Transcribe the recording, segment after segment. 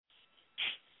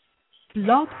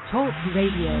Blog Talk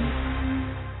Radio.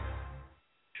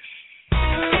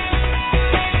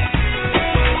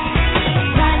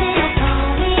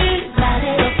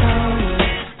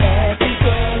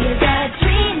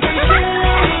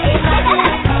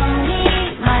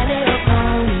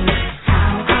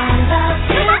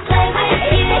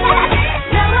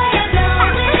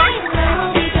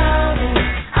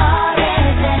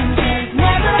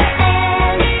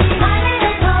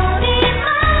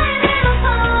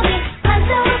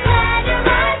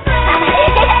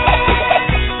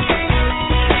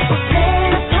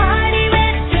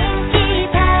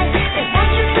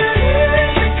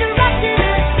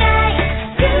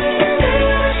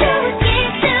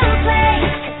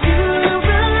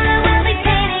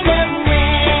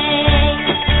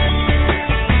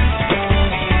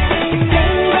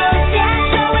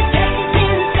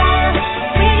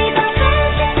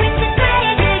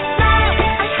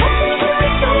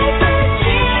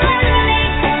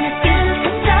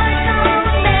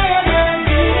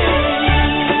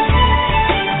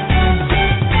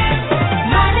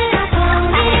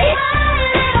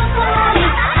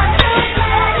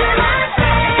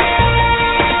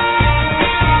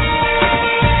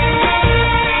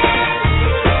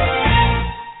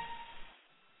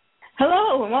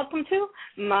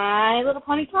 My Little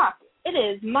Pony Talk. It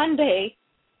is Monday,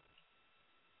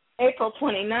 April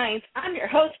 29th. I'm your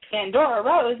host, Pandora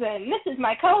Rose, and this is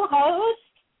my co-host,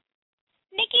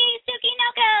 Nikki Suki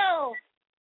Noko.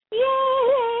 Yay!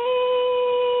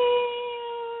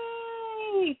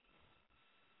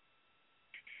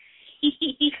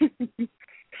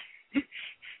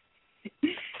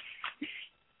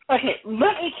 Okay,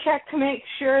 let me check to make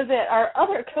sure that our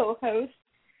other co-host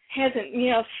hasn't,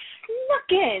 snuck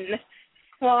in.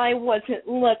 Well, I wasn't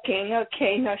looking.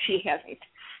 Okay, no, she hasn't.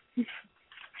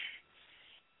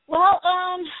 Well,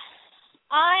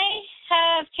 I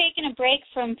have taken a break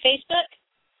from Facebook,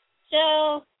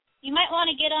 so you might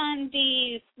want to get on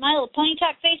the My Little Pony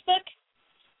Talk Facebook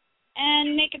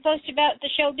and make a post about the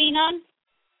show being on.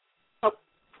 Oh,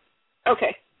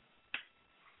 okay.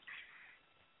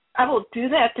 I will do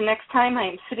that the next time I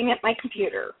am sitting at my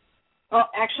computer. Oh,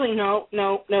 actually, no.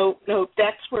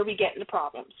 That's where we get into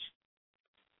problems.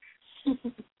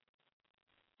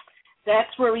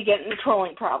 That's where we get into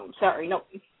trolling problems. Sorry, no.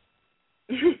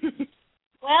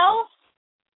 Well,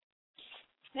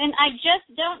 then I just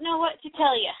don't know what to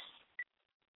tell you.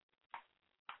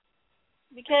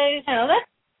 Because that's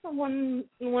the one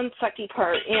sucky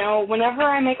part. Whenever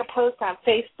I make a post on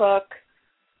Facebook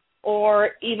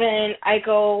or even I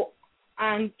go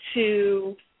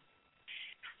onto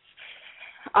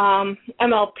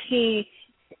MLP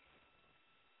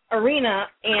Arena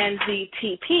and the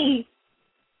TP,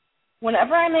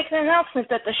 whenever I make an announcement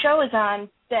that the show is on,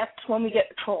 that's when we get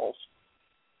the trolls.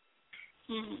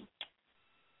 Mm-hmm.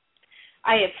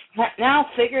 I have now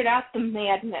figured out the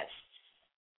madness.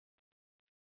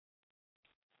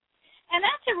 And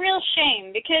that's a real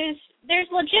shame because there's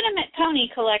legitimate pony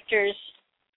collectors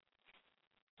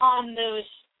on those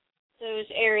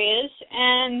areas,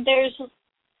 and there's,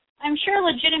 I'm sure,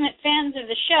 legitimate fans of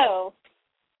the show.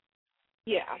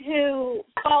 Yeah. Who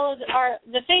follows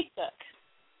the Facebook.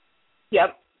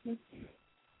 Yep.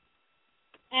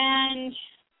 And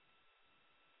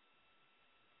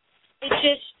it's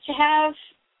just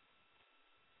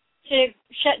to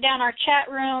shut down our chat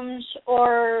rooms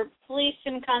or police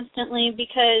them constantly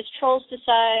because trolls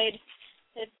decide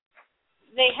that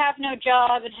they have no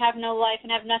job and have no life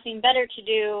and have nothing better to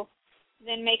do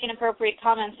than make inappropriate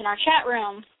comments in our chat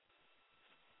room.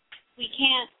 We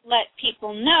can't let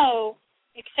people know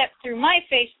except through my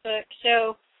Facebook.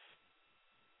 So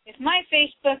if my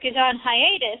Facebook is on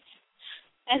hiatus,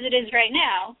 as it is right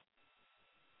now,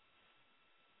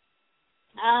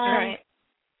 right.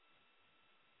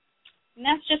 And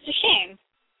that's just a shame.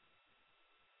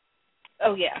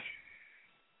 Oh, yeah.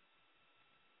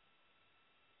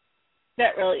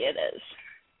 That really it is.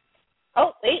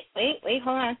 Oh, wait,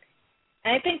 hold on.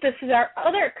 I think this is our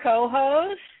other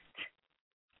co-host.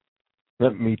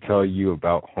 Let me tell you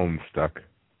about Homestuck.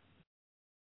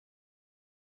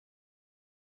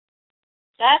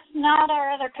 That's not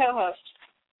our other co-host.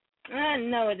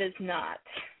 No, it is not.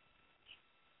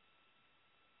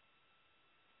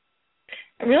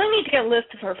 I really need to get a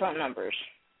list of her phone numbers.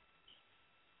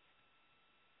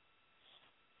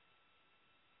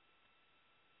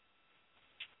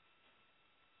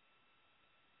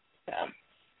 So.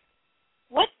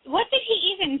 What did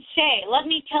he even say? Let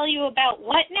me tell you about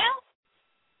what now?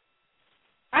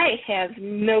 I have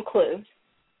no clue.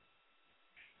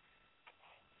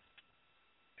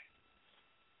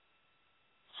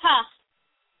 Huh.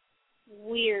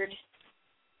 Weird.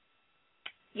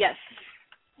 Yes.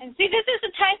 And see, this is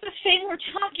the type of thing we're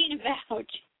talking about.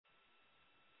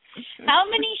 How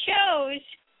many shows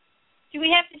do we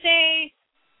have to say,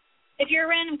 if you're a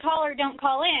random caller, don't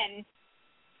call in,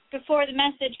 before the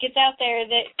message gets out there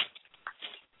that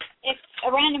if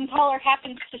a random caller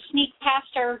happens to sneak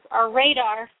past our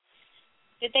radar,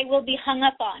 that they will be hung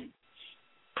up on.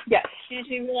 Yes. As soon as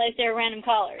we realize they're a random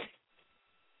caller.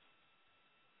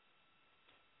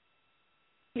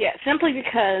 Yeah, simply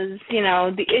because,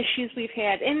 the issues we've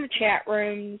had in the chat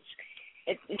rooms,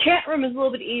 the chat room is a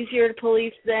little bit easier to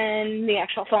police than the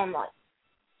actual phone line.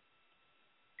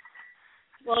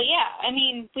 Well, yeah, I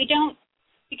mean,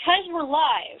 because we're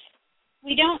live,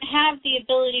 we don't have the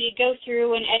ability to go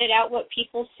through and edit out what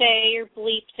people say or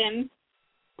bleep them,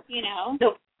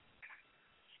 Nope.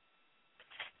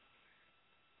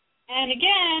 And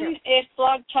again, if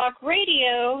Blog Talk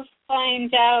Radio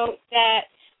finds out that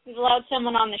we've allowed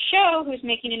someone on the show who's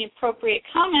making inappropriate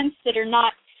comments that are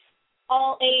not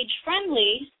all age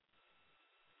friendly,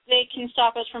 they can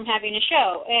stop us from having a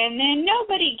show. And then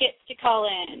nobody gets to call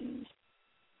in.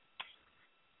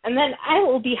 And then I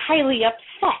will be highly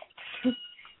upset.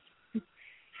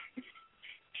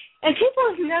 And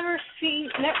people in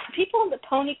the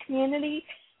pony community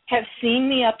have seen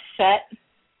me upset,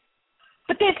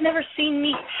 but they've never seen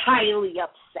me highly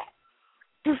upset.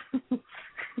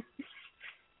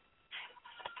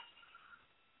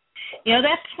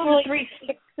 That's when the 3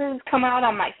 sixes come out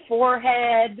on my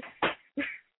forehead.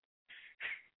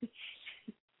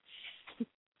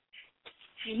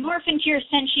 You morph into your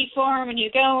senshi form and you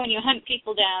go and you hunt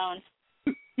people down.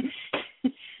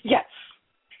 Yes.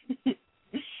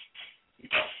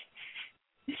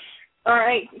 All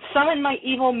right, summon my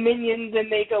evil minions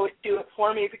and they go do it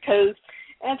for me because,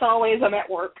 as always, I'm at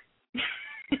work.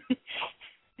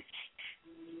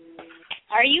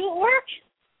 Are you at work?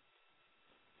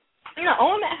 No,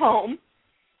 I'm at home.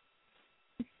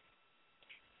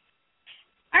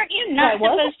 Aren't you not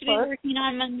supposed to be working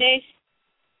on Mondays?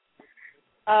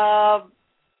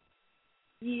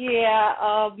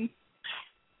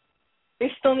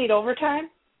 They still need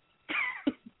overtime.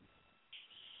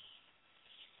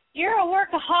 You're a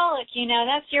workaholic,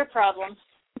 that's your problem.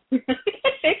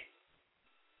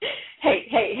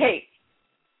 Hey.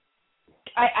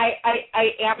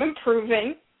 I am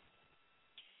improving.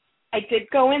 I did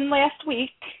go in last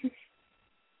week,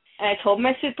 and I told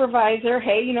my supervisor,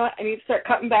 hey, you know what, I need to start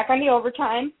cutting back on the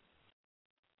overtime.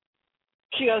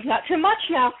 She goes, not too much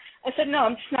now. I said, no,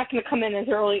 I'm just not going to come in as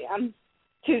early on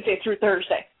Tuesday through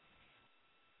Thursday.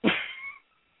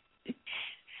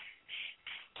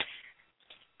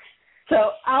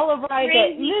 So I'll arrive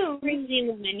at noon. Crazy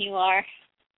woman you are.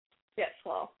 Yes,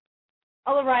 well,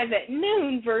 I'll arrive at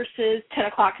noon versus 10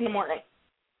 o'clock in the morning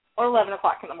or 11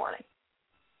 o'clock in the morning.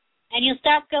 And you'll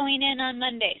stop going in on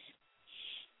Mondays.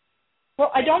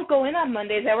 Well, I don't go in on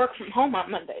Mondays. I work from home on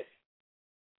Mondays.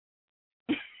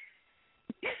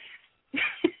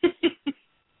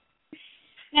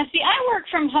 Now, see, I work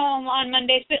from home on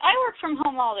Mondays, but I work from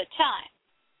home all the time.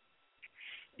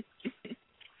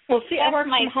 Well, see, I work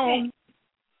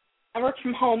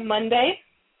from home Monday.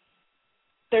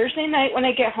 Thursday night when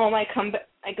I get home, I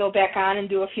go back on and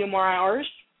do a few more hours.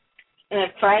 And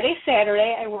then Friday,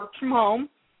 Saturday, I work from home.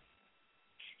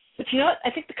 But you know what?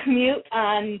 I think the commute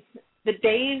on the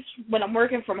days when I'm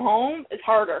working from home is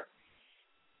harder.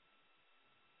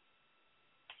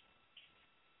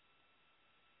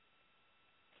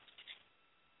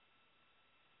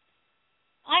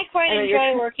 I quite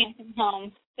enjoy working from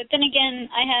home. But then again,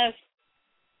 I have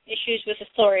issues with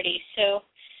authority. So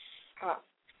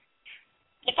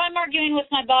if I'm arguing with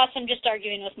my boss, I'm just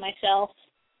arguing with myself.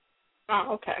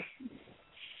 Oh, okay.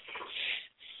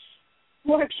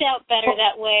 Works out better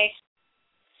that way.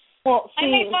 Well, see, I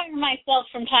may fire myself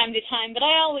from time to time, but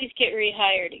I always get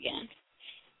rehired again.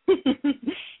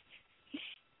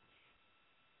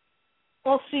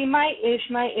 Well, see, my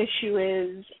issue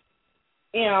is,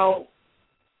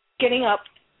 getting up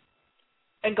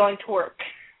and going to work.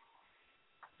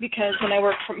 Because when I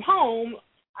work from home,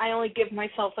 I only give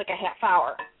myself like a half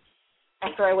hour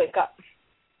after I wake up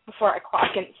before I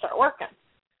clock in and start working.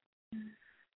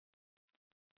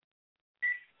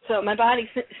 So my body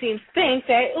seems to think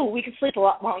that, we can sleep a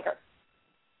lot longer.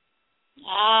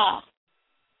 Ah.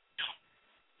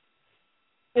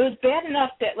 It was bad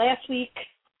enough that last week,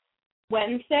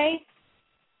 last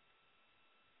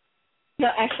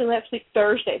week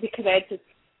Thursday, because I had to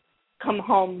come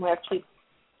home last week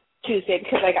Tuesday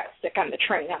because I got sick on the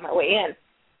train on my way in.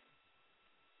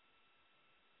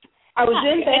 I was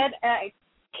in bed.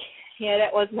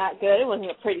 That was not good. It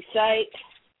wasn't a pretty sight.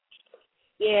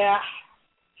 Yeah.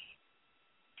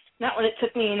 Not when it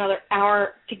took me another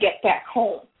hour to get back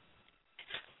home.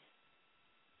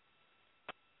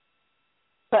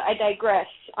 But I digress.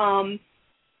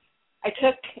 I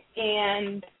took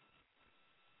and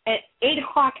at 8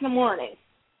 o'clock in the morning,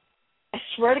 I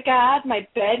swear to God, my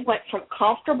bed went from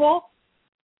comfortable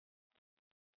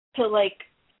to like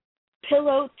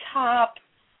pillow top,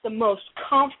 the most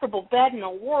comfortable bed in the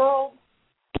world.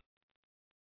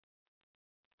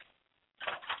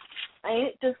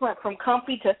 It just went from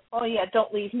comfy to, oh yeah,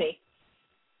 don't leave me,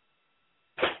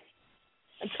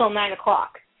 until 9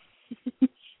 o'clock.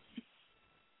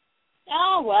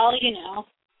 Oh, well, you know.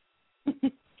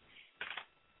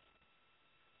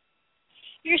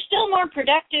 You're still more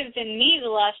productive than me the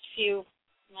last few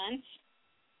months.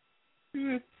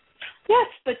 Yes,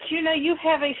 but you know, you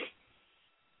have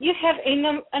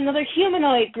another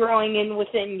humanoid growing in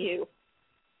within you.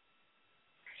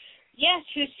 Yes,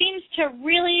 who seems to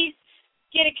really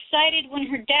get excited when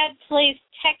her dad plays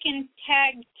Tekken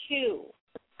Tag 2.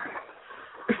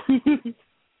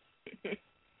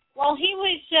 While he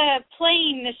was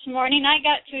playing this morning, I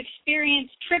got to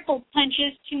experience triple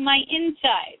punches to my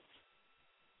insides.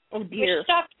 Oh, dear. Which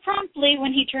stopped promptly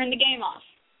when he turned the game off.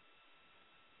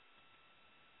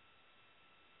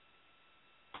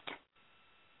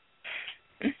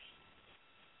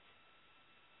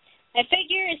 I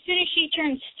figure as soon as she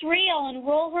turns 3, I'll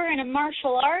enroll her in a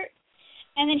martial art,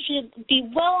 and then she'll be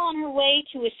well on her way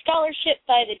to a scholarship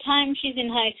by the time she's in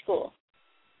high school.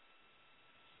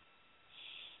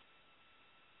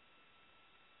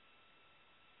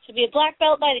 She'll be a black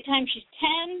belt by the time she's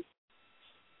 10.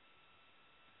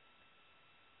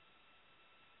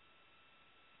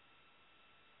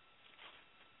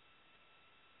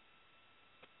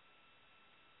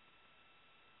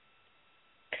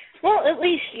 Well, at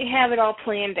least you have it all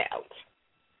planned out.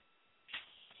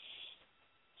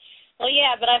 Well,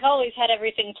 yeah, but I've always had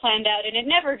everything planned out, and it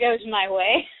never goes my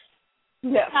way.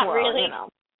 Yeah, Not well, really. You know.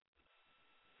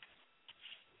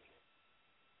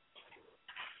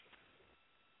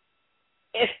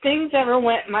 If things ever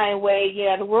went my way,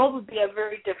 yeah, the world would be a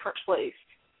very different place.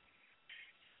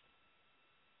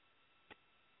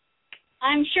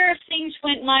 I'm sure if things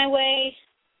went my way,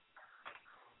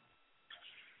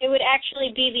 it would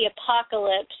actually be the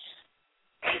apocalypse.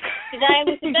 Because I,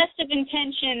 with the best of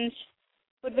intentions,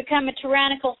 would become a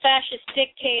tyrannical fascist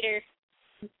dictator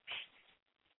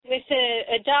with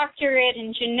a doctorate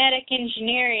in genetic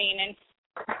engineering. And,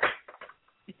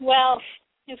 well,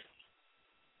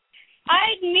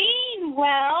 I'd mean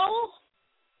well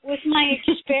with my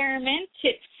experiment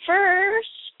at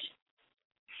first.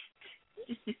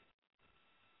 It's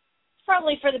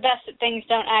probably for the best that things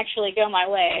don't actually go my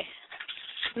way.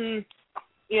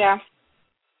 Yeah.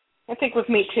 I think with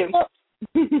me too. Well,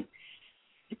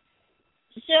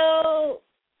 so,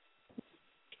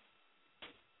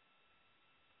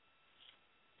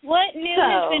 what new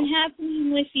has been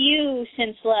happening with you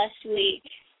since last week?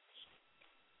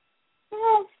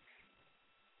 Well,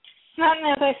 nothing.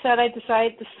 As I said, I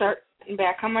decided to start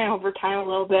back on my overtime a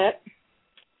little bit.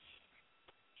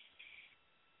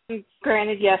 And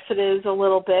granted, yes, it is a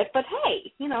little bit, but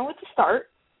hey, you know, it's a start.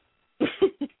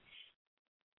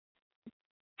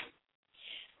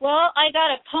 Well, I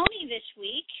got a pony this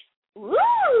week.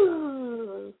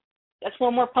 Woo! That's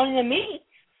one more pony than me.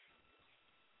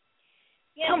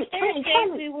 Yeah,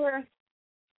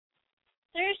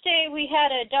 Thursday we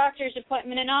had a doctor's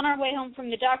appointment, and on our way home from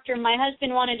the doctor, my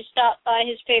husband wanted to stop by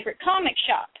his favorite comic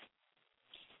shop.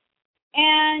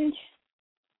 And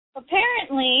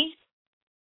apparently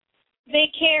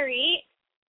they carry,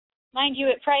 mind you,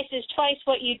 at prices twice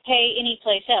what you'd pay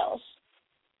anyplace else.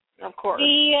 Of course.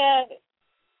 The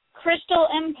Crystal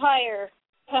Empire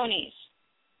ponies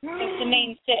is the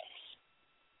main 6.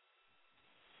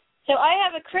 So I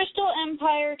have a Crystal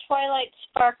Empire Twilight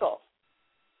Sparkle.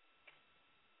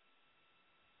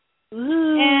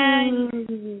 Ooh.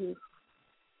 And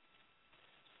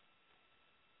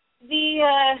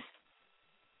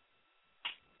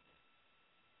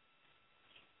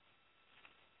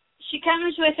she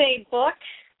comes with a book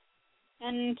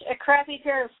and a crappy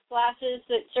pair of glasses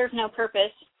that serve no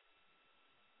purpose.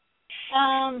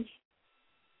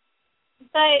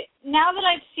 But now that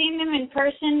I've seen them in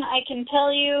person, I can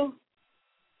tell you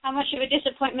how much of a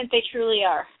disappointment they truly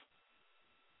are.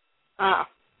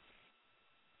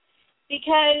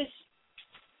 Because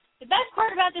the best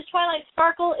part about this Twilight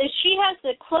Sparkle is she has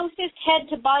the closest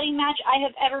head-to-body match I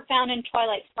have ever found in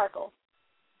Twilight Sparkle.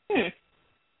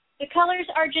 The colors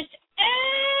are just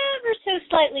ever so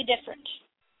slightly different.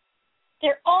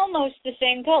 They're almost the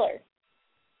same color.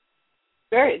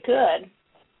 Very good.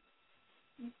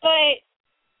 But,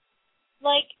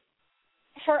 like,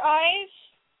 her eyes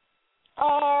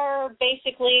are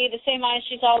basically the same eyes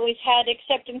she's always had,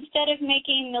 except instead of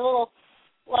making the little,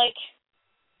 like,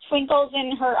 twinkles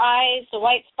in her eyes, the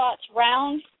white spots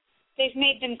round, they've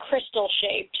made them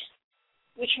crystal-shaped,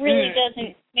 which really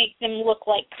doesn't make them look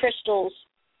like crystals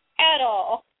at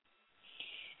all.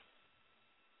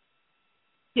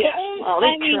 Yeah,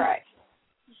 they tried.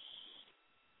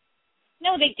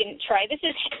 No, they didn't try. If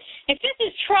this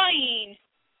is trying,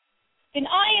 then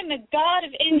I am a god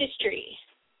of industry.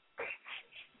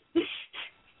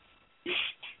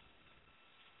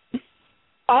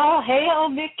 Oh, hail,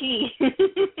 Mickey.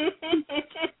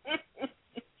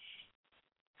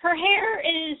 Her hair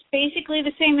is basically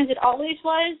the same as it always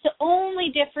was. The only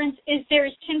difference is there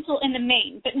is tinsel in the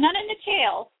mane, but none in the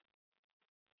tail.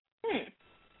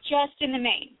 Just in the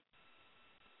mane.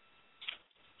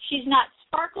 She's not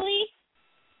sparkly.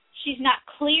 She's not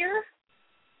clear.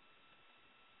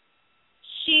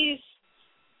 She's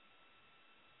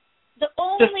the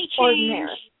only just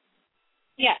ordinary.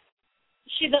 Yeah.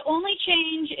 The only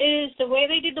change is the way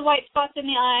they did the white spots in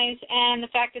the eyes and the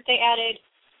fact that they added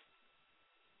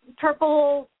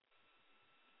purple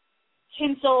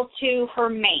tinsel to her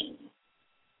mane.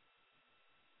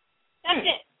 That's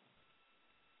it.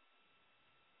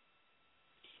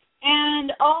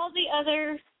 And all the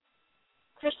other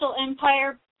Crystal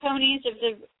Empire ponies of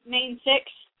the main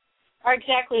 6 are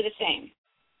exactly the same.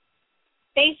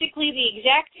 Basically the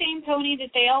exact same pony that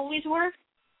they always were.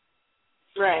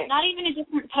 Right. Not even a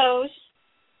different pose.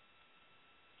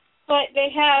 But they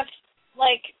have,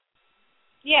 like,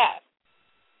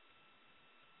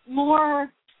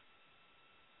 more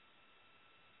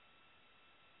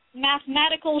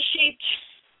mathematical shaped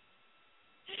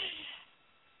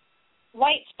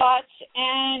white spots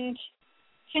and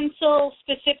tinsel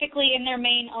specifically in their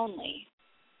mane only.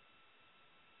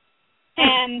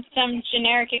 And some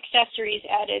generic accessories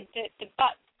added that the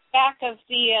back of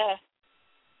the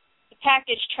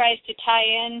package tries to tie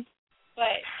in,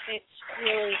 but it's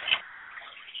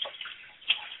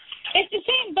the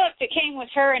same book that came with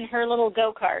her and her little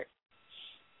go-kart.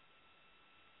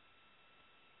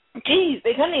 Geez,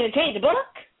 they couldn't even change the book?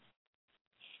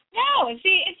 No,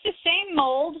 see, it's the same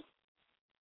mold.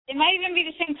 It might even be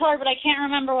the same color, but I can't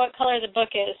remember what color the book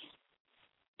is.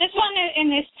 This one in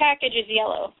this package is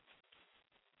yellow.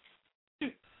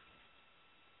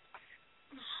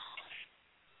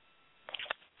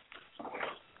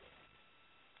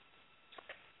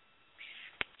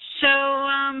 So,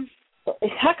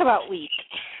 talk about weak.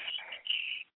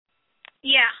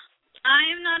 Yeah, I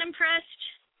am not impressed.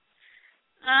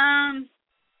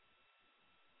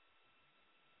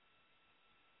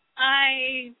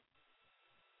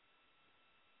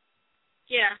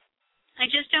 I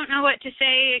just don't know what to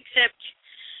say except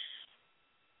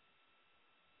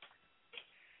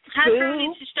Hasbro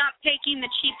needs to stop taking the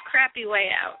cheap, crappy way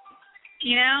out,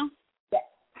 you know? Yeah.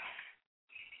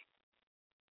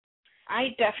 I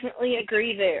definitely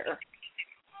agree there.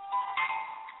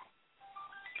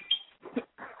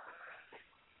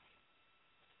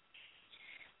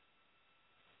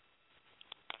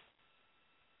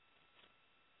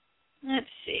 Let's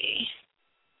see.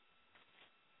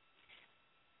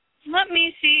 Let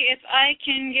me see if I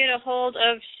can get a hold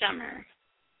of Summer.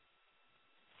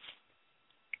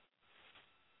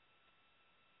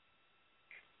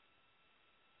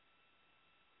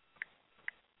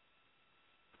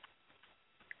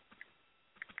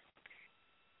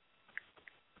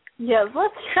 Yeah,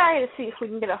 let's try to see if we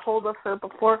can get a hold of her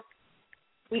before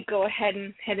we go ahead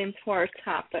and head into our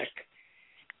topic.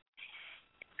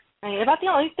 I mean, about the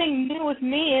only thing new with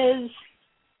me is,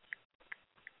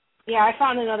 I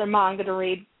found another manga to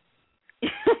read.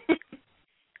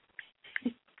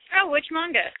 Oh, which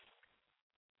manga?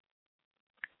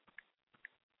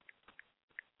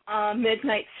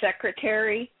 Midnight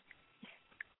Secretary.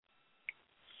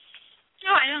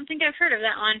 Oh, I don't think I've heard of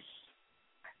that one.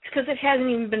 It's because it hasn't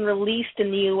even been released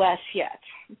in the U.S. yet.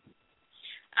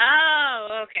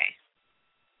 Oh, okay.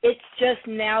 It's just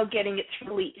now getting its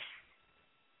release.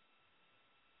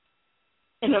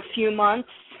 In a few months.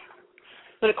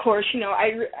 But of course,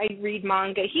 I read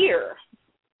manga here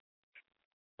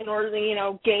in order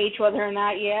to, gauge whether or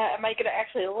not, am I going to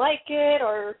actually like it,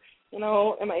 or,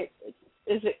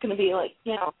 is it going to be like,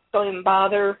 don't even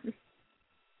bother.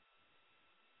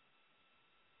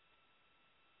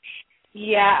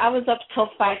 Yeah, I was up till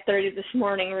 5:30 this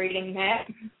morning reading that.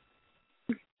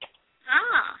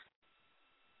 Ah.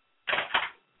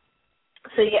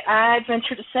 So I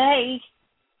venture to say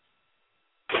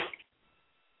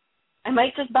I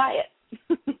might just buy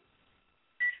it.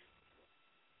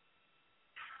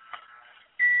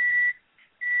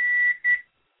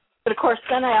 But But, of course,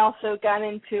 then I also got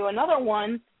into another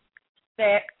one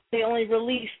that they only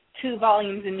released 2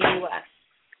 volumes in the U.S.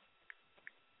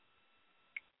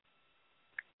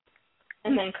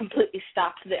 and then completely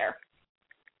stopped there.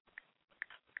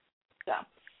 So.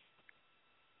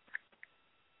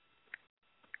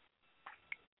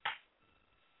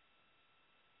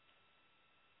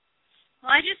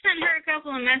 Well, I just sent her a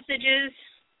couple of messages,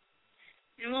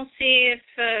 and we'll see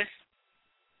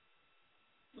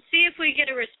if we get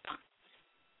a response.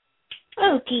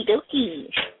 Okie dokie.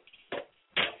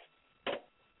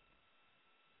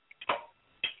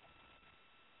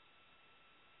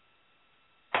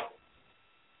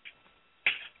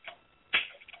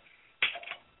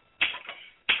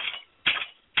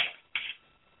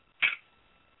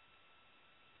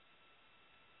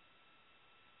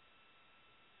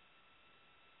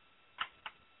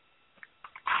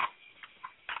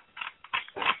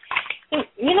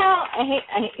 I hate,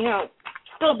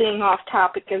 still being off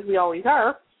topic as we always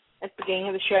are at the beginning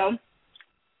of the show.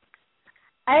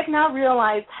 I have now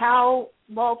realized how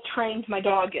well trained my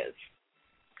dog is.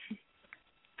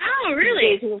 Oh,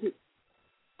 really? To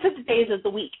the days of the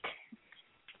week.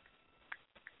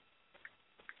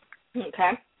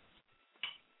 Okay.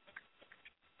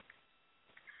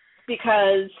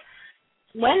 Because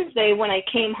Wednesday when I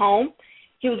came home,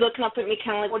 he was looking up at me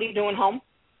kind of like, "What are you doing home?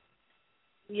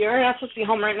 You're not supposed to be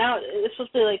home right now. It's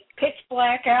supposed to be like pitch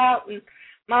black out, and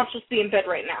Mom's supposed to be in bed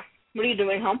right now. What are you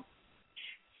doing home?"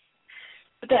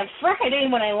 But then Friday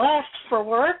when I left for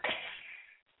work,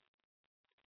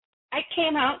 I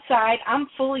came outside. I'm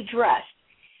fully dressed.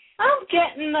 I'm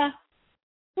getting the,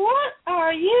 "What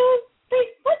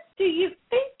do you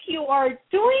think you are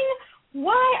doing?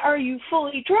 Why are you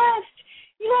fully dressed?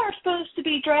 You are supposed to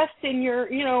be dressed in your,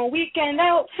 weekend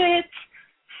outfits."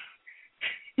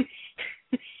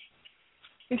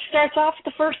 It starts off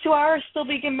the first 2 hours still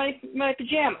being in my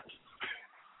pajamas.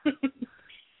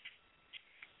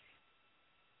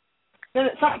 Then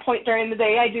at some point during the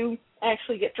day, I do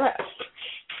actually get dressed.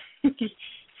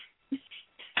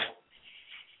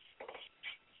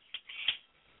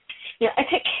 Yeah, I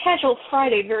take Casual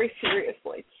Friday very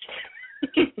seriously.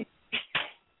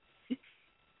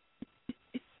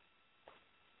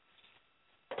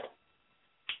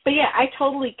 But yeah, I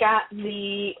totally got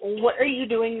the "what are you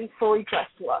doing fully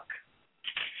dressed" look.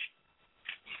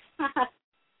 I'm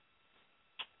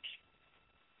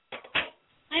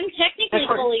technically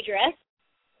fully dressed.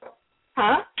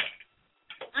 Huh?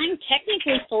 I'm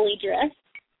technically fully dressed.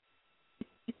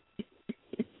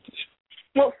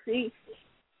 We'll see.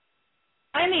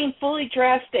 I mean fully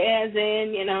dressed as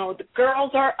in, the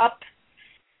girls are up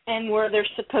and where they're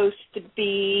supposed to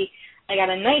be. I got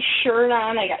a nice shirt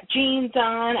on, I got jeans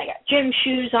on, I got gym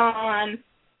shoes on.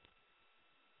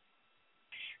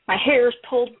 My hair's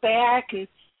pulled back and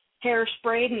hair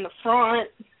sprayed in the front.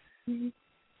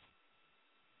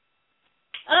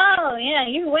 Oh, yeah,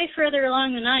 you're way further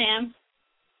along than I am.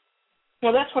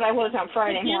 Well, that's what I was on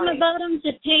Friday morning. Pajama bottoms,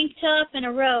 a tank top, and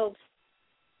a robe.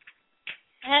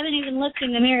 I haven't even looked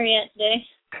in the mirror yet today.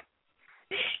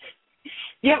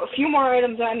 You have a few more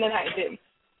items on than I do.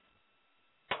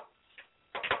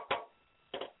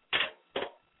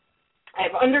 I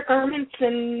have undergarments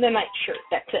and the nightshirt.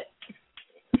 That's it.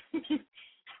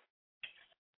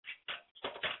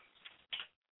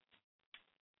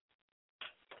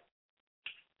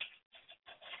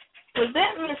 Was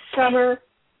that Miss Summer?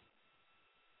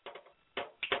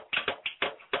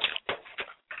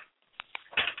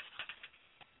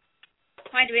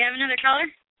 Why, do we have another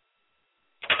caller?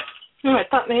 No, I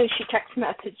thought maybe she text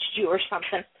messaged you or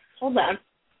something. Hold on.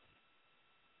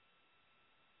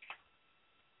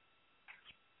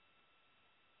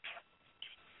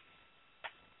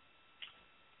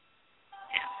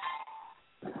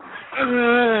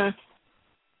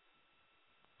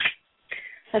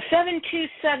 A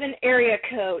 727 area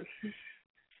code.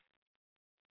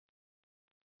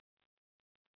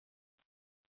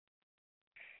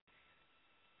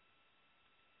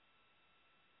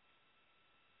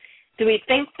 Do we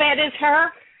think that is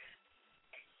her?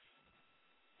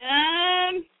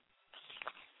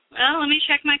 Well, let me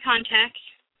check my contacts.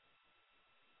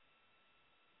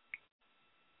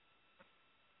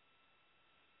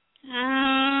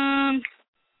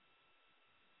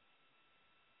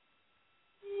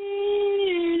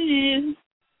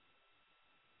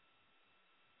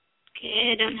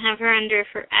 Okay, I don't have her under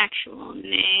her actual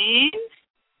name.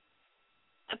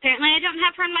 Apparently I don't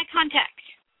have her in my contacts.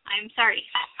 I'm sorry.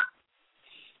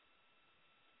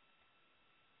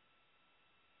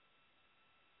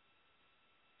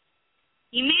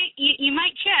 You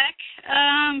might check.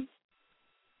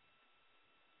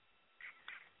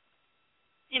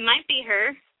 It might be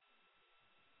her.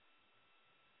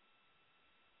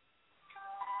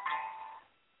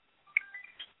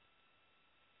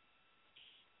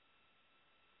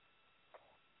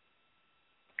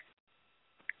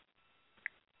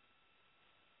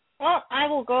 Well, I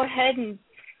will go ahead and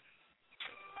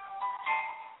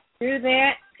do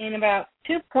that in about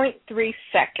 2.3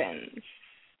 seconds.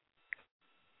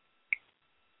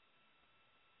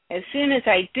 As soon as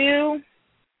I do,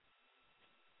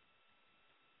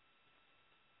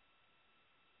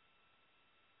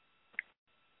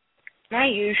 my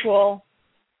usual,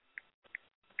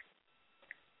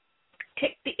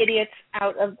 kick the idiots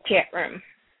out of the chat room.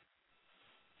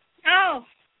 Oh,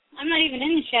 I'm not even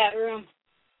in the chat room.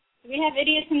 Do we have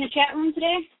idiots in the chat room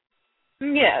today?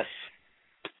 Yes.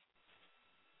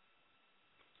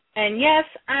 And yes,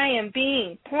 I am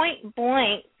being point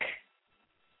blank.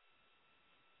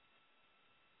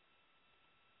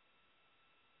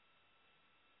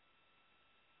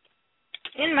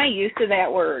 In my use of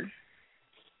that word.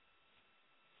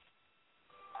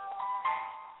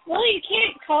 Well, you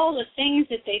can't call the things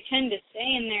that they tend to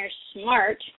say in there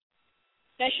smart.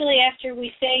 Especially after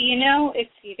we say, if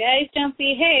you guys don't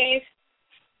behave,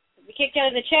 you'll be kicked out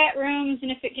of the chat rooms,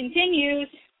 and if it continues,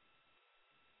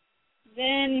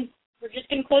 then we're just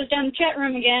going to close down the chat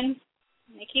room again.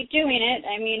 And they keep doing it.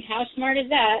 I mean, how smart is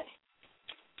that?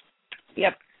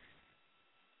 Yep.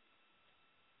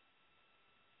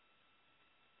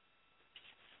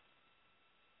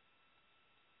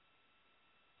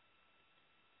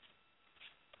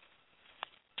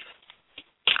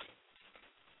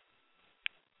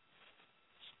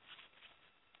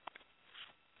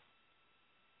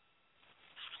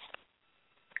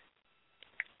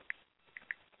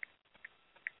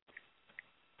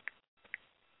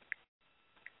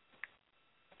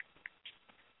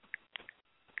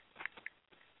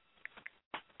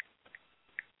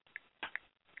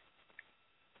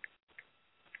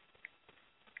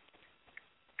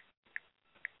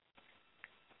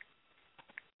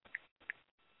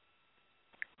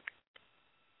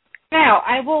 Now,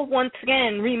 I will once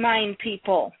again remind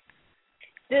people,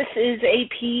 this is a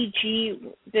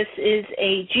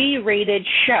G-rated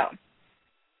show.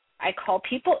 I call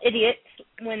people idiots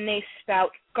when they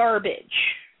spout garbage.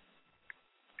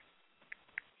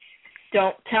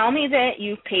 Don't tell me that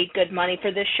you paid good money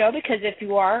for this show, because if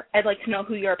you are, I'd like to know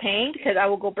who you're paying, because I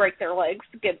will go break their legs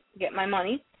to get my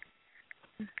money.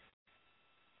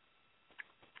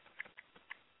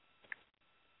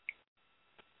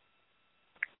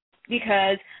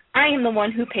 Because I am the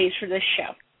one who pays for this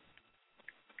show.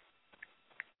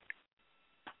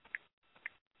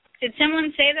 Did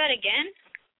someone say that again?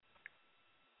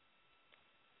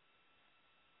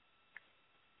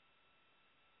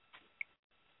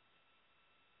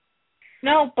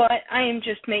 No, but I am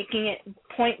just making it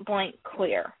point blank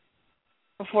clear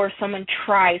before someone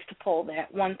tries to pull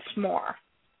that once more.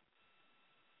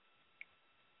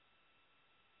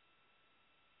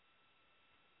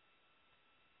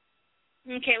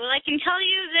 Okay, well, I can tell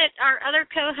you that our other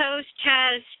co-host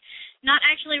has not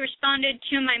actually responded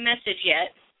to my message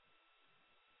yet.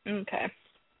 Okay.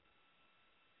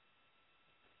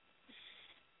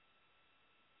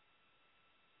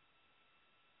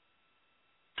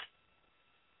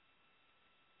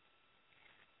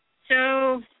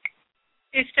 So,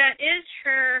 if that is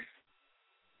her,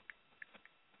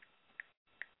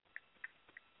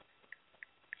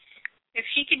 if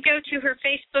she could go to her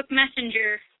Facebook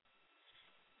Messenger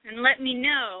and let me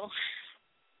know.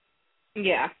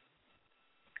 Yeah.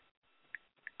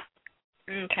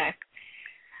 Okay.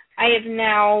 I have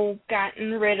now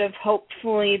gotten rid of,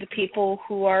 hopefully, the people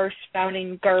who are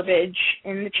spouting garbage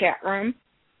in the chat room.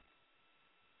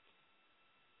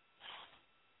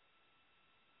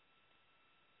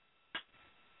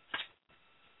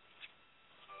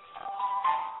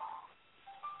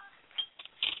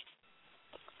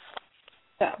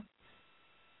 So.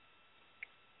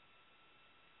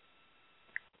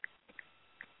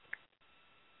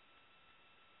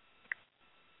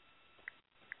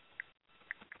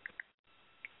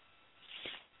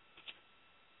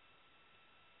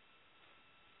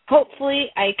 Hopefully,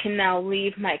 I can now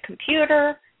leave my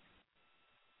computer.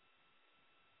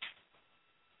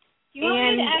 You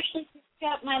want me to actually pick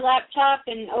up my laptop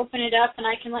and open it up, and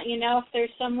I can let you know if there's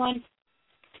someone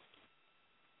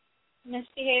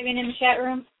misbehaving in the chat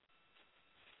room?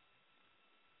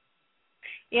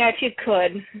 Yeah, if you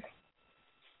could.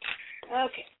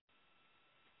 Okay.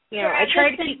 You know, I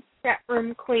try to keep the chat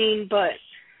room clean, but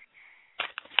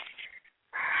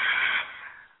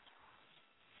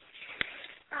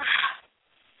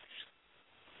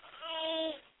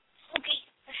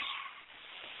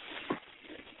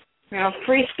You know,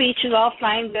 free speech is all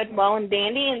fine, good, well, and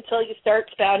dandy until you start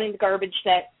spouting the garbage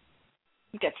that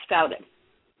gets spouted.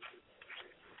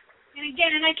 And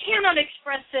again, and I cannot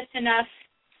express this enough,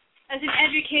 as an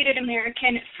educated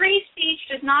American, free speech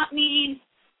does not mean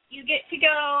you get to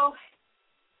go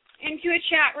into a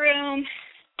chat room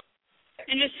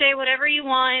and just say whatever you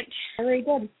want. Very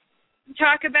good.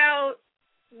 Talk about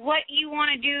what you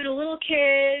want to do to little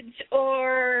kids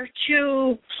or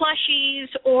to plushies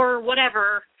or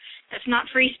whatever. That's not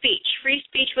free speech. Free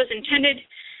speech was intended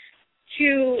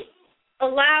to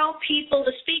allow people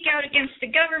to speak out against the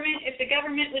government if the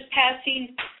government was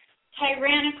passing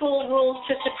tyrannical rules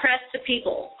to suppress the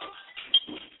people.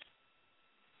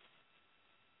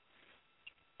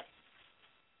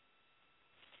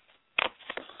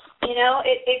 You know,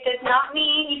 it does not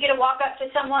mean you get to walk up to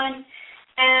someone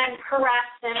and harass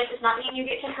them. It does not mean you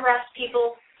get to harass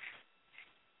people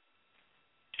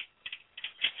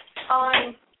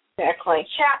on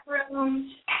chat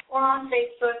rooms or on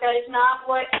Facebook. That is not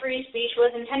what free speech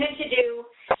was intended to do,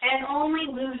 and only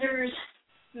losers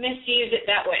misuse it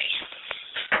that way.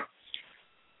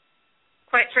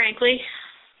 Quite frankly.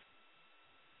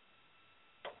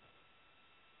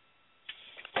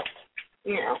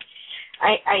 You know,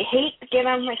 I hate to get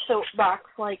on my soapbox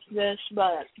like this,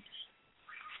 but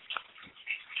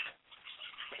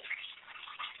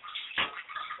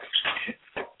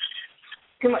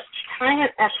too much time and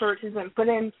effort has been put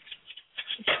in,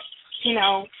 you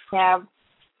know, to have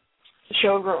the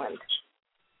show ruined.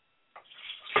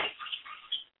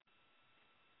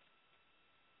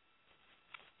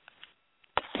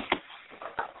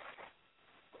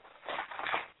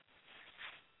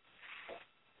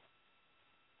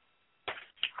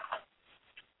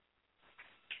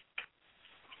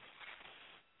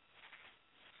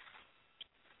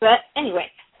 But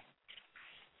anyway.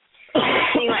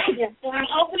 Yeah. So I'm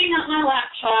opening up my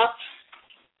laptop.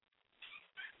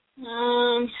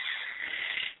 And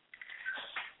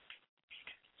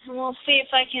we'll see if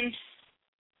I can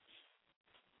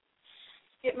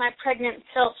get my pregnant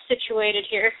self situated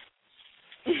here.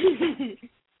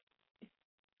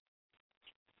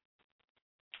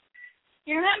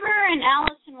 You remember in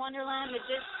Alice in Wonderland that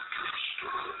just...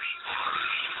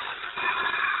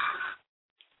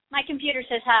 My computer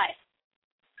says hi.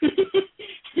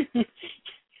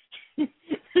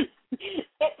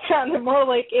 It sounded more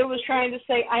like it was trying to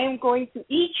say, I am going to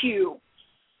eat you.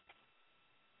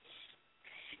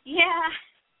 Yeah.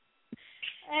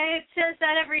 It says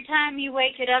that every time you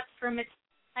wake it up from its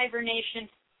hibernation.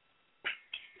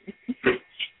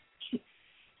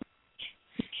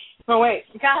 Oh, wait.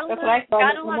 That's what I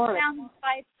thought. Gotta love sound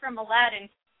bites from Aladdin.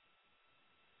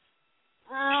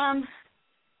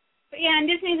 But yeah, in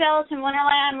Disney's Alice in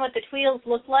Wonderland, what the Tweels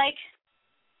look like.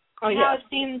 Oh, yeah. Now it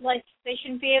seems like they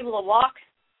shouldn't be able to walk.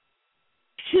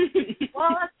 Well,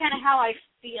 that's kind of how I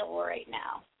feel right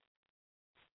now.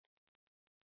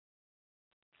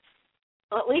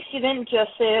 Well, at least you didn't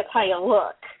just say it's how you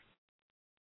look.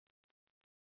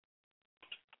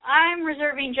 I'm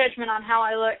reserving judgment on how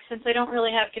I look since I don't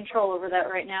really have control over that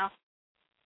right now.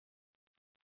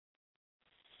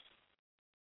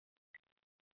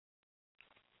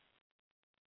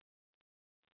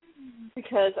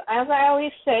 Because, as I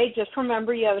always say, just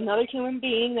remember you have another human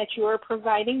being that you are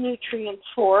providing nutrients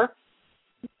for.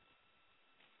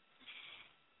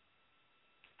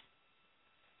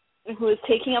 Who is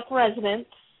taking up residence.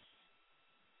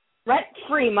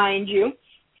 Rent-free, mind you.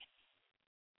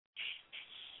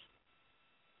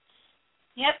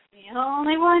 Yep, the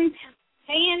only one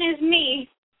paying is me.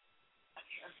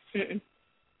 Mm-mm.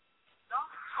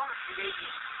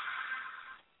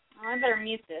 Oh, I better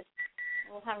mute this.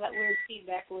 We'll have that weird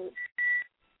feedback loop.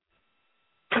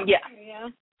 Yeah. Yeah.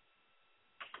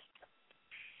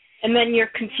 And then you're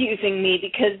confusing me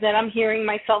because then I'm hearing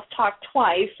myself talk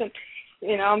twice, and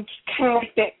you know I'm kind of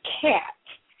like that cat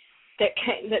that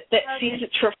sees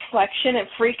its reflection and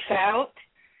freaks out.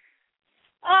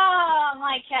 Oh,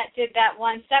 my cat did that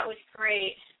once. That was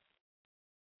great.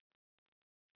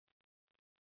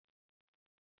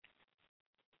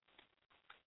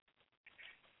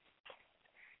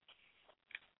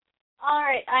 All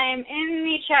right, I am in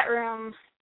the chat room.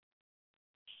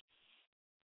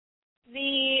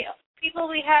 The people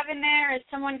we have in there is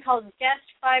someone called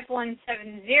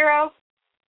Guest5170,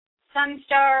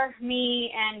 Sunstar,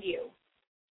 me, and you.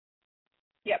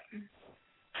 Yep.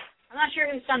 I'm not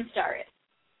sure who Sunstar is.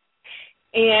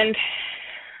 And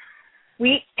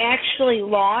we actually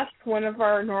lost one of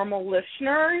our normal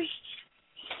listeners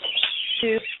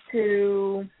due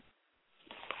to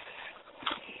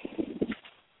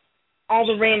all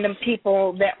the random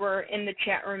people that were in the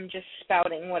chat room just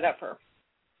spouting whatever.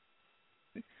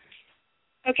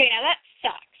 Okay, now that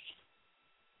sucks.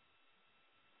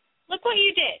 Look what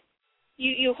you did.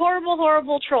 You horrible,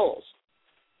 horrible trolls.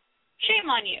 Shame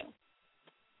on you.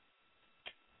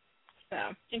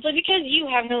 So. Simply because you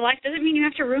have no life doesn't mean you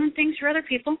have to ruin things for other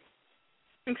people.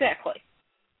 Exactly.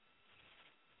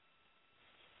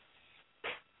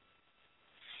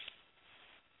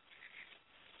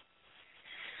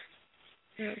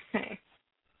 Okay.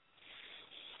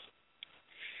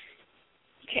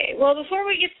 Okay, well, before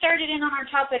we get started in on our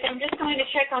topic, I'm just going to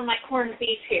check on my corned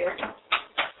beef here.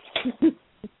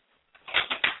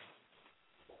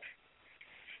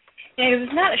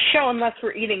 It's not a show unless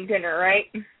we're eating dinner, right?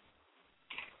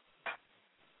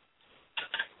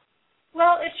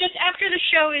 Well, it's just after the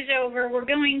show is over, we're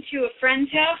going to a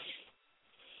friend's house,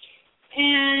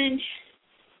 and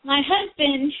my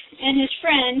husband and his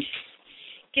friend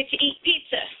get to eat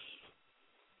pizza.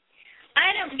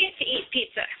 I don't get to eat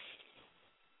pizza.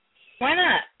 Why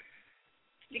not?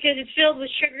 Because it's filled with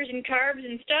sugars and carbs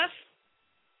and stuff.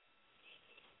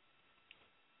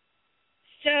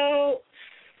 So...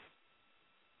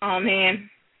 Oh, man.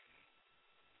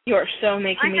 You are so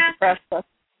making me depressed with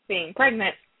being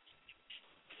pregnant.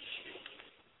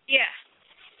 Yeah.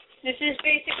 This is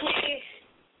basically...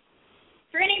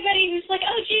 For anybody who's like,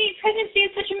 oh, gee, pregnancy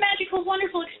is such a magical,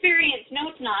 wonderful experience. No,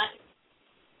 it's not.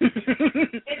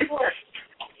 It's worse.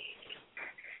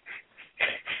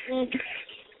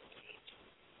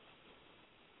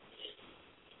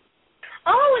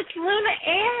 Oh, it's Luna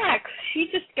X. She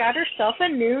just got herself a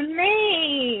new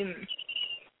name.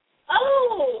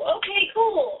 Oh, okay,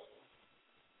 cool.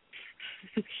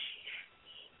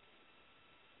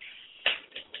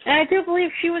 And I do believe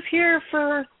she was here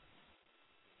for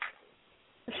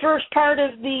the first part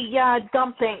of the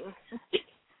dumping.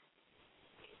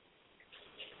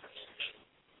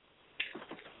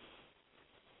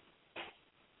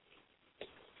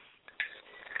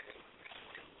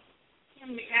 I'm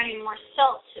going to be adding more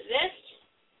salt to this.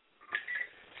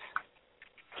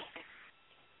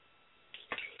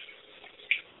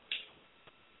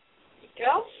 There we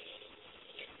go.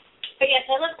 But yes,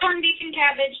 I love corned beef and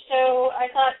cabbage, so I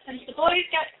thought since the boys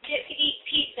get to eat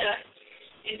pizza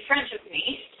in front of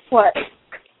me, What?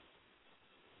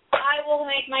 I will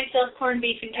make myself corned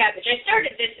beef and cabbage. I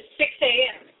started this at 6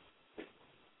 a.m.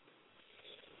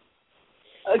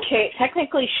 Okay,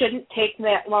 technically shouldn't take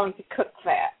that long to cook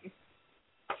that.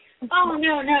 Oh,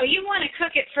 no, you want to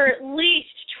cook it for at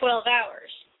least 12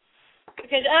 hours.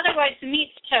 Because otherwise the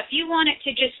meat's tough. You want it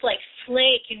to just, like,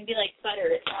 flake and be like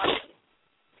butter. It's awesome.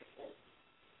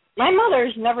 My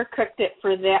mother's never cooked it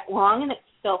for that long, and it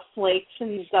still flakes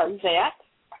and does that.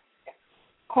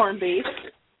 Corned beef.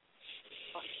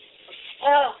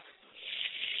 Oh.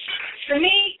 For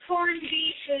me, corned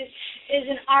beef is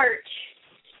an art.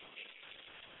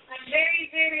 I'm very,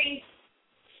 very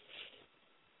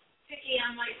picky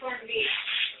on my corned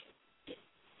beef.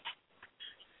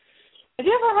 Have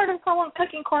you ever heard of someone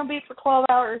cooking corned beef for 12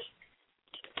 hours?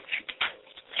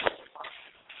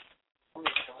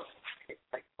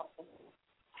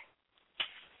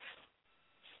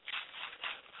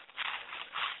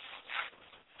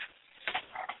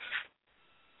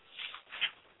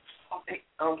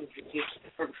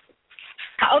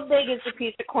 How big is a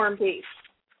piece of corned beef?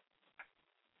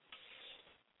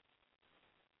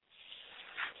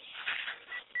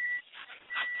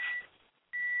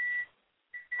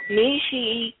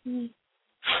 Nishi.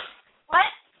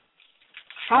 What?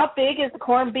 How big is the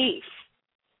corned beef?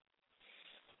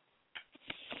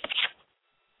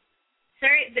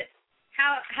 Sorry,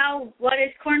 what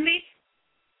is corned beef?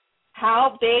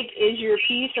 How big is your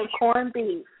piece of corned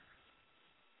beef?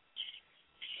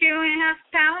 2.5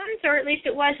 pounds, or at least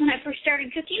it was when I first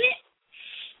started cooking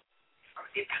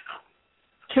it.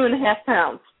 2.5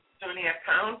 pounds. 2.5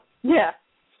 pounds? Yeah.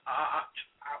 2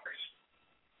 hours.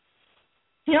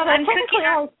 You know, that technically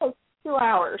only takes 2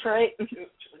 hours, right? 2.5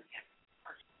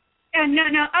 hours.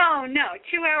 No. Oh, no.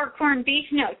 2-hour corned beef?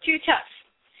 No, too tough.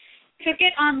 Cook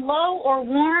it on low or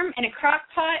warm in a crock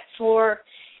pot for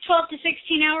 12 to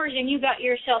 16 hours, and you got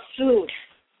yourself food.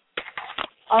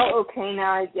 Oh, okay,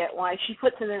 now I get why. She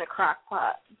puts it in a crock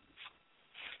pot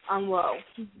on low.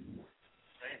 It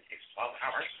takes 12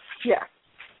 hours. Yeah.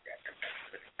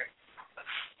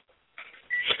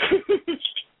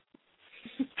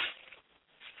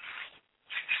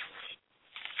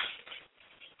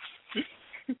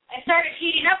 I started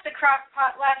heating up the crock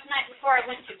pot last night before I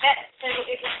went to bed, so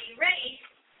it would be ready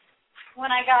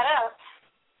when I got up.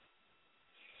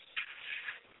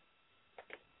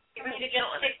 For me to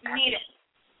just stick meat in.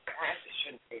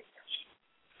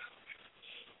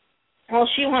 Well,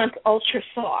 she wants ultra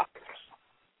soft.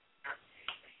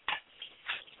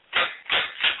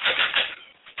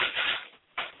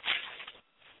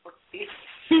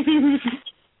 In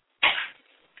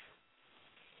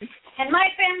my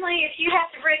family, if you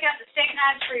have to break out the steak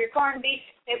knives for your corned beef,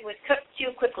 it would cook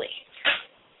too quickly.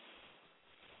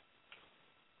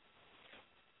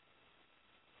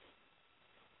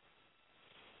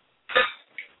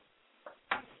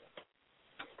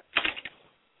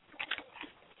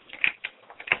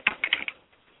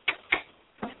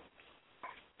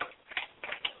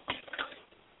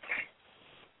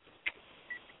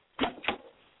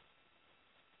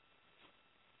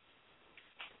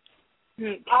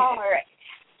 Okay. All right.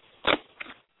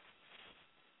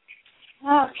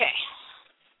 Okay.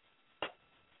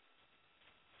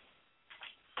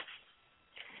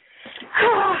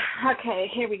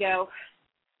 Okay, here we go.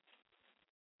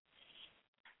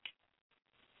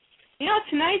 You know,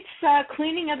 tonight's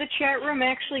cleaning of the chat room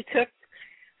actually took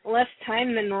less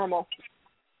time than normal.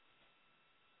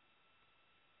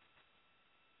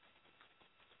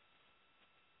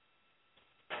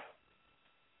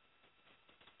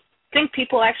 I think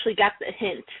people actually got the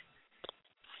hint.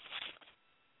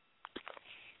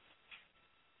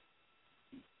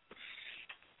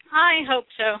 I hope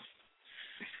so.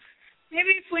 Maybe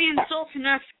if we insult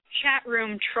enough chat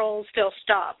room trolls, they'll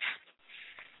stop.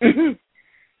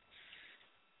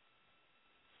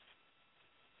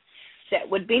 That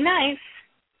would be nice.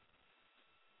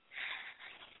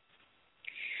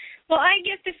 Well, I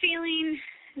get the feeling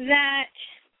that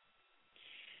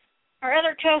our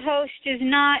other co-host is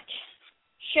not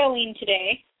showing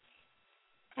today.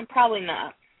 I'm probably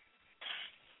not.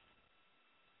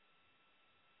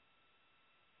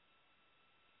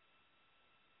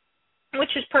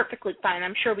 Which is perfectly fine.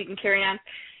 I'm sure we can carry on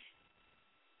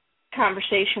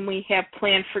conversation we have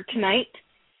planned for tonight.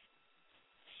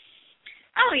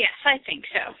 Oh, yes, I think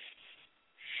so.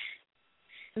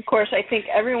 Of course, I think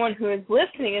everyone who is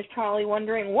listening is probably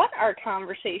wondering what our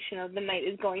conversation of the night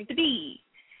is going to be.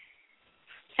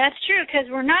 That's true, because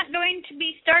we're not going to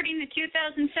be starting the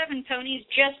 2007 ponies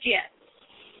just yet.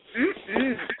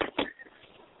 Mm-mm.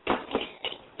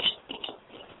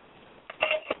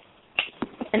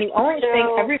 And the only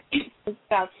thing everybody knows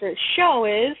about this show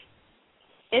is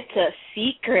it's a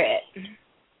secret.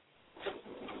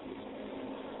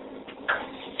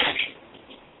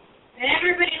 And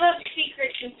everybody loves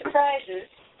secrets and surprises.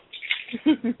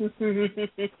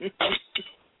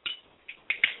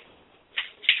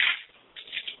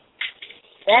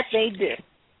 That they do.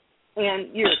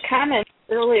 And your comment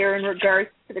earlier in regards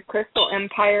to the Crystal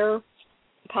Empire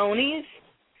ponies,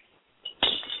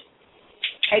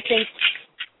 I think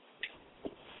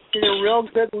is a real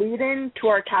good lead-in to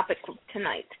our topic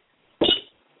tonight.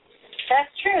 That's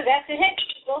true. That's a hit,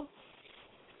 people.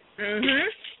 Mm-hmm.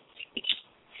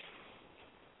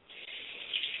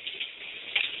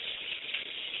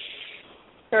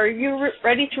 So are you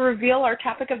ready to reveal our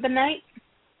topic of the night?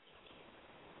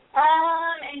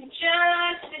 In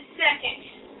just a second.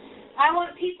 I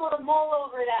want people to mull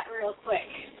over that real quick.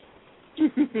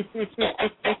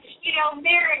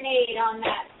 Marinate on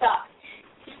that stuff.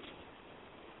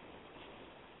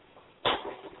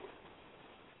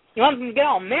 You want them to get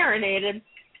all marinated?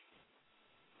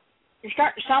 You're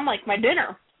starting to sound like my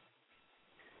dinner.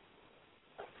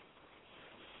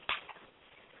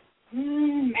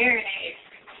 Marinade.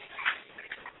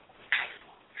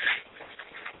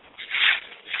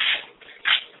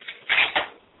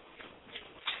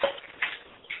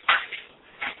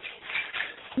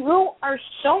 You are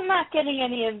so not getting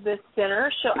any of this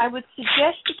dinner, so I would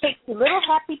suggest you take your little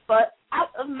happy butt out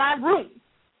of my room.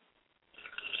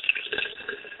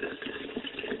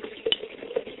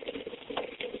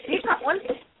 You're not one.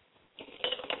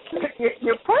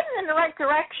 You're pointing in the right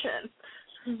direction.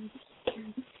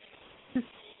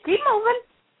 Keep moving.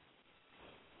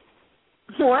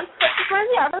 One step behind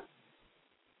the other.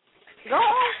 Go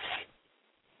on.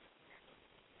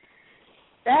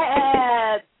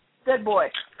 That's good boy.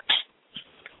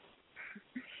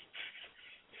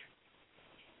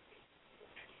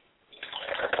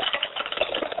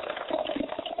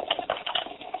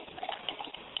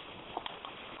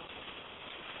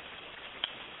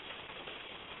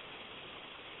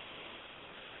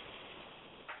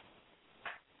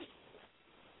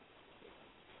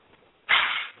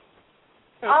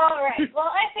 All right. Well,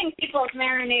 I think people have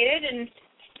marinated, and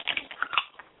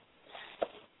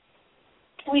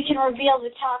we can reveal the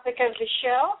topic of the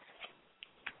show.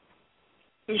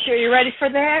 You sure you're ready for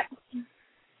that?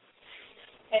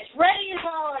 As ready as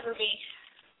I'll ever be.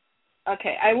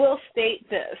 Okay, I will state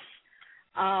this.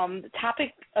 The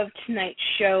topic of tonight's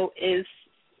show is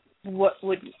what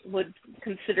would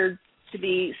consider to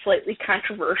be slightly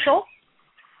controversial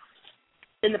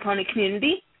in the pony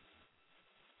community.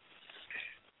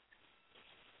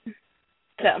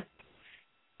 So,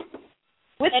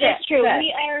 with that is true.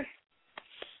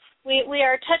 We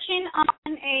are touching on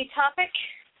a topic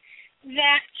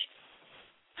that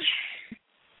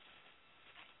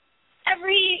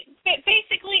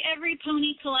basically every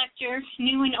pony collector,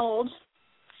 new and old,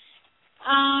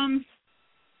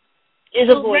 is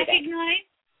will avoiding. recognize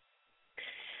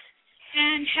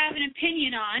and have an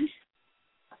opinion on,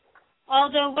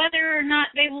 although whether or not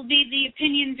they will be the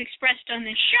opinions expressed on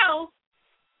this show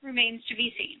remains to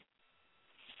be seen.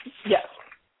 Yes.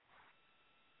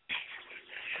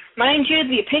 Mind you,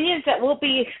 the opinions that will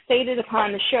be stated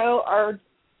upon the show are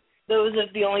those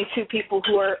of the only two people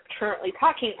who are currently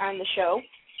talking on the show,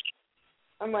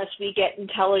 unless we get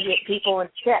intelligent people in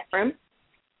the chat room.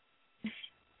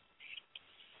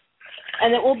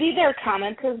 And it will be their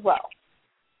comments as well.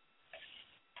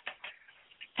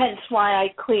 Hence why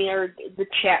I cleared the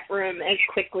chat room as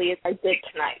quickly as I did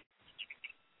tonight.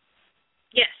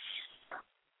 Yes.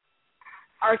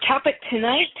 Our topic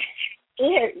tonight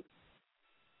is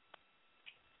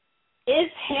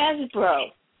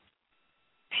Hasbro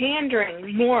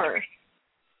pandering more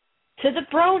to the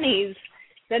bronies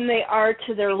than they are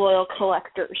to their loyal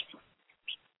collectors?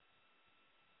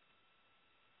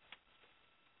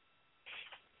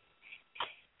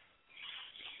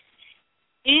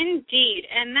 Indeed,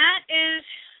 and that is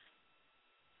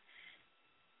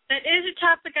a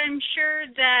topic I'm sure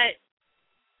that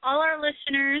all our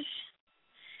listeners,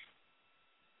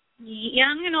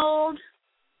 young and old,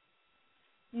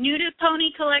 new to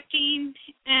pony collecting,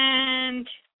 and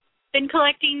been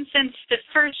collecting since the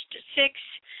first 6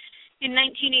 in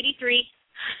 1983,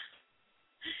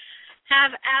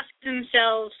 have asked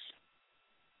themselves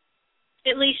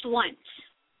at least once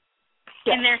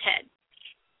in their head.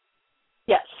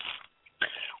 Yes.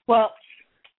 Well,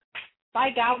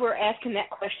 by God, we're asking that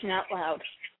question out loud.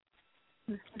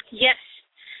 Yes,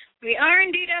 we are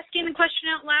indeed asking the question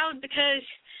out loud because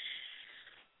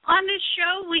on this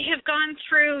show we have gone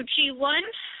through G1,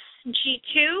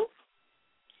 G2,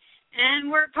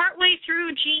 and we're partway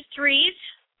through G3s,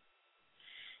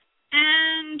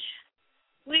 and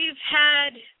we've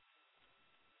had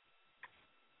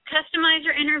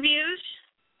customizer interviews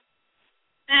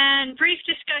and brief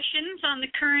discussions on the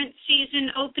current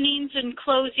season openings and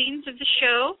closings of the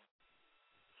show.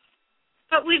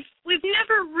 But we've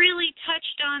never really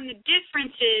touched on the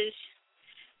differences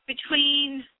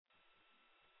between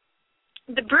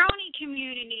the brony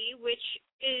community, which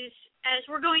is, as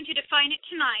we're going to define it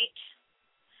tonight,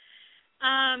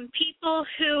 people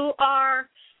who are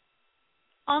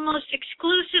almost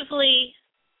exclusively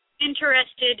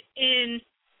interested in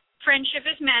friendship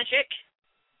is magic.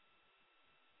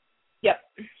 Yep.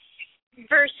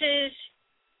 Versus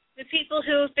the people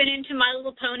who have been into My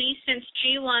Little Pony since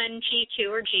G1, G2,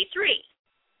 or G3.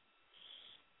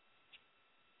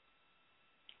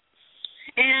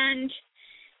 And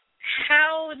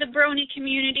how the brony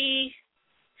community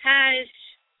has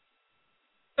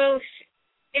both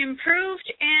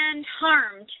improved and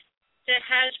harmed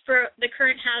the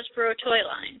current Hasbro toy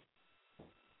line.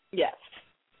 Yes.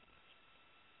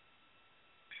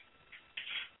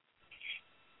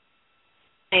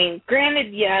 And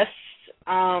granted, yes,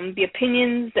 the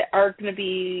opinions that are going to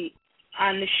be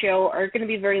on the show are going to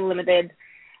be very limited.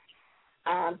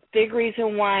 Big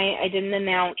reason why I didn't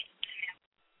announce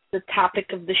the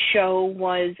topic of the show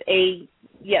was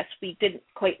yes, we didn't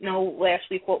quite know last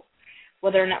week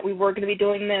whether or not we were going to be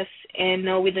doing this, and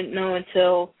no, we didn't know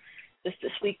until this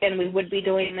weekend we would be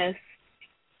doing this.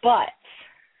 But,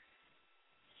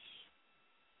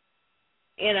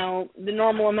 the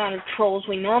normal amount of trolls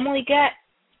we normally get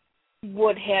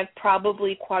would have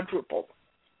probably quadrupled.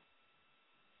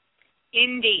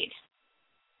 Indeed.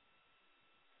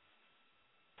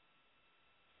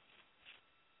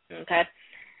 Okay.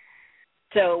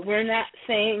 So we're not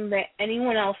saying that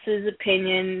anyone else's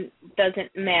opinion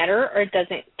doesn't matter or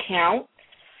doesn't count.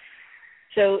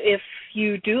 So if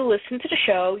you do listen to the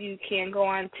show, you can go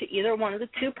on to either one of the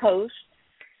two posts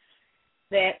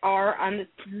that are on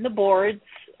the boards.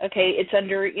 Okay, it's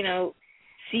under,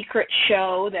 Secret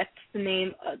Show. That's the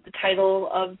name, the title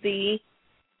of this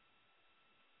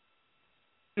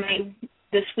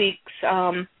week's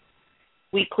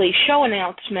weekly show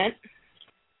announcement.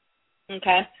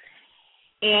 Okay,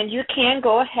 and you can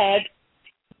go ahead,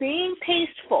 being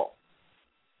tasteful.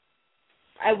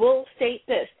 I will state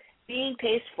this: being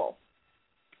tasteful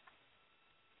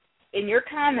in your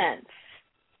comments.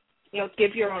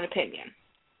 Give your own opinion.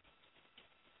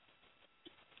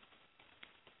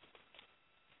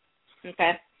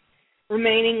 Okay,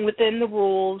 remaining within the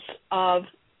rules of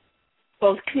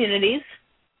both communities.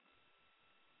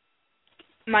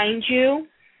 Mind you,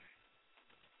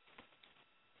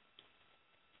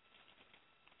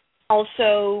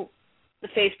 Also, the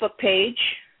Facebook page.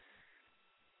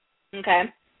 Okay.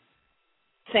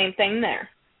 Same thing there.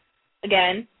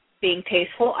 Again, being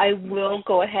tasteful, I will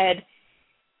go ahead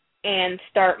and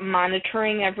start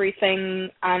monitoring everything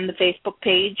on the Facebook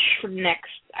page for the next,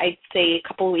 I'd say, a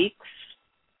couple weeks.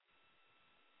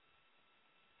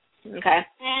 Okay.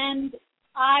 And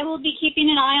I will be keeping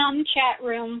an eye on the chat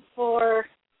room for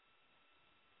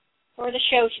the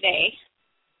show today.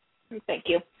 Thank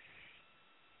you.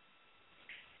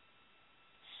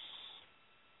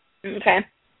 Okay.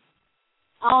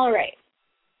 All right.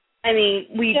 I mean,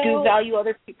 we do value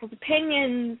other people's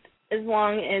opinions as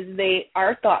long as they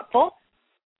are thoughtful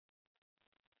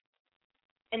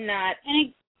and not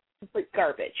complete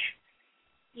garbage.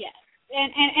 Yes.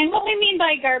 And what we mean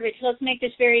by garbage, let's make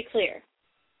this very clear.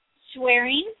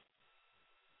 Swearing,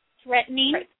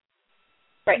 threatening,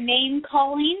 right.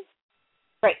 Name-calling,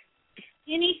 right.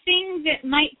 Anything that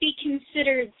might be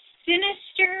considered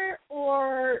sinister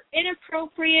or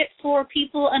inappropriate for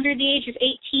people under the age of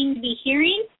 18 to be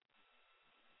hearing.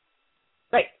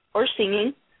 Right. Or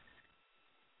singing.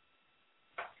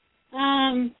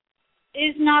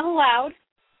 Is not allowed.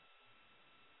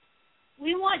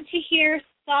 We want to hear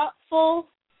thoughtful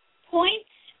points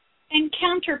and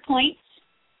counterpoints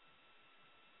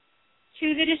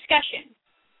to the discussion.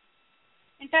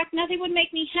 In fact, nothing would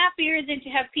make me happier than to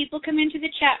have people come into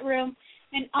the chat room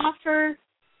and offer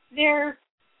their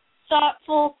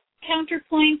thoughtful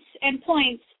counterpoints and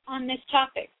points on this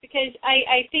topic, because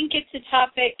I think it's a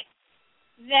topic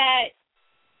that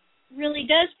really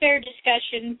does bear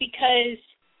discussion, because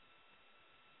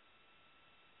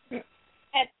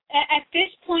at this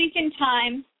point in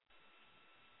time,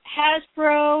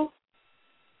 Hasbro,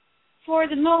 for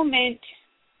the moment,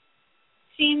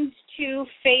 seems to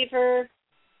favor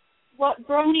what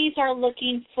bronies are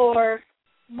looking for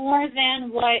more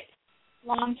than what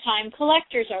longtime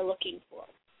collectors are looking for.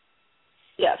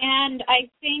 Yes. And I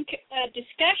think a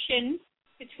discussion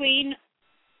between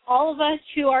all of us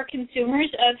who are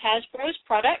consumers of Hasbro's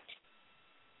product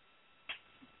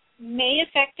may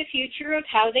affect the future of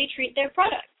how they treat their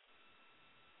product.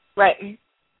 Right.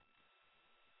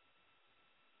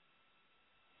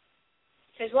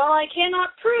 Because while I cannot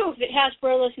prove that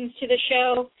Hasbro listens to the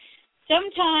show,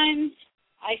 sometimes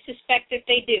I suspect that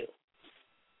they do.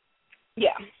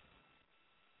 Yeah.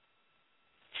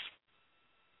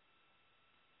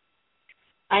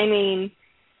 I mean,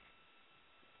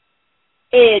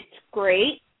 it's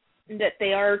great that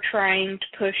they are trying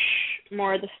to push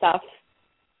more of the stuff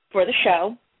for the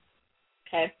show.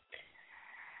 Okay.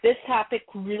 This topic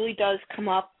really does come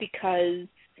up because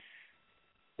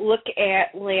look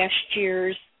at last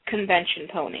year's convention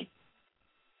pony.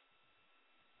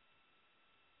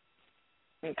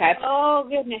 Okay. Oh,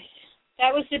 goodness.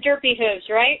 That was the Derpy Hooves,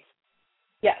 right?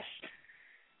 Yes.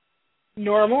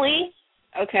 Normally,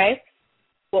 okay,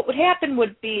 what would happen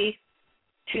would be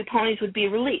 2 ponies would be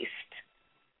released.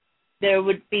 There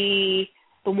would be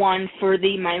the one for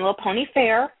the My Little Pony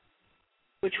Fair,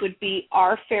 which would be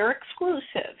our fair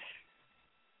exclusive.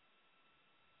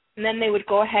 And then they would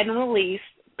go ahead and release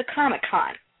the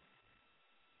Comic-Con.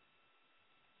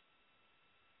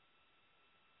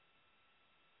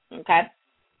 Okay?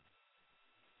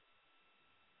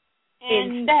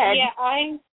 And instead, yeah,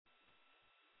 I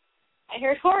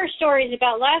heard horror stories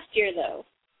about last year, though.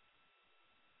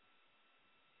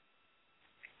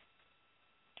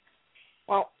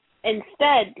 Well,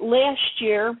 instead, last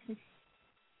year,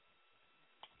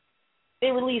 they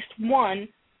released one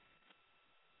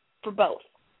for both.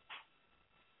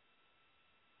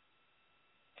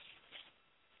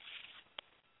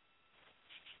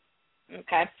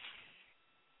 Okay.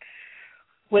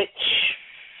 Which,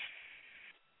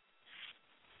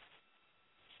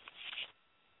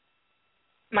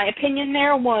 my opinion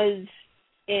there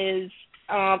is,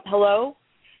 hello?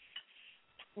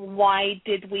 Why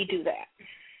did we do that?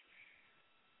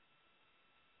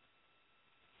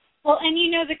 Well, and you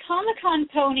know, the Comic-Con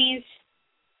ponies,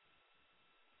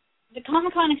 the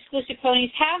Comic-Con exclusive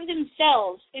ponies have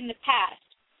themselves, in the past,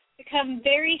 become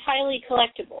very highly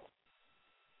collectible.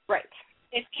 Right.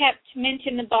 If kept mint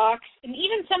in the box, and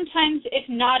even sometimes if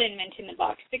not in mint in the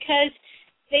box, because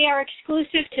they are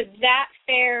exclusive to that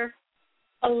fair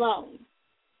alone.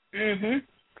 Mm-hmm.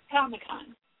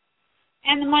 Comic-Con.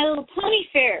 And the My Little Pony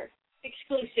Fair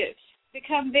exclusives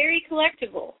become very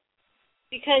collectible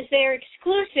because they're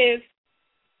exclusive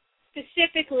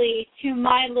specifically to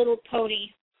My Little Pony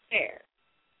Fair.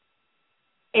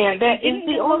 And that is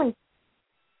the only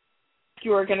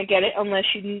you are going to get it unless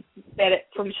you get it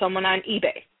from someone on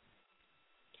eBay.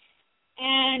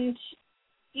 And,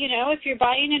 you know, if you're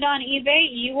buying it on eBay,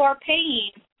 you are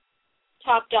paying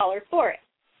top dollar for it.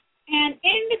 And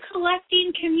in the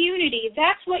collecting community,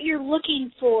 that's what you're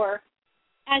looking for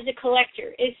as a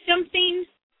collector, is something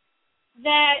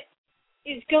that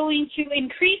is going to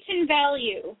increase in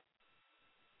value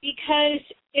because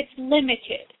it's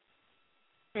limited.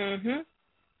 Mhm.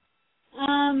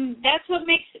 That's what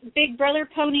makes Big Brother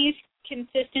ponies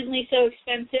consistently so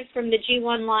expensive from the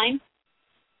G1 line,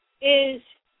 is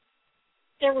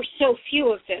there were so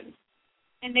few of them,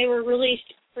 and they were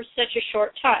released for such a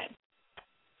short time.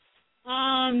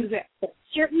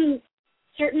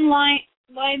 Certain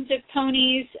lines of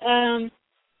ponies,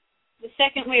 the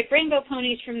second wave rainbow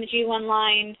ponies from the G1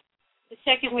 line, the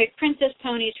second wave princess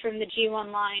ponies from the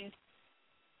G1 line,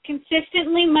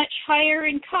 consistently much higher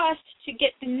in cost to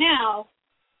get them now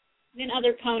than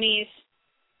other ponies,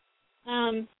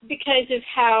 because of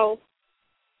how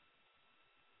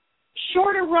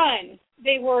short a run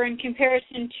they were in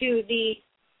comparison to the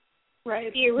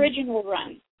original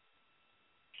run.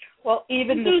 Well,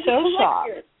 even the So-Soft.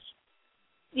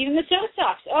 Even the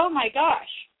So-Softs. Oh my gosh.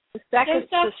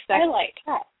 So-Soft Twilight.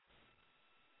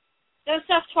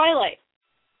 So-Soft Twilight.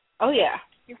 Oh yeah.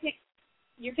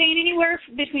 You're paying anywhere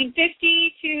between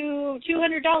 $50 to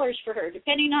 $200 for her,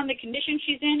 depending on the condition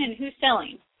she's in and who's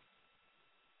selling.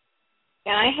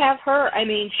 And I have her. I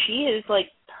mean, she is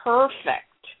like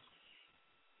perfect.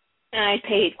 And I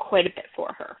paid quite a bit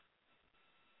for her.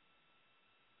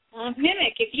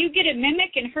 Mimic. If you get a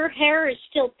Mimic and her hair is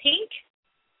still pink,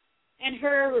 and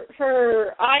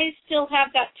her eyes still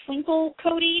have that twinkle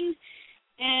coating,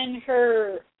 and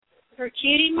her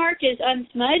cutie mark is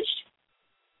unsmudged,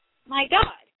 my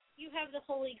God, you have the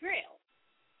Holy Grail.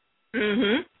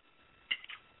 Mhm.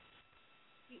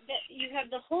 You have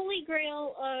the Holy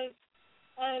Grail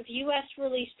of U.S.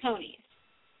 released ponies.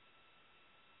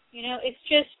 You know, it's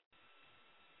just,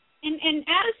 and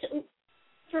as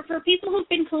for people who've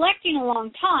been collecting a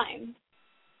long time,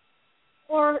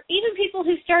 or even people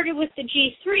who started with the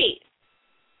G3,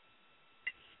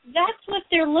 that's what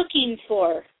they're looking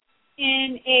for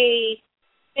in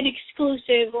an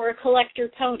exclusive or a collector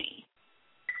pony.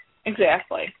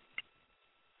 Exactly.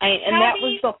 That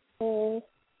was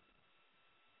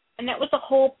the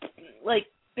whole like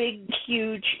big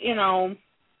huge, you know,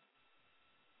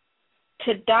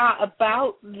 ta-da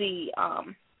about the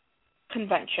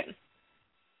convention.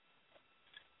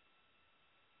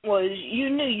 Was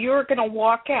you knew you were going to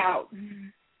walk out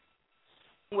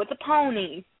with a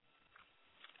pony.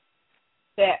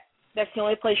 That's the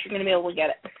only place you're going to be able to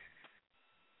get it.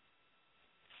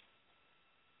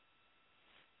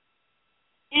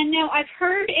 And now I've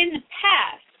heard in the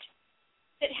past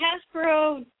that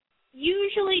Hasbro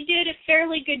usually did a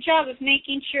fairly good job of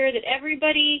making sure that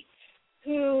everybody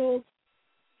who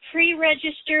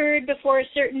pre-registered before a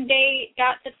certain date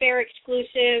got the fair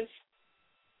exclusive.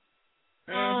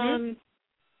 Mm-hmm.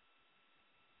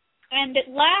 And that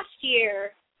last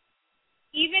year,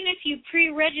 even if you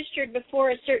pre-registered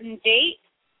before a certain date,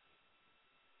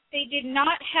 they did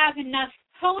not have enough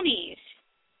ponies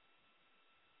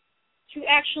to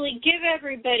actually give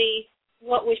everybody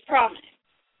what was promised.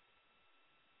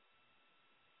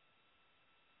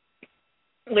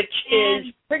 Which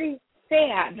is pretty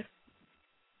sad.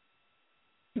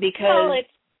 Because well, it's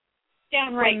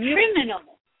downright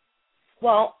criminal.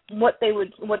 Well, what they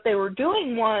were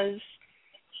doing was,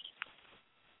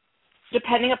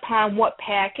 depending upon what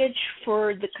package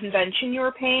for the convention you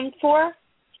were paying for,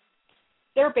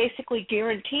 they're basically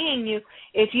guaranteeing you,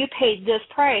 if you paid this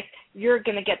price, you're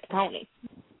going to get the pony.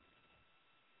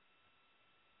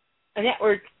 And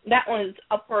that was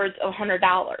upwards of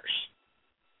 $100.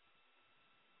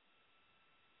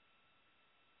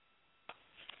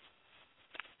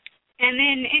 And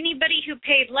then anybody who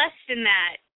paid less than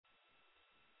that,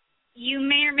 you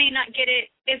may or may not get it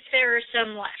if there are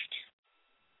some left.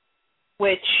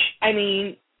 Which, I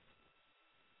mean,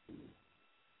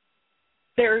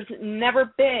 there's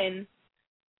never been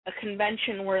a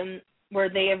convention where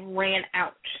they have ran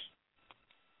out.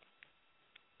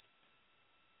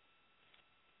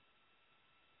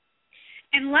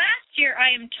 And last year,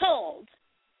 I am told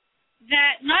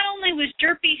that not only was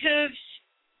Derpy Hooves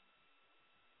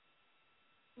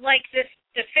like the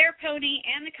Fair Pony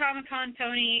and the Comic-Con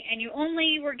Pony, and you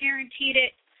only were guaranteed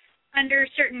it under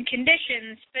certain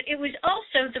conditions, but it was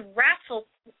also the Raffle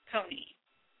Pony.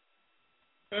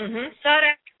 Mm-hmm.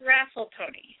 Sought-after Raffle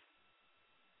Pony.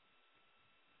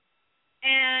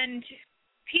 And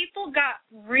people got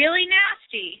really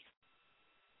nasty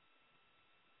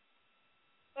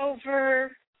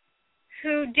over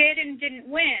who did and didn't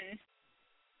win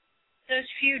those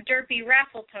few derpy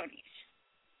raffle ponies.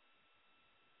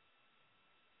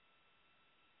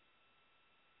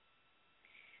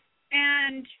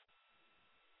 And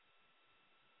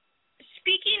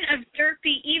speaking of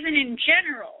derpy, even in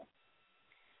general,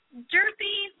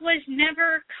 derpy was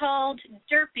never called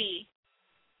derpy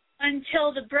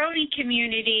until the brony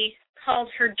community called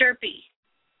her derpy.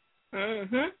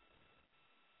 Mhm.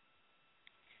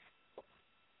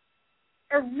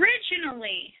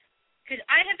 Originally, because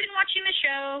I have been watching the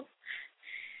show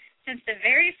since the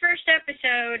very first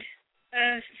episode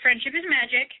of Friendship is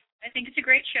Magic. I think it's a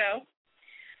great show.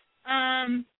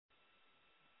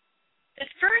 The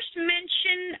first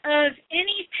mention of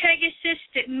any Pegasus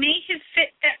that may have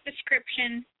fit that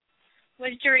description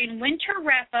was during Winter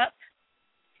Wrap-Up,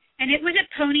 and it was a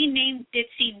pony named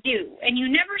Ditsy Doo, and you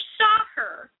never saw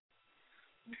her,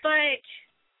 but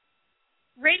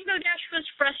Rainbow Dash was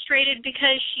frustrated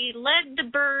because she led the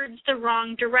birds the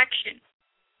wrong direction.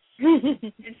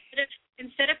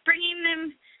 Instead of bringing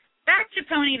them back to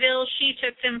Ponyville, she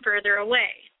took them further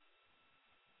away.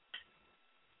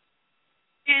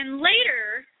 And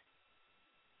later,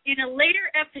 in a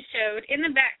later episode, in the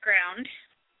background,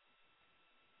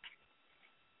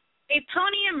 a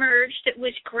pony emerged that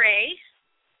was gray,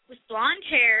 with blonde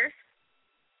hair,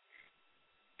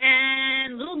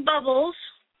 and little bubbles,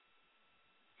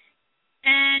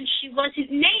 and she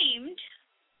wasn't named,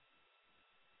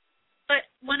 but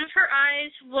one of her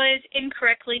eyes was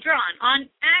incorrectly drawn, on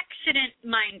accident,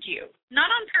 mind you,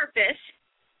 not on purpose.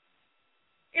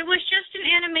 It was just an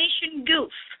animation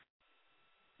goof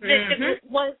that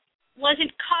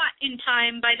wasn't caught in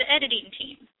time by the editing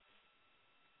team.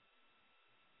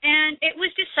 And it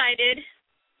was decided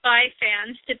by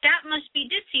fans that that must be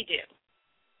Ditsy Doo.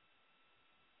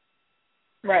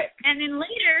 Right. And then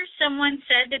later, someone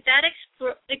said that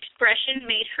expression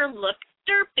made her look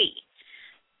derpy.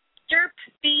 Derp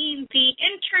being the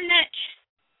internet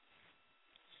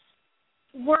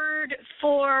word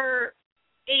for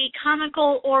a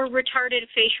comical or retarded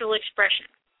facial expression.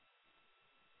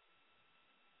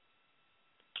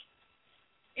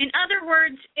 In other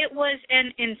words, it was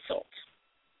an insult.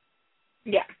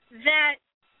 Yeah. That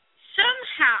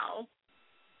somehow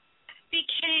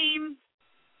became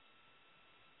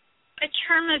a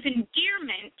term of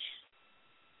endearment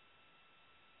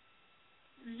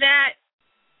that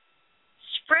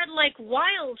spread like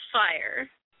wildfire,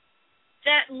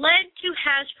 that led to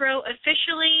Hasbro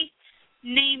officially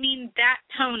naming that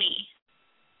pony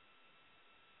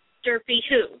Derpy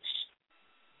Hooves.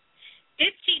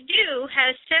 Ditsy Doo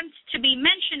has since to be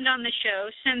mentioned on the show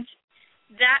since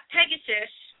that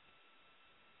Pegasus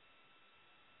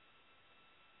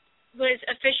was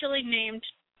officially named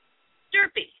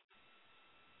Derpy.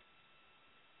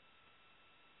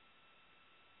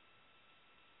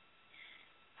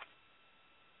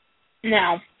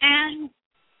 Now. And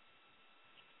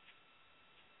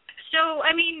so,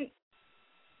 I mean,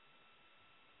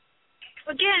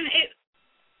 again,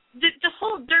 the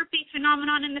whole derpy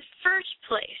phenomenon in the first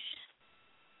place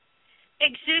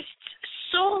exists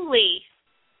solely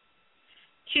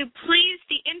to please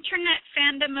the internet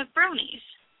fandom of bronies.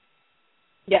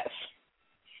 Yes.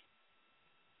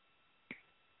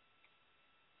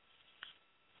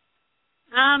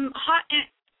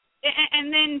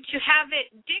 And then to have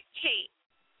it dictate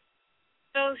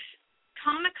both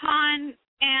Comic-Con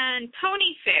and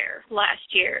Pony Fair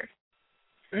last year.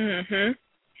 Mhm.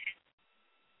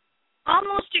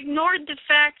 Almost ignored the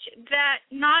fact that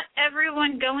not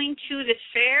everyone going to the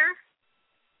fair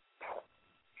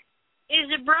is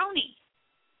a brony.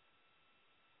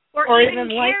 Or even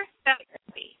cares about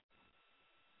derpy.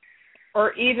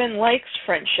 Or even likes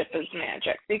Friendship is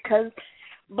Magic. Because,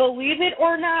 believe it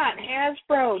or not,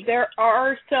 Hasbro, there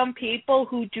are some people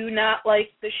who do not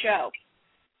like the show.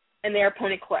 And they are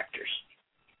pony collectors.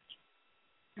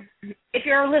 If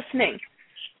you're listening,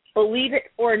 believe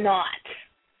it or not.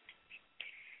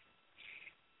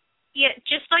 Yeah,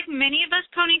 just like many of us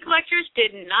pony collectors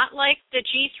did not like the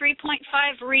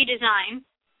G3.5 redesign.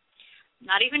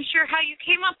 Not even sure how you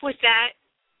came up with that.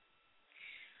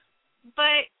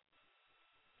 But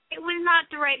it was not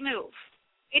the right move.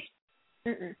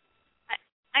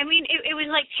 I mean, it was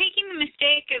like taking the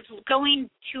mistake of going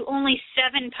to only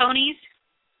 7 ponies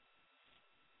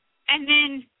and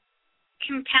then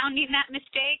compounding that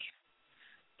mistake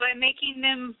by making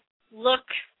them look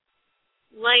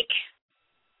like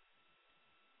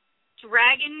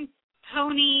dragon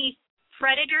pony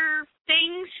predator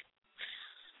things.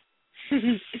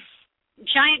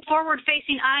 Giant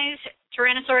forward-facing eyes,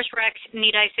 Tyrannosaurus Rex,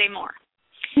 need I say more?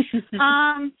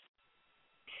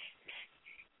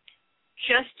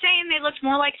 Just saying, they looked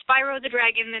more like Spyro the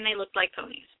Dragon than they looked like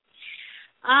ponies.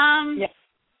 Yeah.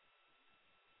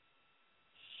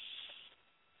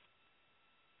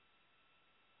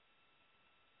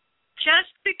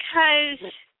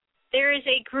 there is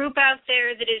a group out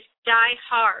there that is die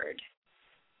hard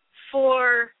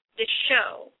for the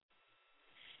show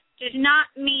does not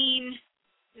mean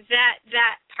that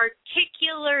that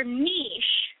particular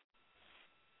niche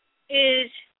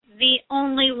is the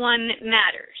only one that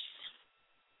matters.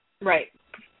 Right.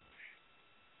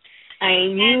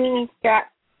 And you've got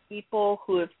people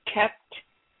who have kept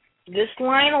this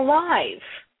line alive.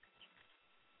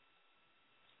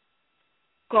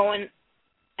 Going,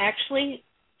 actually,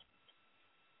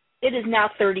 it is now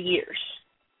 30 years.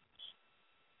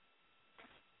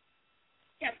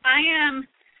 Yep, I am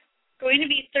going to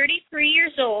be 33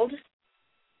 years old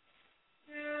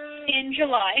in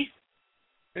July.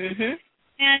 Mm-hmm.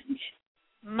 And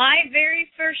my very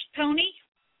first pony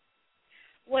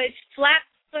was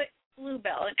Flatfoot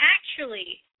Bluebell. And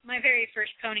actually, my very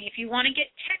first pony, if you want to get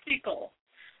technical,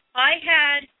 I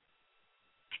had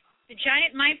the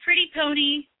giant My Pretty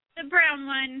Pony, the brown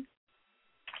one,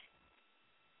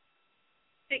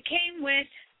 that came with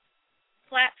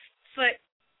Flatfoot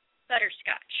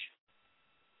Butterscotch.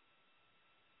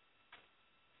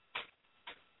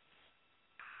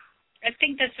 I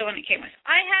think that's the one it came with.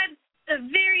 I had the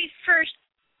very first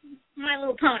My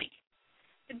Little Pony,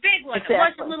 the big one. Exactly. It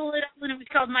wasn't Little when it was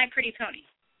called My Pretty Pony,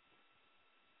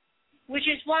 which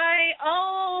is why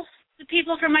all the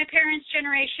people from my parents'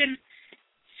 generation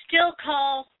still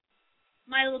call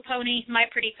My Little Pony My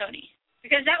Pretty Pony,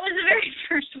 because that was the very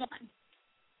first one.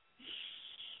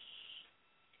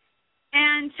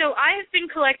 And so I have been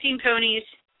collecting ponies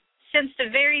since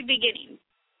the very beginning.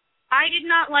 I did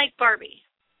not like Barbie.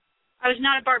 I was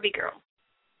not a Barbie girl.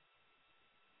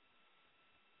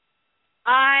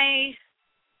 I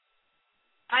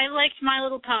liked My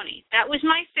Little Pony. That was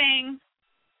my thing.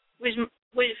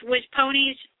 Was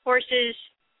ponies, horses.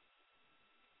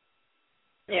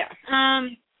 Yeah.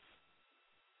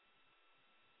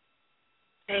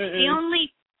 The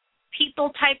only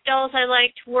people type dolls I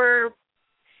liked were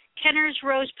Kenner's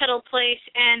Rose Petal Place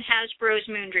and Hasbro's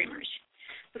Moon Dreamers,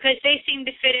 because they seemed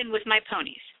to fit in with my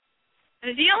ponies. It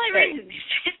was the only reason they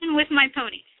fit in with my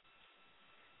ponies.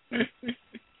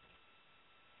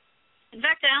 In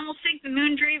fact, I almost think the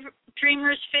Moon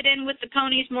Dreamers fit in with the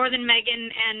ponies more than Megan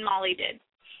and Molly did.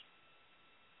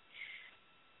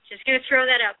 Just going to throw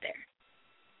that out there.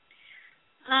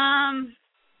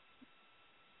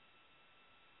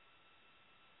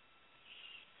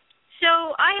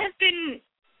 So I have been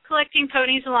collecting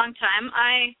ponies a long time.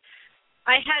 I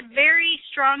had very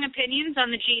strong opinions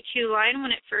on the G2 line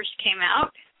when it first came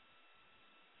out.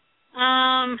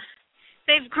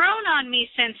 They've grown on me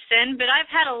since then, but I've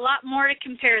had a lot more to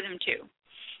compare them to.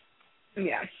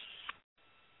 Yeah.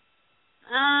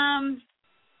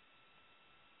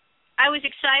 I was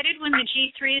excited when the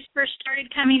G3s first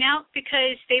started coming out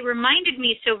because they reminded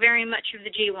me so very much of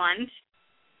the G1s.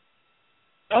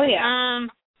 Oh, yeah.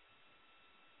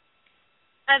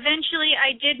 Eventually,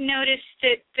 I did notice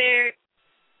that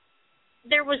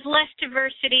there was less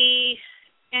diversity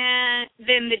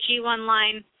than the G1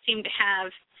 line seemed to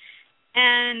have.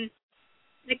 And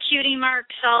the cutie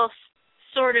marks all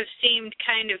sort of seemed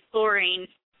kind of boring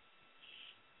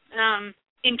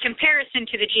in comparison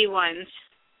to the G1s.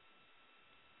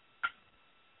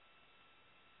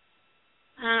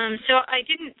 So I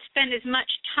didn't spend as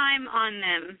much time on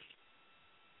them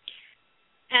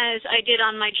as I did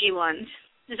on my G1s,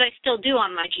 as I still do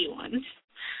on my G1s.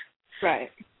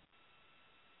 Right.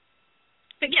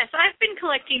 But yes, I've been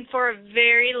collecting for a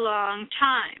very long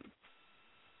time.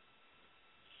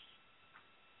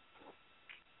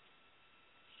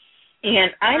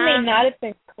 And I may not have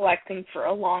been collecting for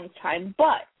a long time,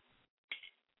 but,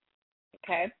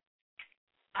 okay,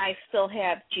 I still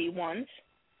have G1s,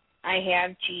 I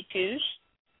have G2s,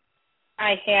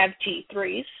 I have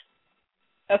G3s.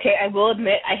 Okay, I will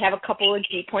admit I have a couple of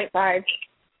G.5s,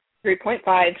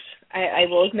 3.5s. I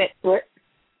will admit to it.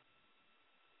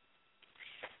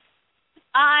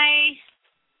 I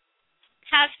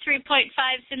have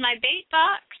 3.5s in my bait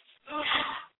box.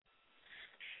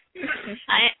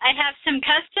 I have some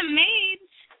custom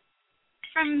mades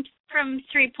from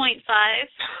 3.5.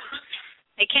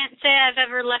 I can't say I've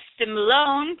ever left them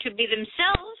alone to be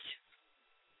themselves.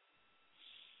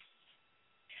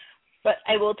 But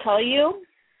I will tell you,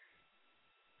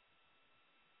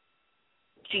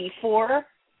 G4,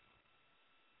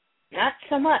 not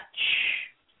so much.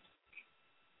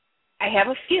 I have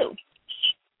a few.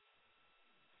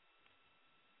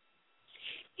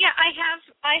 Yeah, I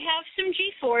have some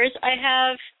G4s. I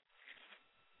have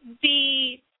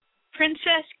the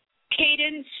Princess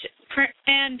Cadence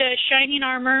and Shining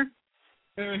Armor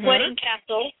Wedding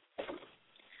Castle.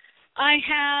 I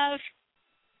have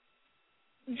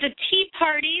the Tea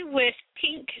Party with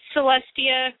Pink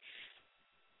Celestia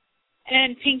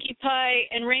and Pinkie Pie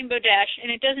and Rainbow Dash,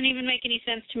 and it doesn't even make any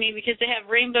sense to me because they have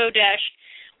Rainbow Dash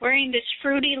wearing this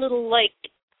fruity little, like,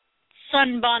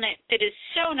 sunbonnet that is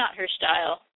so not her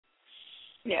style.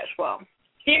 Yes, well.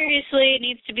 Seriously, it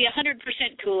needs to be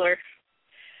 100% cooler.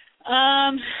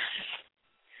 I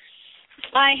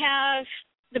have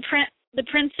the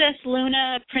Princess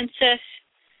Luna, Princess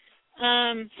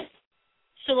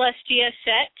Celestia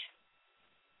set.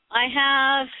 I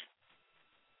have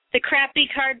the crappy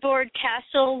cardboard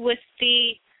castle with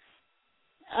the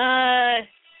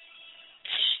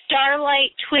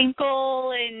Starlight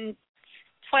Twinkle and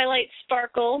Twilight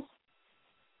Sparkle.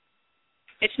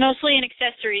 It's mostly an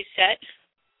accessories set.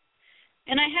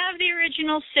 And I have the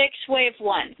original 6 Wave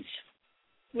 1s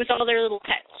with all their little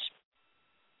pets.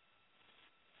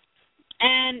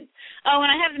 And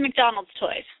I have the McDonald's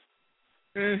toys.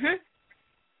 Mhm.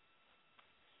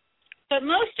 But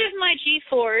most of my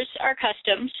G4s are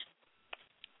customs.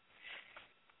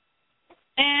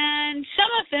 And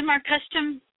some of them are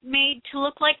custom made to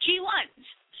look like G1s.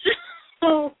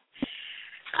 So,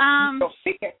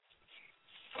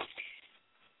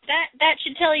 that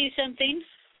should tell you something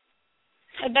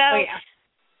about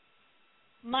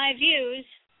my views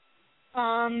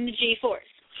on the G4s.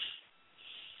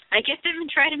 I get them and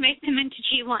try to make them into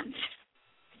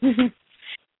G1s.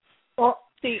 Well,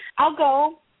 see,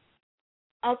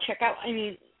 I'll check out, I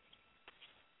mean,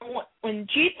 when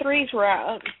G3s were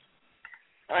out,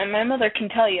 my mother can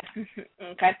tell you,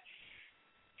 okay,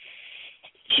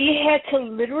 she had to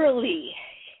literally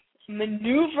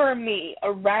maneuver me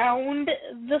around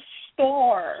the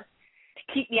store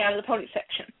to keep me out of the pony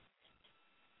section.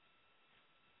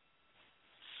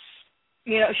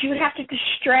 You know, she would have to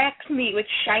distract me with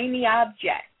shiny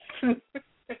objects.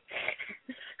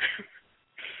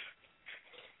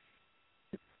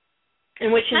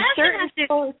 In which in certain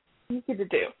stores it's easy to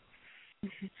do.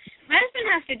 My husband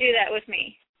has to do that with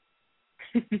me.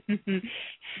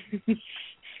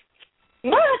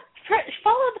 Look,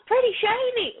 follow the pretty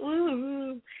shiny.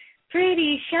 Ooh,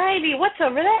 pretty shiny. What's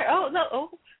over there? Oh,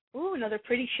 no. Oh, another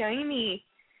pretty shiny.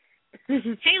 Hey,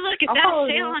 look, is that a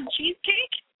sale on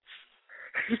cheesecake?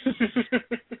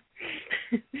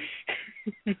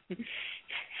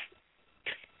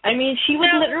 I mean, she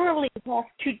would literally have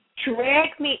to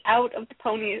drag me out of the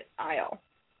pony aisle.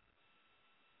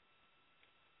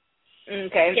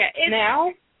 Okay,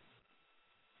 now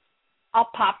I'll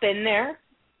pop in there.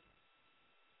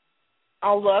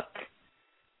 I'll look.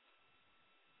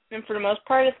 And for the most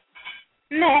part, it's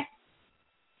meh.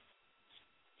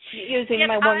 Using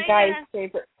my one guy's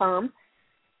favorite term.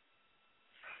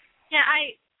 Yeah,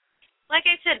 like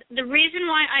I said, the reason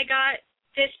why I got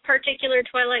this particular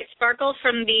Twilight Sparkle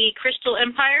from the Crystal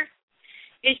Empire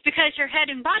is because her head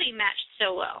and body matched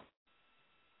so well.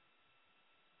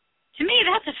 To me,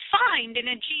 that's a find in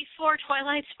a G4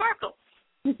 Twilight Sparkle.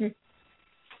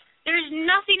 There's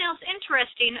nothing else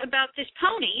interesting about this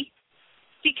pony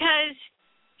because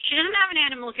she doesn't have an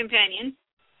animal companion.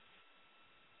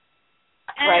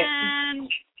 And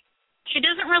she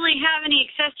doesn't really have any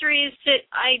accessories that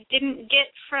I didn't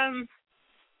get from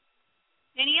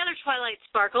any other Twilight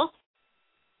Sparkle.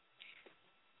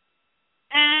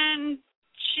 And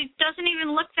she doesn't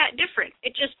even look that different.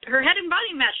 It just, her head and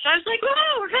body matched. I was like,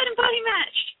 whoa, her head and body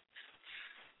matched.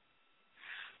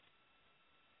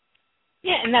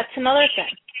 Yeah, and that's another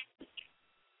thing.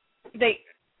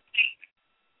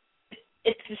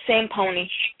 It's the same pony.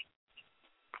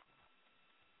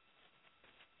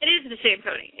 It is the same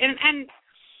pony. And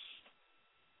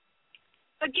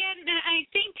again, I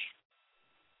think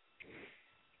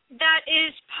that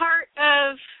is part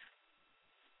of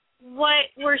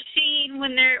what we're seeing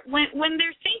when they're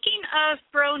thinking of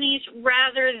bronies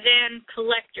rather than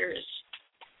collectors.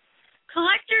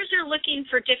 Collectors are looking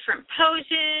for different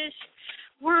poses.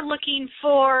 We're looking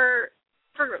for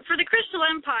the Crystal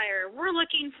Empire, we're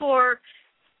looking for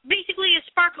basically a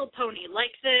sparkle pony like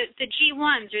the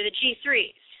G1s or the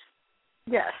G3s.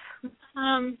 Yes.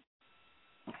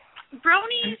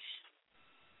 Bronies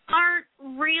aren't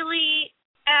really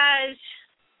as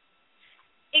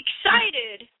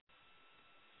excited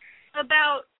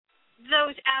about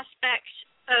those aspects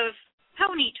of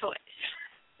pony toys.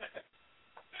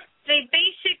 They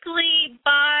basically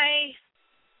buy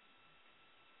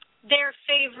their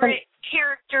favorite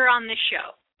character on the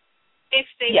show, if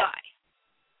they buy.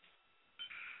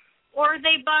 Or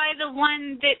they buy the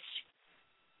one that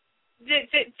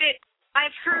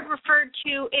I've heard referred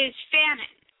to as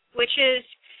fanon, which is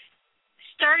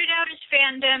started out as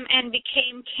fandom and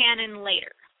became canon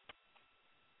later.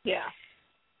 Yeah.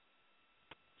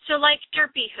 So like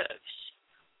Derpy Hooves.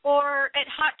 Or at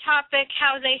Hot Topic,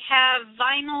 how they have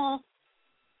vinyl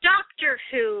Doctor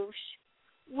Hooves,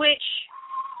 which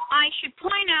I should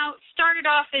point out started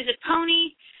off as a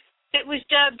pony that was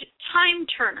dubbed Time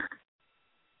Turner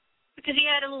because he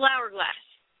had a little hourglass.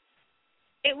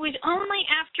 It was only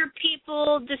after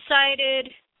people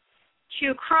decided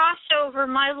to cross over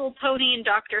My Little Pony and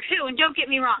Doctor Who, and don't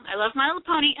get me wrong, I love My Little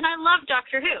Pony and I love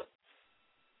Doctor Who,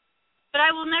 but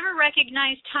I will never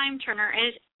recognize Time Turner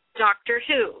as Doctor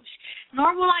Who's,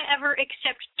 nor will I ever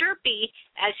accept Derpy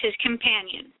as his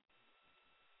companion.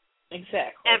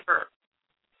 Exactly. Ever.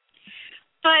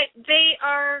 But they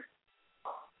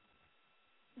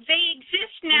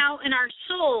exist now and are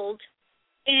sold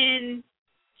in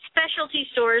specialty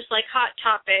stores like Hot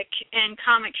Topic and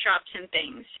comic shops and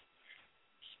things,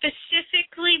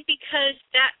 specifically because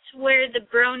that's where the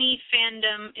brony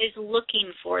fandom is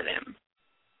looking for them.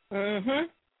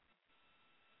 Mm-hmm.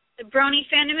 The brony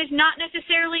fandom is not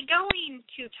necessarily going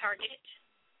to Target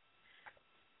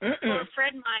or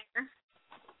Fred Meyer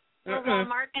or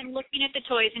Walmart and looking at the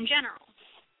toys in general.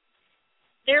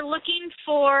 They're looking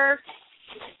for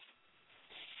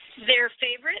their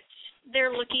favorites.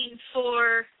 They're looking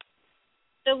for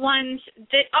the ones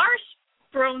that are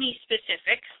brony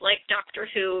specific, like Doctor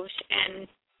Who's and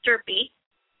Derpy.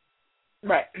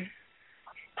 Right.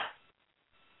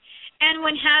 And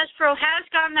when Hasbro has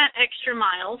gone that extra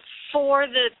mile for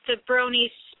the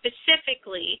bronies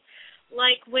specifically,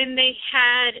 like when they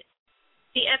had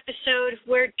the episode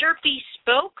where Derpy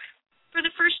spoke for the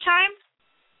first time,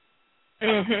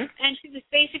 and she was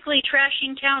basically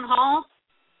trashing Town Hall,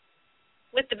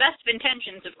 with the best of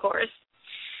intentions, of course.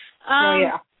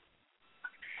 Yeah.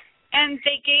 And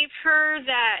they gave her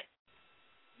that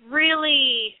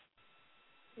really,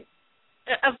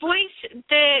 a voice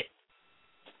that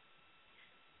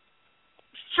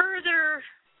further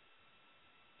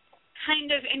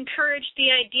kind of encouraged the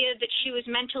idea that she was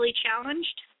mentally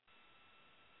challenged.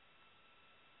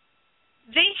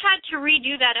 They had to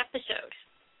redo that episode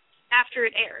after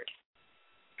it aired.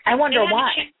 I wonder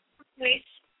why.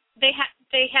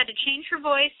 They had to change her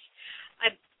voice.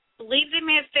 I believe they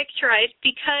may have fixed her eyes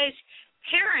because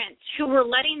parents who were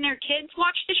letting their kids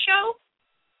watch the show,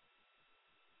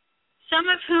 some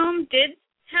of whom did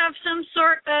have some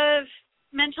sort of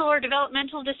mental or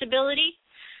developmental disability,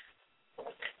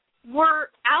 were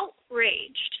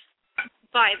outraged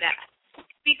by that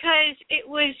because it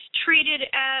was treated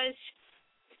as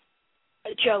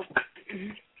a joke.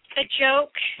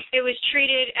 It was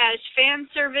treated as fan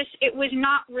service. It was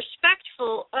not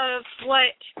respectful of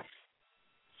what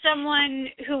someone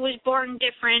who was born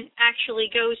different actually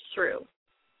goes through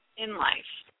in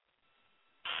life.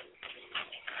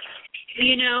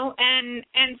 You know, and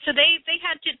so they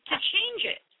had to change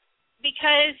it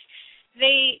because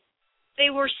they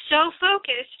were so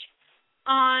focused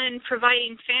on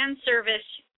providing fan service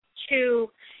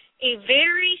to a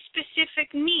very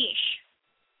specific niche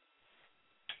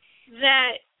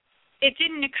that it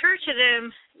didn't occur to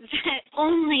them that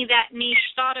only that niche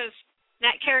thought of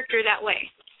that character that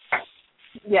way.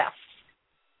 Yeah.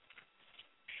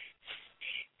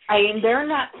 I mean, they're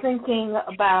not thinking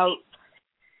about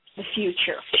the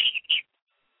future.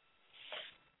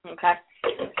 Okay?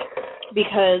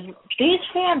 Because these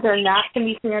fans are not going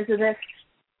to be fans of this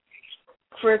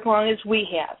for as long as we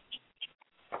have.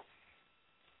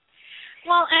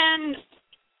 Well, and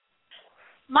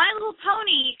My Little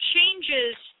Pony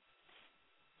changes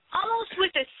almost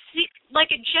with a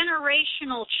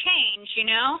generational change, you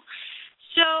know?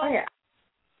 So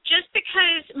just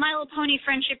because My Little Pony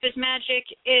Friendship is Magic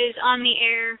is on the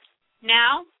air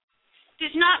now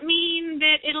does not mean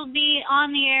that it'll be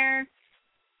on the air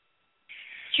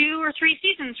 2 or 3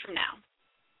 seasons from now.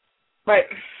 Right.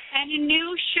 And a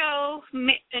new show,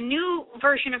 a new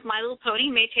version of My Little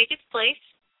Pony may take its place.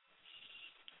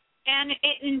 And,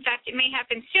 in fact, it may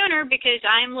happen sooner because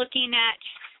I'm looking at,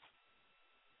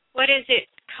 what is it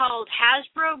called,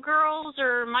 Hasbro Girls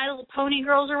or My Little Pony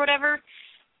Girls or whatever,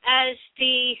 as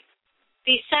the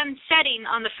sun setting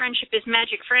on the Friendship is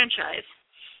Magic franchise.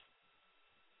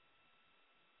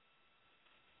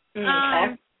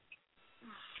 Okay.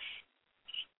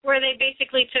 Where they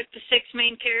basically took the 6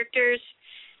 main characters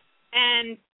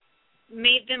and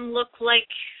made them look like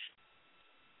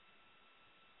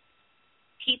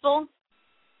people,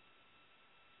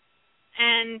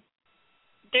 and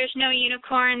there's no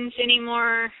unicorns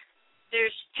anymore.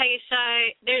 There's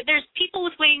Pegasi. There's people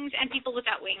with wings and people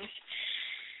without wings,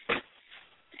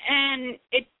 and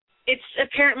it's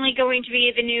apparently going to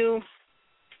be the new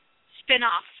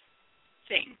spin-off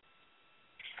thing.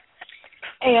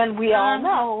 And we all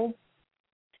know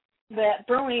that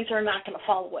bronies are not going to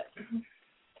follow it.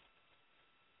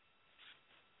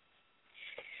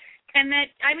 And that,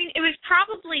 I mean, it was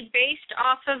probably based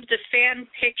off of the fan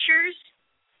pictures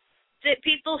that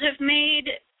people have made,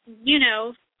 you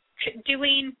know,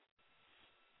 doing,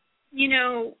 you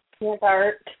know... With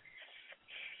art.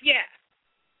 Yeah.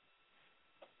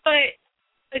 But,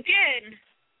 again,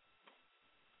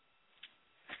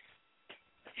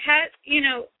 you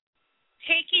know,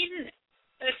 taking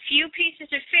a few pieces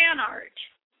of fan art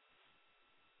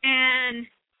and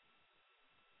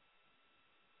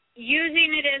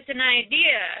using it as an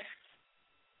idea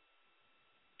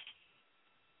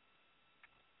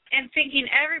and thinking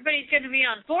everybody's going to be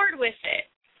on board with it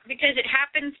because it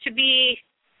happens to be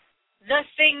the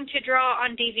thing to draw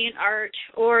on DeviantArt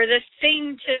or the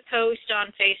thing to post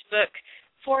on Facebook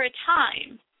for a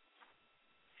time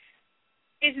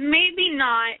is maybe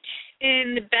not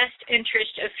in the best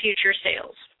interest of future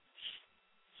sales.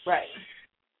 Right.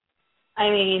 I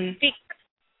mean,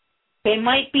 they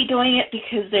might be doing it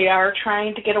because they are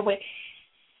trying to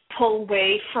pull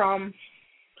away from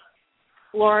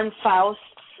Lauren Faust's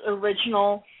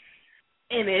original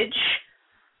image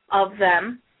of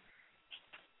them.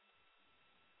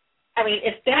 I mean,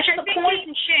 if that's the point...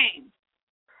 It's a shame.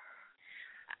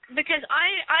 Because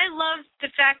I love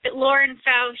the fact that Lauren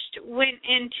Faust went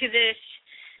into this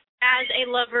as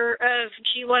a lover of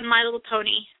G1 My Little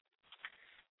Pony,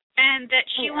 and that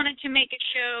she wanted to make a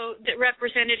show that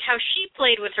represented how she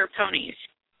played with her ponies,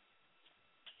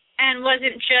 and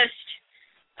wasn't just,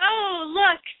 oh,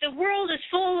 look, the world is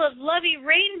full of lovey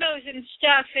rainbows and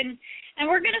stuff, and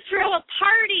we're going to throw a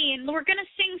party, and we're going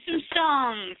to sing some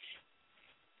songs.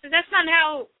 So that's not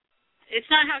how... It's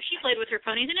not how she played with her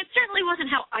ponies, and it certainly wasn't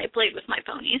how I played with my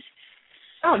ponies.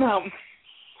 Oh, no.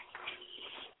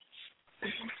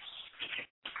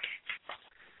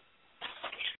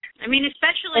 I mean,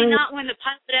 especially not when the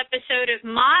pilot episode of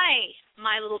My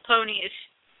Little Ponies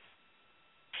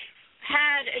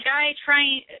had a guy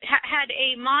had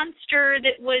a monster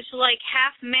that was like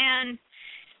half man,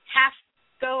 half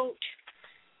goat,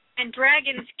 and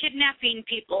dragons kidnapping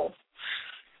people.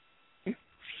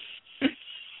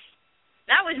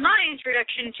 That was my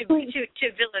introduction to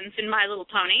villains in My Little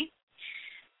Pony.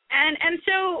 And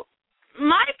so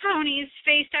my ponies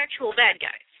faced actual bad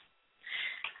guys.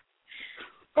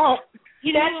 Well,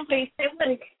 that's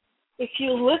basically, if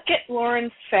you look at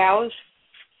Lauren Faust's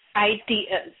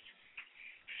ideas,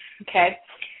 okay,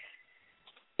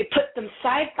 you put them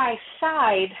side by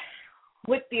side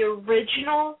with the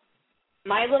original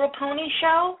My Little Pony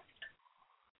show,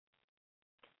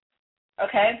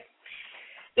 okay,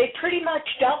 they pretty much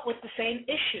dealt with the same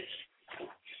issues.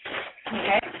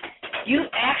 Okay? You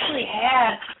actually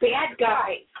had bad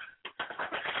guys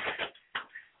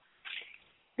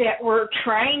that were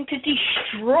trying to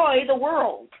destroy the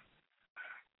world.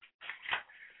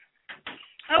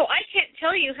 Oh, I can't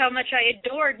tell you how much I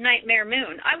adored Nightmare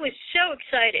Moon. I was so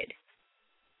excited.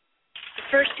 The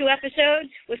first 2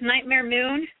 episodes with Nightmare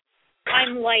Moon,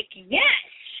 I'm like, yes!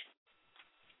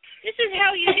 This is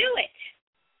how you do it.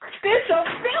 It's a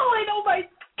villain! Oh my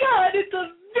God, it's a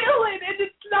villain! And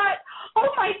it's not, oh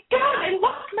my God, I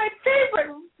lost my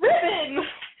favorite ribbon!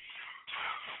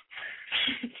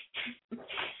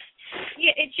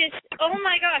 Yeah, it just, oh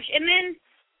my gosh. And then,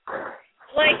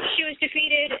 like, she was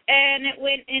defeated, and it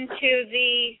went into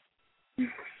the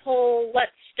whole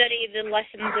let's study the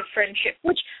lessons of friendship,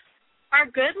 which are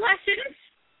good lessons.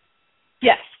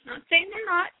 Yes. Not saying they're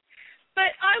not.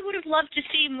 But I would have loved to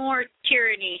see more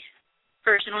tyranny,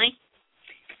 personally.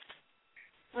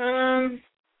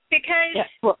 Because,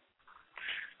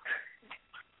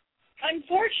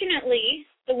 unfortunately,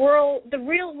 the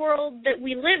real world that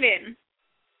we live in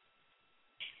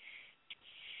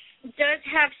does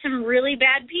have some really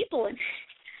bad people in it.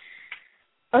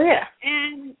 Oh, yeah.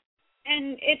 And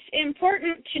it's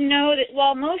important to know that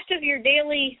while most of your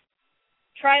daily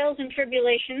trials and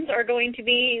tribulations are going to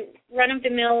be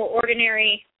run-of-the-mill,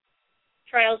 ordinary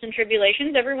trials and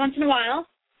tribulations, every once in a while,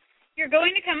 you're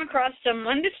going to come across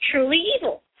someone that's truly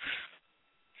evil.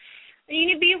 You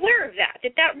need to be aware of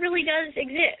that really does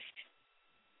exist.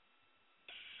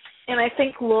 And I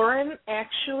think Lauren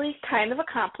actually kind of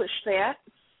accomplished that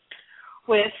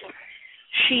with,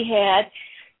 she had,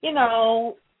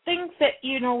 things that,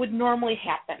 would normally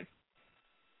happen.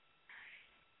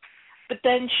 But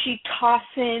then she'd toss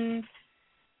in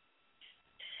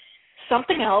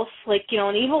something else, like,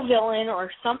 an evil villain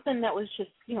or something that was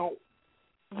just,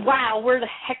 wow, where the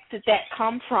heck did that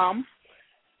come from?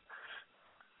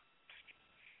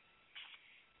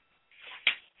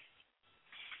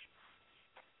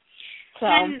 So.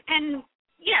 And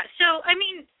yeah, so, I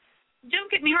mean,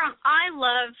 don't get me wrong, I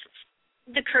love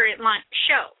the current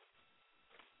show.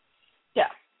 Yeah.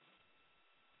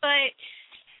 But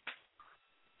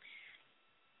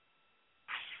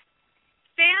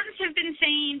fans have been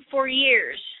saying for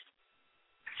years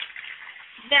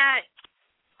that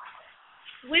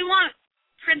we want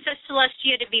Princess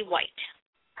Celestia to be white.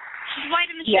 She's white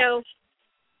in the show.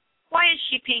 Why is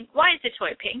she pink? Why is the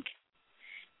toy pink?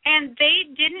 And they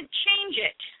didn't change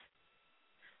it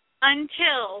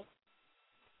until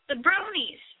the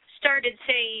bronies started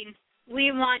saying,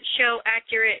 we want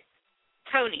show-accurate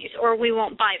ponies or we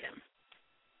won't buy them.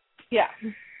 Yeah.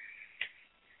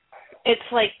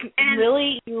 It's like,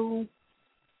 really,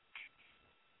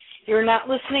 you're not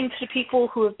listening to people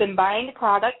who have been buying the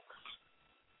product,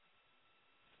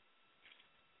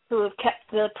 who have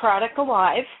kept the product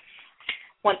alive,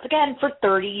 once again, for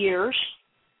 30 years.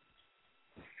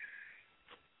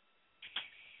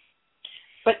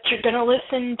 But you're going to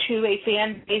listen to a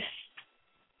fan base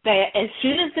that as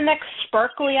soon as the next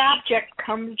sparkly object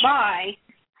comes by,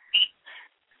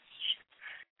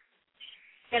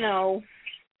 you know,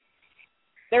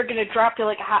 they're going to drop you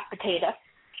like a hot potato.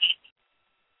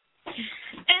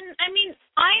 And, I mean,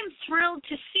 I am thrilled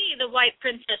to see the White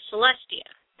Princess Celestia.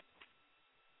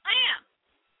 I am.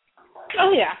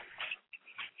 Oh, yeah.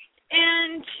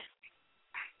 And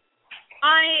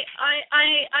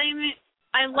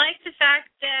I like the fact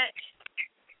that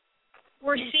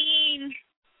we're seeing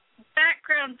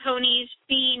background ponies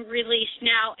being released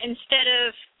now instead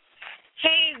of,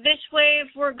 hey, this wave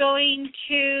we're going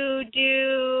to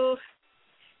do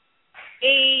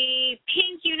a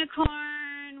pink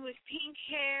unicorn with pink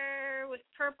hair, with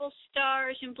purple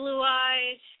stars and blue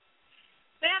eyes.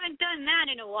 We haven't done that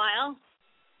in a while.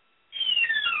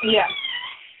 Yeah.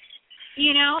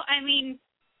 You know, I mean,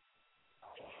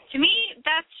 to me,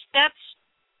 that's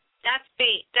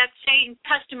bait. That's saying,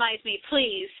 customize me,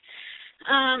 please.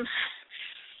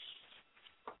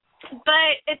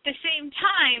 But at the same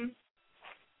time,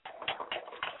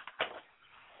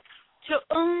 to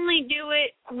only do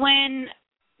it when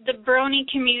the brony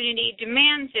community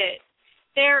demands it,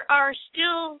 there are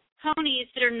still ponies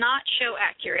that are not show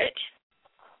accurate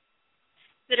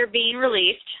that are being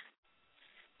released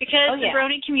because the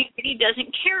brony community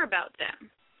doesn't care about them.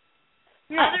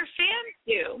 No. Other fans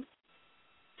do.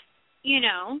 You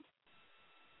know,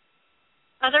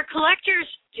 other collectors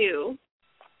do,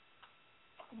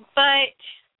 but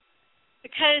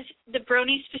because the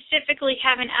bronies specifically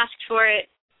haven't asked for it,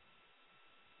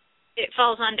 it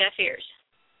falls on deaf ears.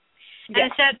 Yeah.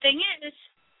 And the sad thing is,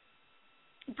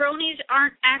 bronies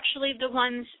aren't actually the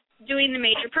ones doing the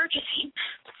major purchasing.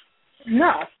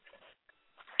 No.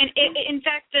 And in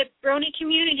fact, the brony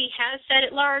community has said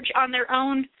at large on their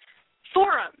own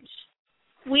forums,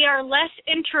 we are less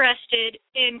interested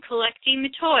in collecting the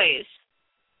toys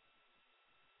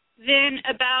than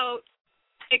about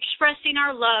expressing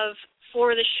our love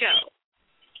for the show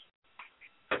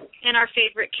and our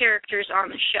favorite characters on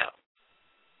the show.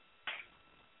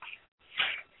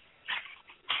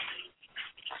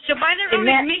 So by their own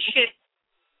admission,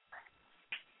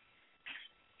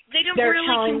 they don't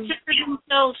really consider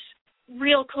themselves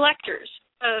real collectors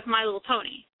of My Little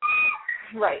Pony.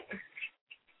 Right.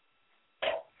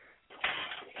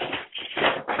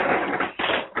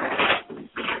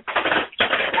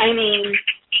 I mean,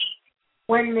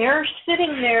 when they're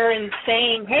sitting there and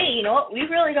saying, hey, you know what, we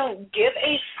really don't give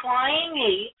a flying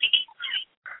leap,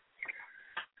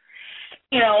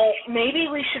 you know, maybe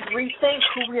we should rethink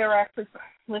who we are actually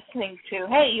listening to.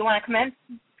 Hey, you want to come in?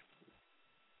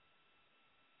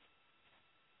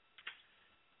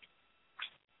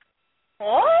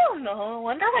 Oh, no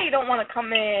wonder why you don't want to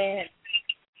come in.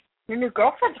 Your new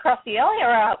girlfriends across the alley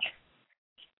are out.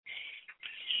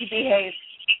 She behaves.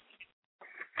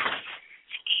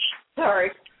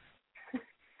 Sorry.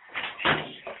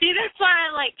 See, that's why I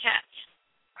like cats.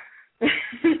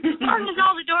 As long as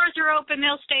all the doors are open,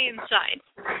 they'll stay inside.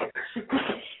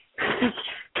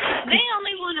 They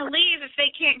only want to leave if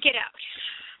they can't get out.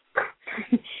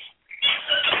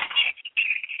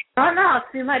 Oh, no.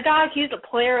 See, my dog, he's a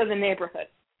player of the neighborhood.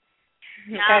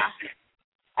 Nah.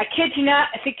 I kid you not,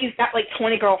 I think he's got like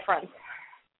 20 girlfriends.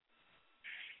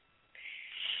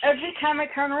 Every time I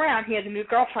turn around, he has a new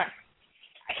girlfriend.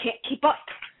 I can't keep up.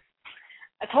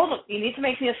 I told him, you need to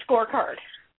make me a scorecard.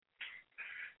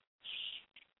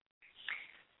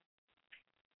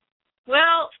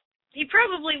 Well, he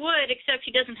probably would, except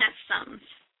he doesn't have sons.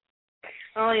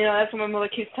 Oh, you know, that's what my mother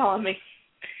keeps telling me.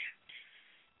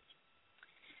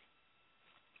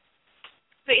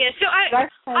 But yeah, so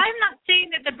I'm not saying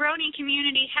that the brony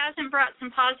community hasn't brought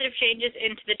some positive changes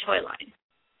into the toy line.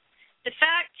 The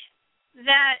fact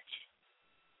that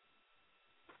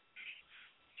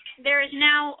there is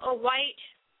now a white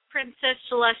Princess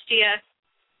Celestia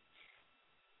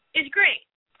is great.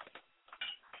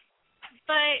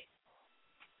 But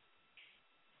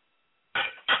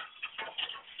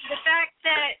the fact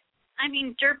that,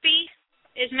 Derpy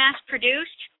is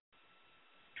mass-produced,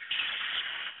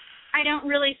 I don't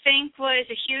really think was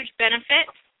a huge benefit.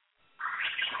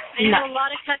 I know a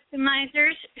lot of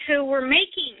customizers who were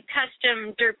making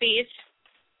custom Derpies,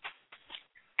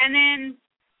 and then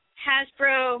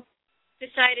Hasbro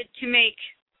decided to make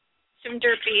some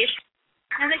Derpies.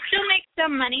 Now, they still make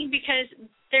some money because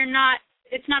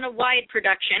it's not a wide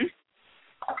production.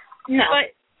 No.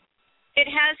 But it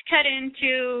has cut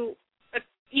into,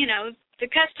 the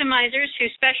customizers who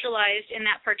specialized in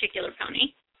that particular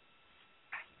pony.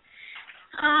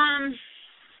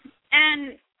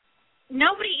 And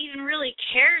nobody even really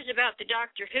cares about the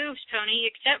Dr. Hooves pony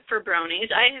except for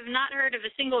bronies. I have not heard of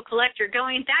a single collector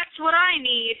going, that's what I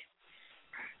need.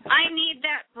 I need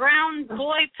that brown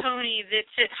boy pony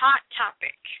that's at Hot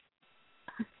Topic.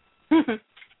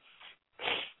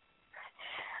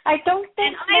 I don't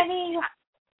think many...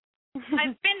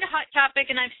 I've been to Hot Topic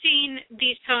and I've seen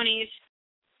these ponies,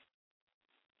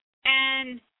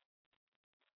 and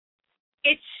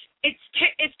it's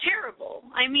terrible.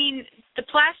 The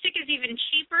plastic is even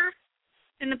cheaper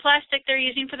than the plastic they're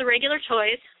using for the regular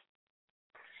toys.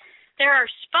 There are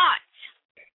spots,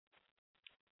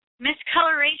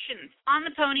 miscolorations on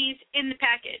the ponies in the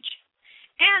package,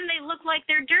 and they look like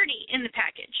they're dirty in the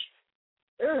package.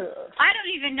 Ugh. I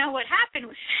don't even know what happened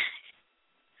with that.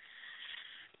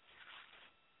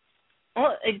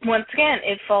 Well, once again,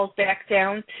 it falls back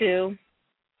down to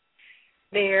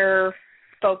they're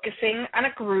focusing on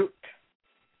a group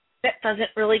that doesn't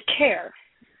really care.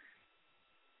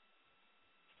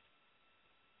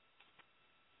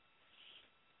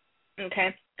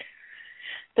 Okay?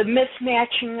 The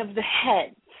mismatching of the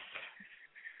heads.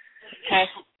 Okay?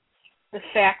 The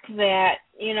fact that,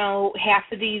 half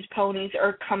of these ponies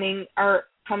are coming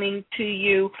to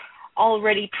you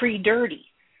already pre-dirty.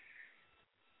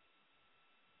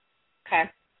 Okay.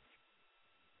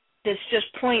 This just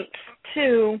points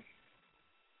to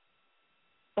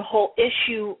the whole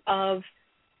issue of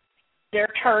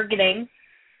they're targeting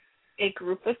a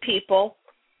group of people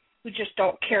who just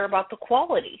don't care about the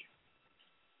quality.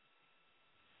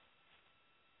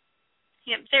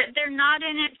 Yep, they're not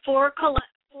in it for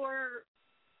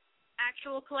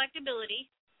actual collectability.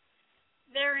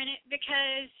 They're in it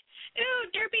because,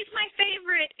 ooh, Derpy's my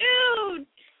favorite. Ooh,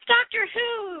 Dr.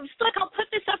 Hooves. Look, I'll put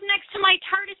this up next to my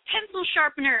TARDIS pencil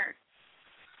sharpener.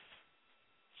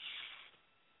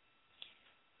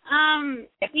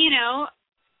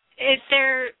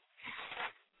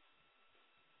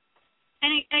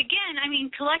 And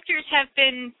again, collectors have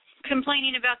been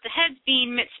complaining about the heads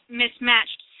being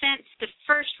mismatched since the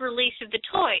first release of the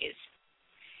toys.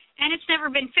 And it's never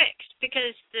been fixed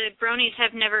because the bronies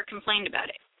have never complained about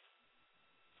it.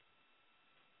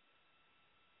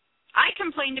 I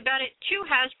complained about it to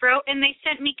Hasbro, and they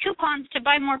sent me coupons to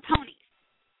buy more ponies.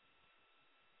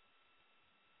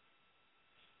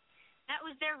 That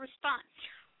was their response.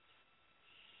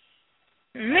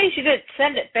 Maybe she did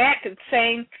send it back and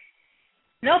saying,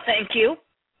 no, thank you.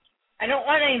 I don't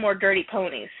want any more dirty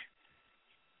ponies.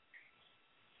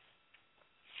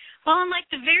 Well, and like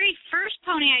the very first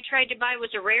pony I tried to buy was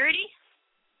a rarity.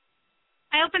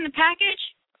 I opened the package.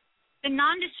 The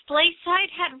non-display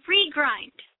side had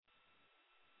regrind.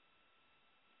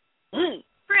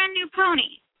 Brand new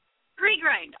pony.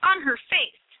 Regrind on her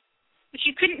face, which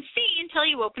you couldn't see until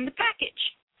you opened the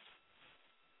package.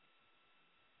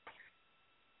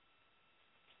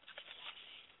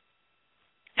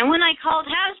 And when I called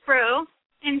Hasbro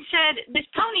and said, this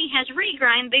pony has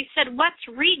regrind, they said, what's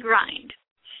regrind?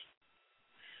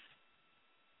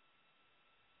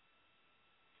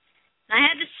 I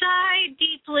had to sigh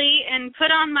deeply and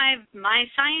put on my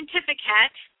scientific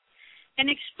hat and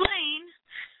explain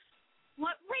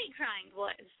what regrind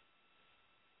was.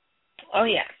 Oh,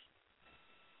 yeah.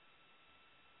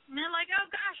 And they're like, oh,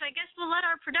 gosh, I guess we'll let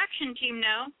our production team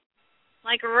know.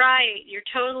 Like, right, you're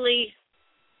totally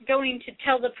going to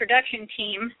tell the production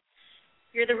team.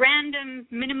 You're the random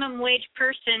minimum wage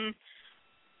person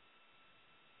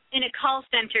in a call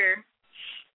center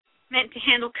meant to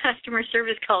handle customer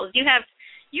service calls. You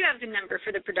have the number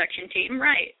for the production team,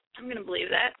 right? I'm going to believe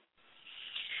that.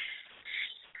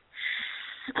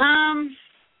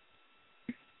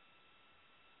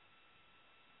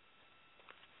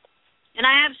 And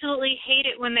I absolutely hate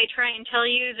it when they try and tell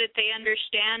you that they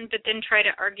understand, but then try to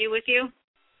argue with you.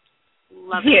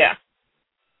 Love it. Yeah.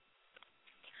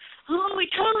 oh, we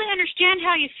totally understand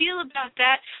how you feel about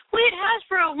that. Wait,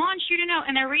 Hasbro wants you to know,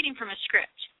 and they're reading from a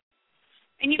script.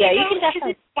 And you can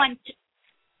definitely.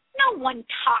 No one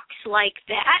talks like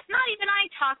that. Not even I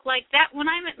talk like that.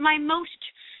 When I'm at my most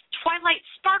Twilight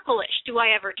Sparkle-ish, do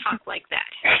I ever talk like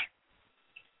that?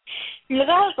 You know,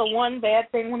 that was the one bad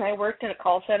thing when I worked in a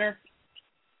call center,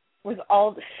 was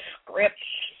all the scripts.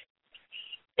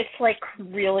 It's like,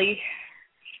 really?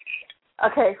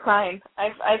 Okay, fine.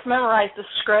 I've memorized the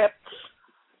script.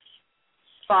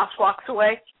 Boss walks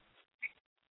away.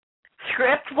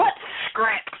 Script? What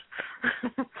script?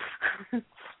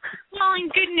 Well,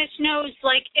 and goodness knows,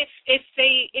 like, if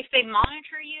they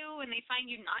monitor you and they find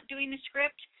you not doing the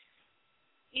script,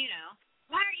 you know,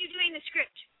 why aren't you doing the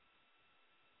script?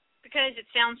 Because it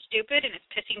sounds stupid and it's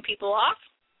pissing people off?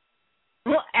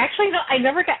 Well, actually, no, I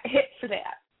never got hit for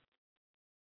that.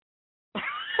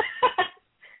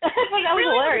 That was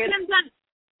hilarious.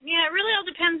 It really all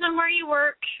depends on where you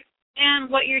work and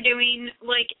what you're doing.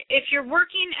 Like, if you're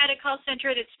working at a call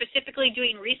center that's specifically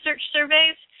doing research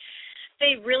surveys,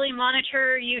 they really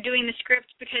monitor you doing the script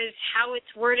because how it's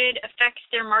worded affects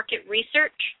their market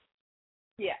research.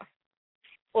 Yeah.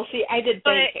 Well, see, I did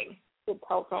banking, did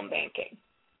telephone banking.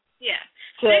 Yeah.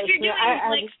 So if you're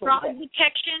doing fraud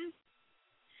detection,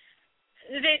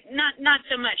 not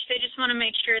so much. They just want to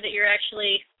make sure that you're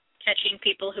actually catching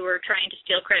people who are trying to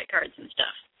steal credit cards and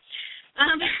stuff.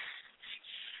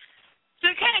 So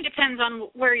it kind of depends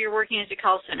on where you're working as a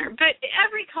call center. But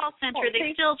every call center,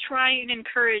 they still try and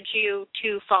encourage you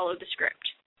to follow the script.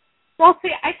 Well, see,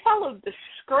 I followed the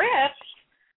script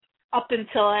up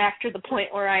until after the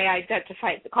point where I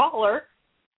identified the caller.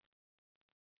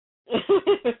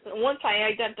 Once I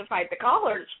identified the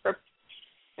caller's script,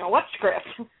 you know, what script?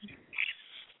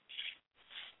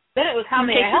 Then it was, how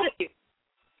may I help you?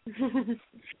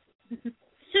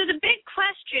 So the big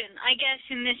question, I guess,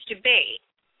 in this debate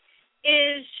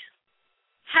is,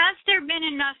 has there been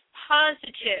enough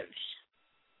positives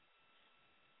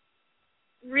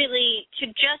really to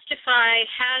justify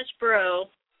Hasbro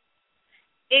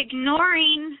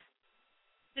ignoring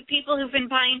the people who've been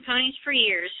buying ponies for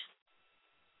years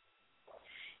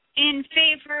in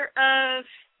favor of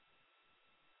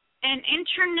an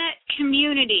internet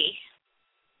community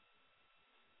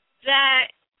that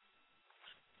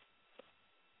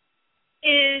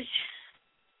is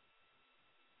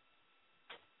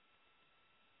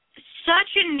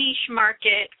such a niche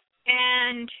market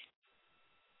and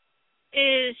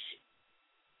is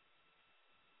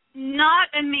not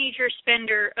a major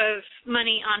spender of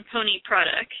money on pony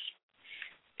products.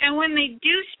 And when they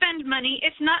do spend money,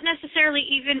 it's not necessarily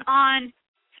even on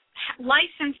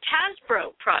licensed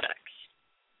Hasbro products.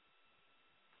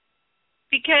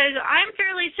 Because I'm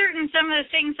fairly certain some of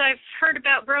the things I've heard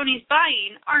about bronies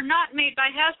buying are not made by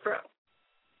Hasbro.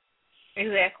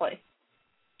 Exactly.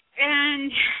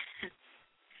 And,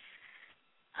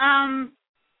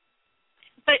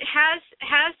 but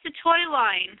has the toy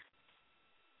line,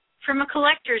 from a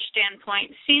collector's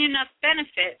standpoint, seen enough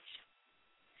benefits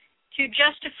to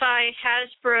justify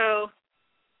Hasbro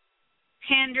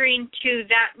pandering to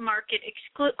that market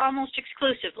almost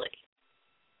exclusively?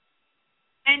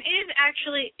 And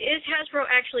is Hasbro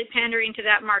actually pandering to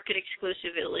that market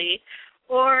exclusively,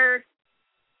 or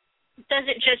does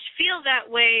it just feel that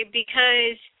way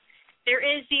because there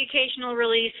is the occasional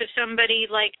release of somebody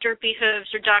like Derpy Hooves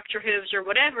or Dr. Hooves or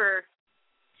whatever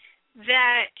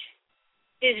that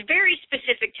is very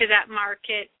specific to that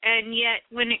market, and yet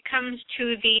when it comes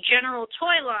to the general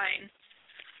toy line,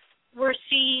 we're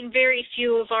seeing very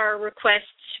few of our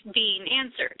requests being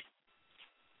answered?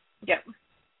 Yep.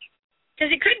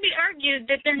 Because it could be argued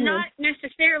that they're not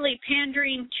necessarily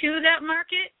pandering to that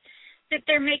market, that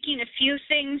they're making a few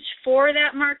things for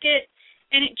that market,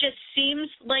 and it just seems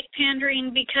like pandering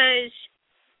because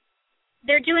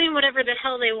they're doing whatever the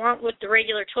hell they want with the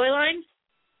regular toy line,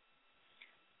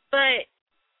 but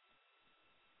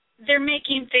they're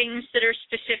making things that are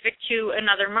specific to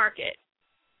another market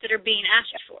that are being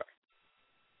asked for.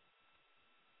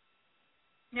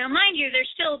 Now, mind you, they're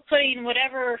still putting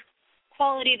whatever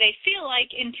quality they feel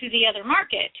like into the other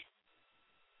market,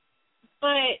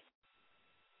 but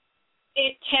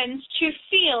it tends to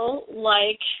feel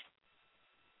like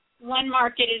one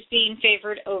market is being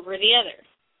favored over the other.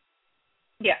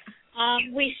 Yeah.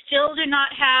 We still do not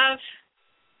have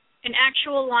an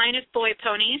actual line of boy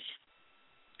ponies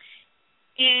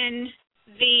in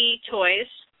the toys.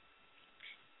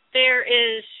 There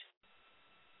is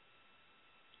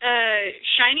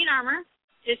Shining Armor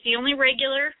is the only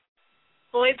regular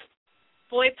boy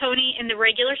pony in the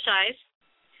regular size.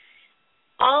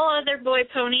 All other boy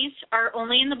ponies are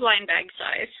only in the blind bag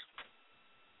size.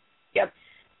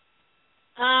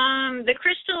 The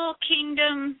Crystal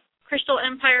Kingdom, Crystal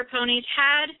Empire ponies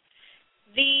had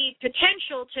the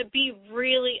potential to be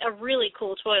a really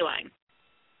cool toy line.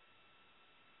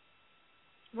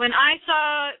 When I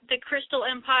saw the Crystal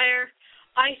Empire,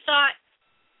 I thought,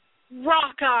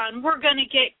 rock on, we're going to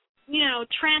get,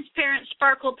 transparent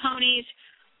sparkle ponies.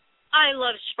 I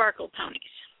love sparkle ponies.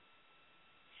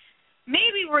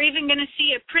 Maybe we're even going to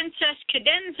see a Princess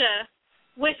Cadenza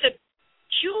with a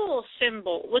jewel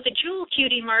symbol, with a jewel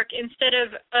cutie mark instead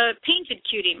of a painted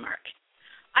cutie mark.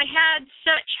 I had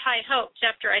such high hopes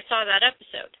after I saw that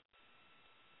episode.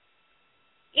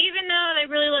 Even though they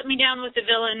really let me down with the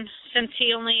villain, since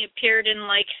he only appeared in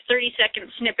 30-second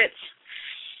snippets.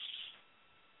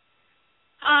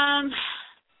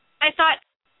 I thought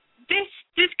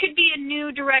this could be a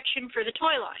new direction for the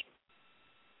toy line.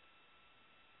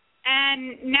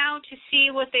 And now to see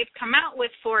what they've come out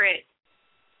with for it,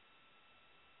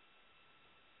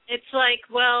 it's like,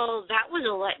 well, that was a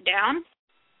letdown.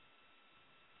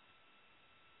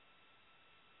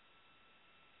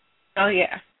 Oh,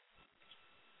 yeah.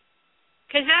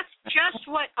 Because that's just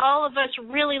what all of us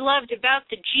really loved about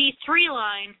the G3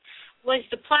 line, was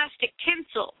the plastic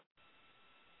tinsel.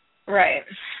 Right.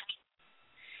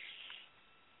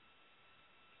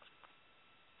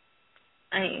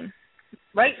 I mean,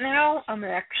 right now, I'm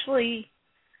actually...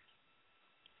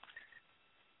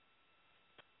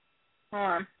 Hold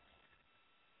on.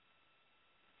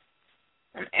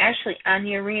 I'm actually on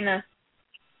the arena.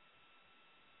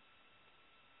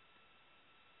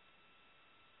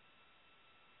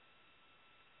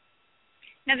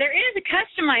 Now, there is a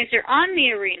customizer on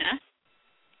the arena,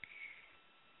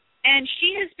 and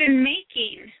she has been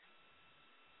making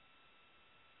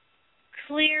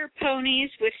clear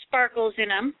ponies with sparkles in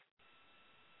them,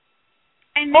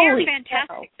 and they're fantastic.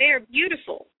 Cow. They're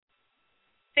beautiful.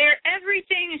 They're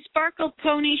everything a sparkle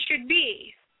pony should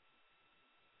be.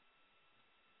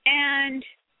 And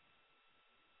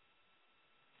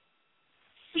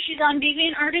she's on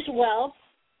DeviantArt as well.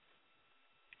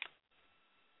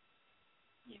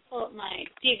 Let me pull up my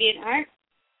DeviantArt.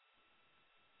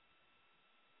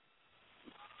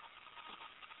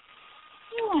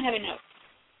 Oh, I have a note.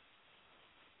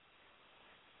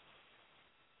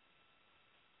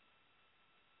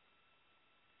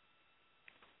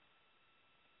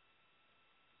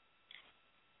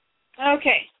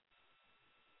 Okay.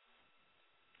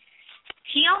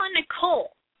 Tiana Nicole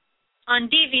on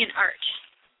DeviantArt.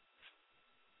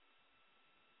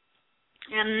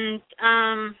 And,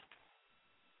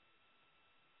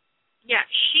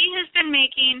 she has been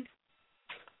making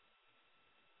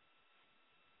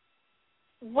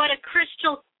what a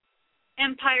Crystal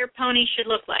Empire pony should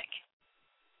look like.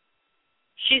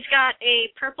 She's got a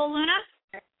purple Luna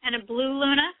and a blue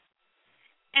Luna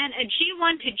and a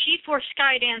G1 to G4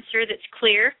 Sky Dancer that's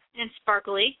clear and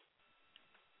sparkly.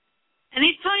 And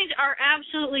these ponies are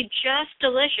absolutely just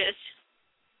delicious.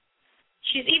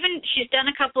 She's done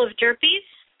a couple of derpies.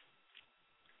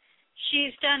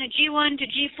 She's done a G1 to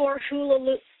G4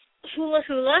 hula.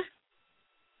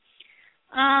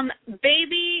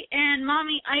 Baby and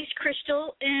Mommy Ice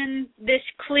Crystal in this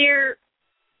clear,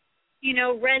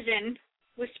 resin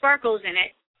with sparkles in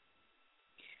it.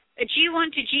 A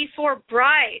G1 to G4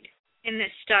 Bride in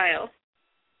this style.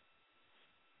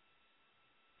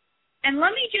 And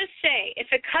let me just say,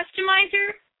 if a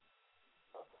customizer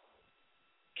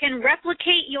can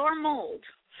replicate your mold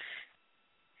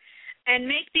and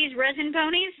make these resin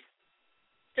ponies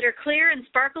that are clear and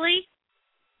sparkly,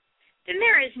 then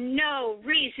there is no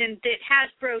reason that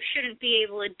Hasbro shouldn't be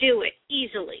able to do it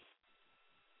easily.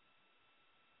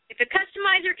 If a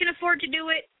customizer can afford to do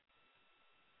it,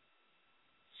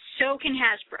 so can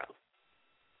Hasbro.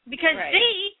 Because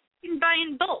they can buy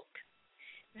in bulk.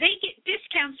 They get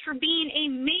discounts for being a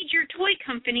major toy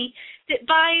company that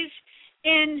buys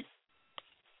in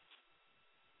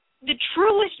the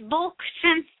truest bulk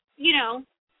sense,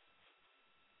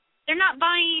 they're not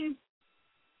buying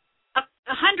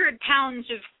 100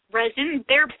 pounds of resin,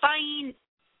 they're buying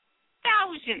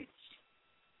thousands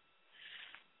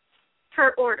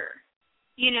per order,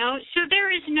 So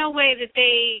there is no way that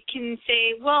they can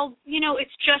say, well,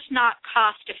 it's just not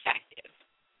cost effective.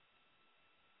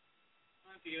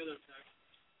 The other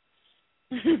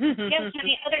factors. Yes,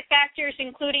 many other factors,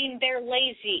 including they're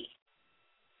lazy.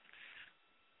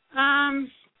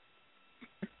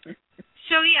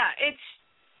 It's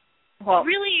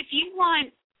really if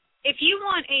you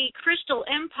want a Crystal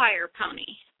Empire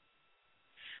pony,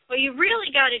 what you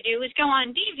really got to do is go on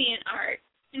DeviantArt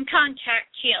and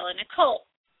contact Tiana Nicole,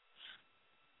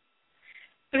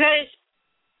 because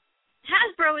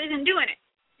Hasbro isn't doing it.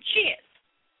 She is.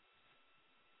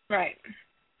 Right.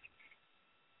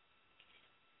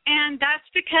 And that's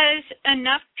because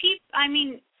enough people,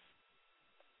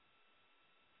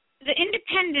 the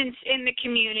independents in the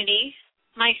community,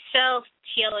 myself,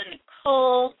 Tiela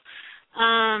Nicole,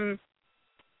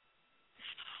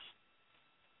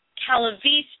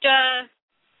 Calavista,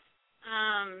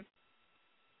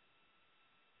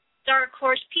 Dark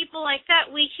Horse, people like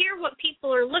that, we hear what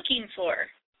people are looking for,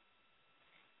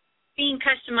 being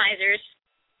customizers.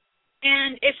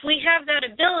 And if we have that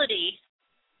ability,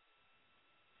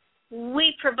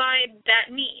 we provide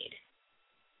that need.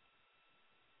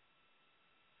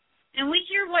 And we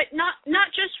hear what not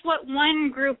just what one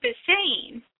group is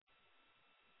saying,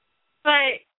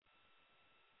 but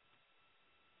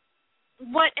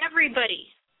what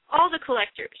everybody, all the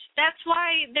collectors. That's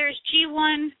why there's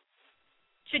G1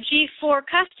 to G4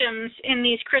 customs in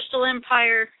these Crystal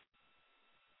Empire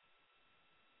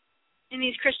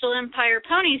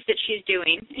ponies that she's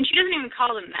doing. And she doesn't even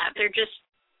call them that. They're just,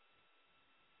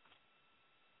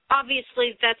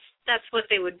 obviously that's what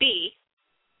they would be.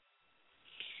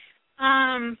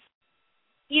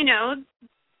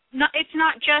 It's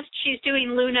not just she's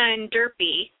doing Luna and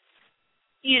Derpy,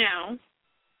 and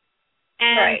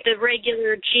right. the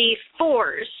regular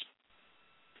G4s.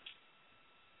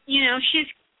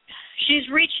 She's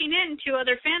reaching into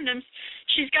other fandoms.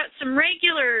 She's got some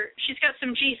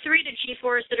G3 to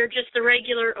G4s that are just the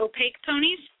regular opaque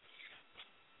ponies.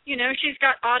 She's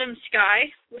got Autumn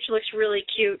Sky, which looks really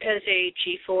cute as a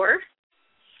G4.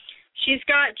 She's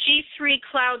got G3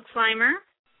 Cloud Climber,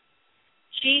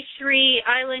 G3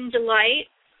 Island Delight,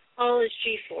 all as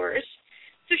G4s.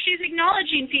 So she's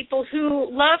acknowledging people who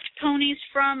loved ponies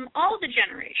from all the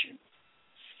generations.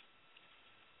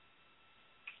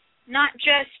 Not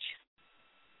just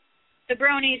the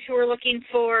bronies who are looking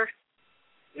for,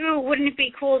 ooh, wouldn't it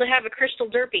be cool to have a Crystal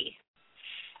Derpy?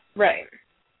 Right.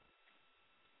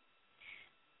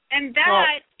 And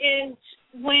that is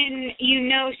when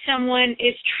someone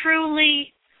is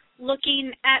truly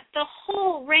looking at the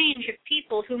whole range of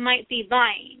people who might be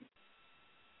buying.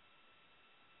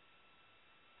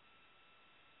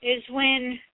 Is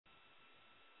when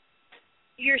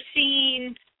you're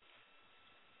seeing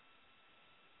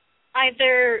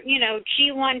either,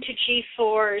 G1 to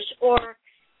G4s or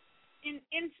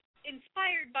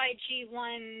inspired by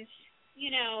G1s,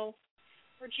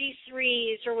 or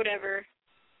G3s or whatever.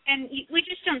 And we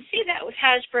just don't see that with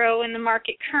Hasbro in the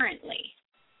market currently.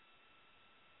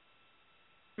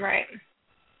 Right.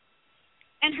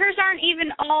 And hers aren't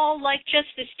even all like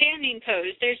just the standing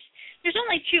pose. There's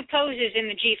only 2 poses in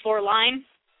the G4 line.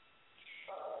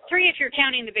 3 if you're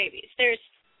counting the babies. There's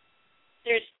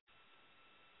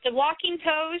the walking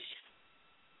pose,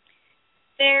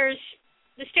 there's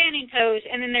the standing pose,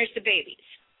 and then there's the babies.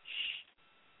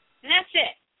 And that's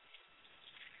it.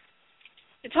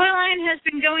 The toy line has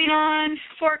been going on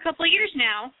for a couple of years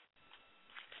now.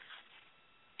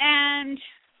 And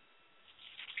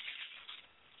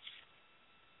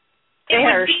they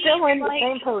are still in the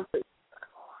same poses.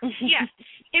 Yeah.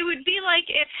 It would be like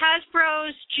if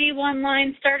Hasbro's G1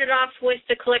 line started off with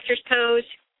the collector's pose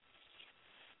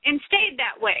and stayed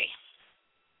that way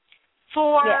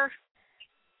for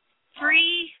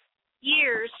 3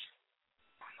 years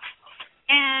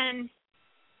and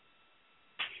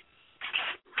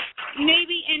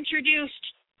maybe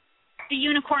introduced the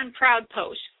Unicorn Proud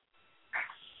pose.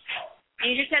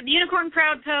 And you just have the Unicorn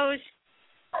Proud pose,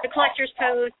 the collector's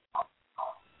pose,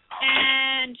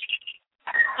 and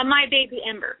a My Baby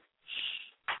Ember.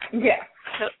 Yeah.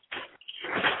 So,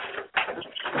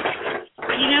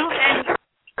 and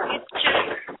it's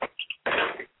just...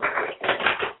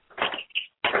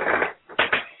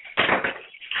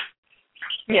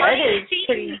 Yeah, it is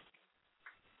pretty...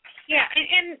 Yeah,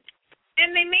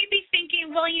 and they may be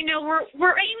thinking, well,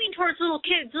 we're aiming towards little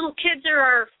kids. Little kids are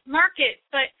our market,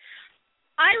 but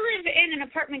I live in an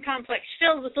apartment complex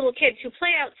filled with little kids who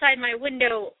play outside my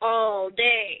window all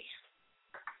day.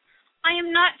 I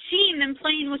am not seeing them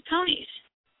playing with ponies.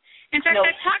 In fact, Nope.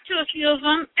 I've talked to a few of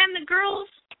them, and the girls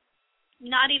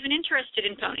not even interested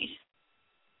in ponies.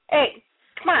 Hey,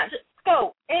 come on,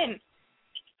 go in.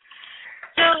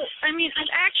 So, I've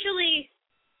actually,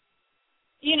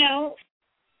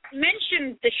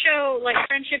 mentioned the show like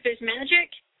Friendship is Magic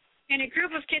in a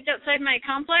group of kids outside my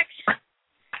complex.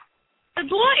 The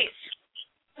boys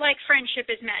like Friendship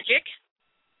is Magic.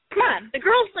 Come on. The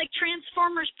girls like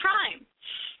Transformers Prime.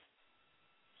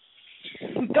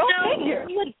 Go figure.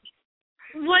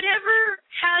 Whatever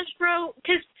Hasbro,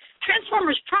 because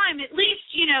Transformers Prime, at least,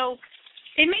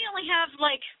 they may only have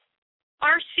like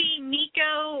RC,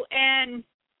 Miko, and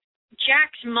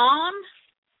Jack's mom,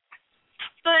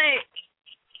 but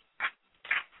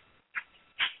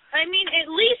I mean, at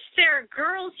least there are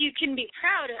girls you can be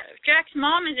proud of. Jack's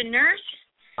mom is a nurse.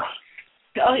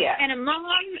 Oh, yeah. And a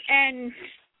mom and,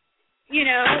 you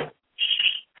know,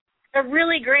 a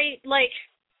really great, like,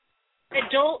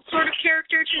 adult sort of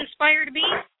character to aspire to be.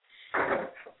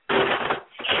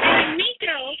 And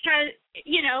Miko has,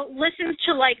 you know, listens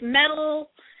to, like,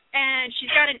 metal, and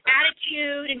she's got an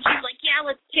attitude, and she's like, yeah,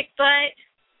 let's kick butt.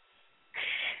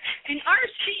 And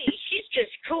RC, she's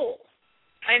just cool.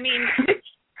 I mean,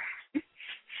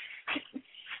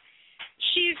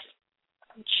 she's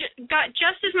got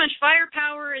just as much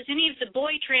firepower as any of the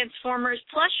boy Transformers,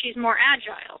 plus she's more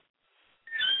agile.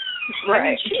 Right. I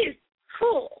mean, she's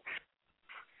cool.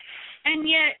 And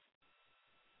yet,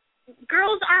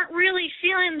 girls aren't really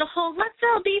feeling the whole, let's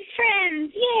all be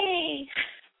friends, yay!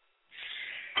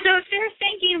 So if they're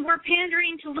thinking we're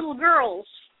pandering to little girls,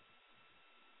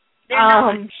 they're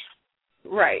not.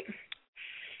 Right.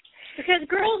 Because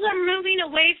girls are moving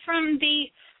away from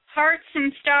the hearts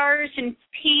and stars and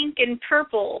pink and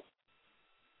purple.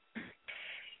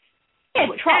 Yeah,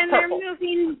 and they're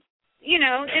moving, you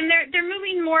know, and they're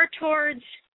moving more towards,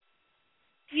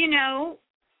 you know,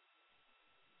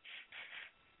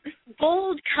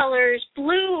 bold colors,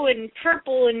 blue and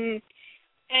purple and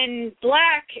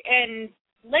black and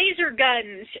laser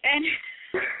guns and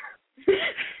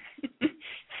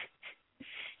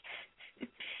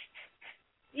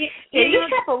you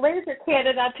got a laser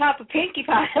cannon on top of Pinkie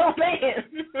Pie, oh man.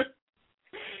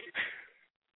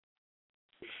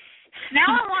 Now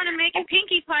I want to make a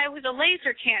Pinkie Pie with a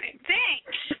laser cannon.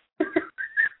 Thanks.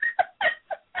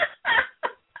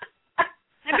 I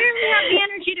barely have the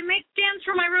energy to make stands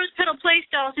for my rose petal play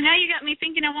dolls, and now you got me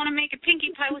thinking I want to make a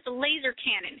Pinkie Pie with a laser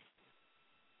cannon.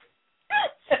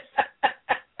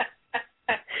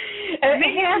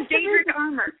 Maybe some dangerous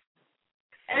armor.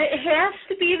 It has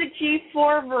to be the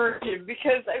G4 version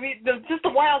because, I mean, just the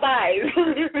wild eyes.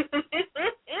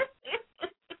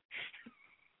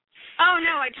 Oh,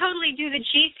 no, I totally do the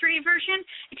G3 version,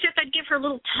 except I'd give her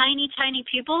little tiny, tiny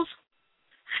pupils.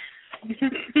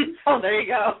 Oh, there you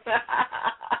go.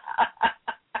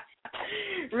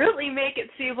 Really make it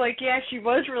seem like, yeah, she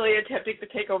was really attempting to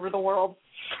take over the world.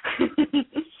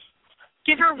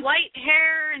 Give her white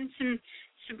hair and some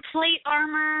plate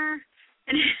armor.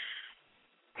 And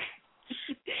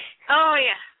oh,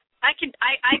 yeah, I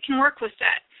can work with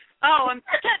that. Oh,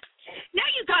 now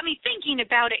you got me thinking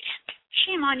about it.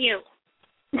 Shame on you.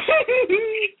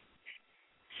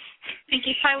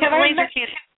 Pinkie Pie with a laser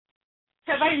cannon.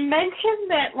 Have I mentioned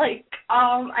that, like,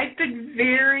 I've been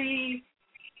very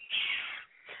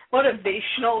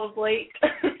motivational of late?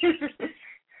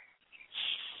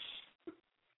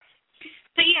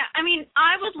 But yeah, I mean,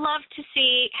 I would love to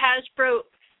see Hasbro.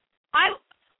 I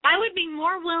would be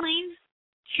more willing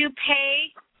to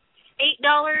pay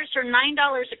 $8 or $9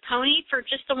 a pony for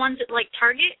just the ones at, like,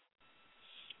 Target.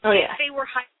 Oh, yeah. If they were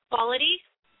high quality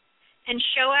and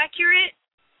show accurate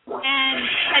and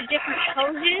had different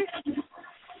poses,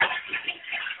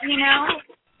 you know,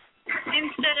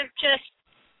 instead of just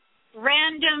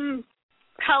random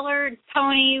colored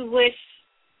pony with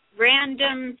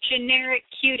random generic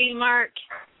cutie mark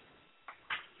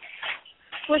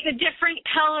with a different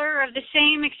color of the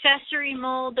same accessory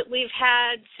mold that we've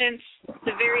had since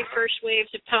the very first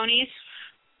waves of ponies.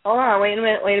 Hold on, wait a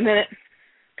minute.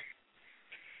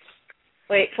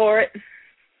 Wait for it.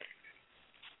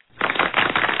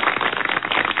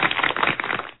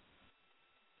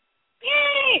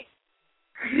 Yay!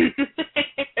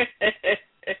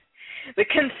 The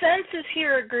consensus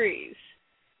here agrees.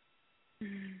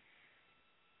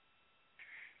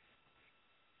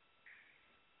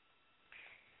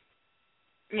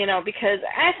 You know, because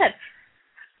I said,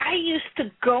 I used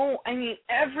to go, I mean,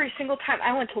 every single time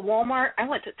I went to Walmart, I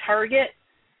went to Target,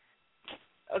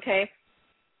 okay?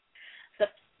 The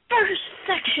first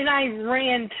section I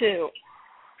ran to,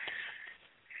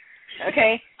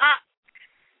 okay?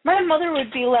 My mother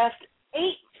would be left 8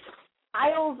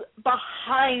 aisles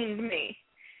behind me,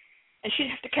 and she'd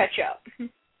have to catch up.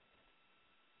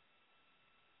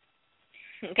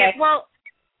 Okay? Well,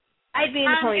 I'd be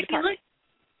in the pony department.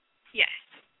 Yes.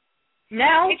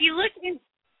 Now, if you look in,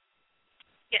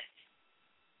 yes.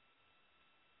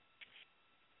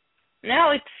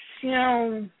 Now it's, you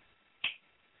know,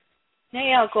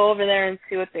 maybe I'll go over there and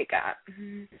see what they got.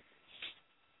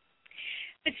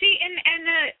 But see, and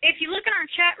if you look in our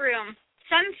chat room,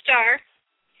 Sunstar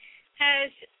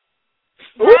has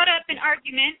brought up an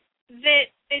argument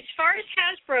that as far as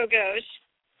Hasbro goes,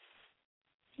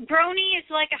 Brony is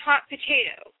like a hot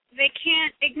potato. They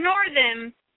can't ignore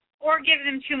them or give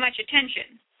them too much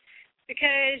attention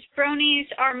because Bronies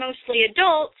are mostly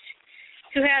adults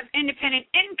who have independent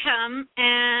income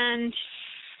and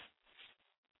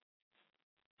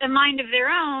a mind of their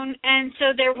own, and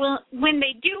so when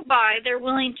they do buy, they're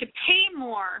willing to pay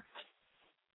more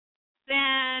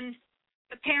than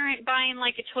a parent buying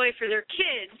like a toy for their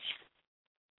kids,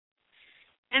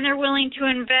 and they're willing to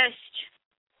invest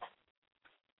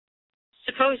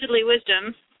supposedly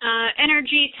wisdom,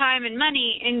 energy, time, and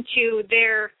money into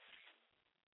their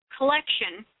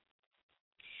collection.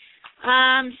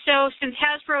 So since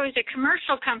Hasbro is a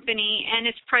commercial company and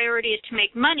its priority is to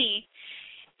make money,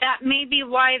 that may be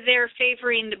why they're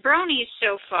favoring the bronies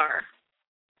so far.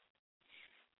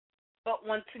 But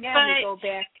once again, we go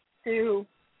back to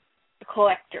the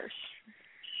collectors.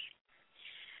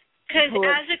 Because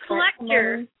as a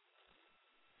collector,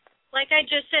 like I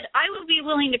just said, I would be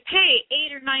willing to pay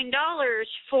 $8 or $9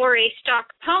 for a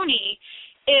stock pony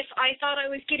if I thought I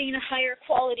was getting a higher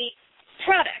quality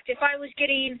product. If I was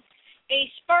getting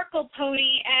a sparkle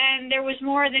pony and there was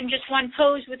more than just one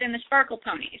pose within the sparkle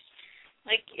ponies.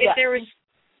 Like if there was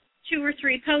 2 or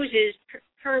 3 poses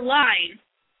per line,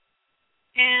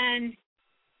 and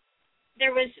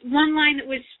there was one line that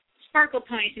was sparkle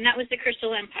ponies, and that was the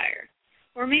Crystal Empire,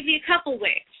 or maybe a couple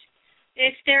waves.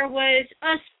 If there was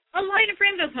a line of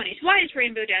rainbow ponies, why is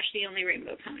Rainbow Dash the only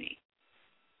rainbow pony?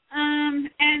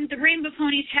 And the rainbow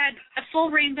ponies had a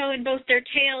full rainbow in both their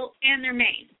tail and their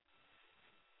mane.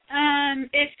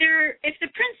 If the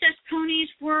princess ponies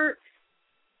were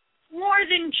more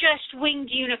than just winged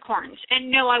unicorns,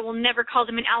 and no, I will never call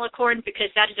them an alicorn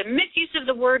because that is a misuse of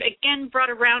the word, again brought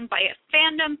around by a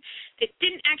fandom that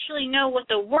didn't actually know what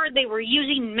the word they were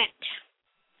using meant.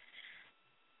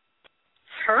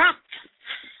 Harumph.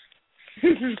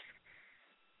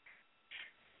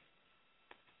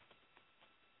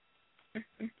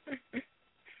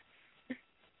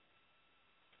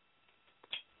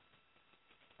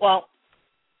 Well,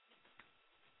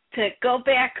 to go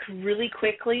back really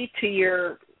quickly to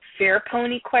your fair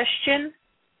pony question.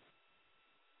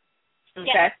 Okay.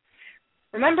 Yes.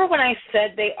 Remember when I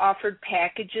said they offered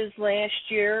packages last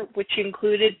year, which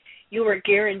included you were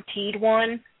guaranteed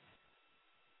one?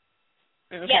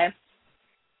 Okay. Yes.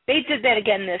 They did that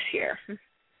again this year.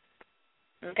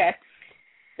 Okay.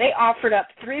 They offered up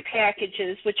 3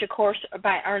 packages, which of course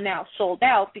are now sold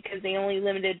out because they only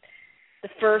limited the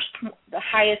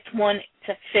highest one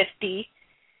to 50,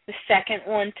 the second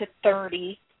one to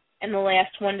 30, and the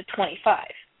last one to 25.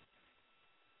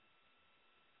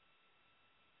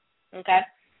 Okay?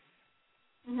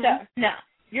 Mm-hmm. So, now,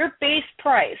 your base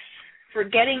price for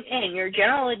getting in, your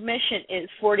general admission is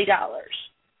 $40.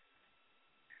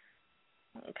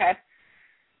 Okay?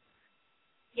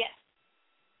 Yes.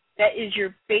 That is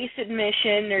your base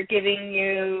admission. They're giving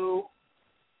you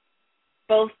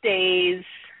both days,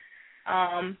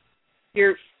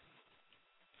 your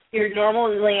normal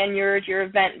lanyard, your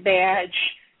event badge.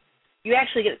 You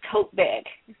actually get a tote bag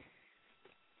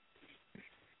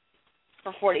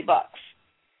for $40.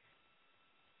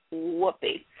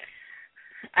 Whoopee.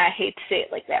 I hate to say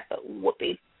it like that, but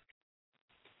whoopee.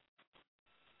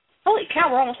 Holy cow,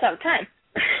 we're almost out of time.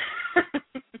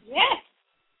 Yes.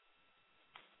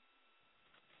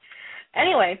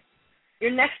 Anyway,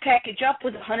 your next package up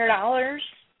was $100.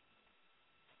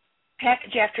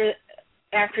 Package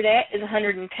after that is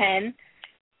 $110, and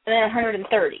then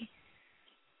 $130.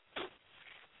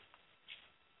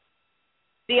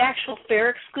 The actual fair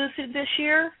exclusive this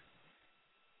year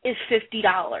is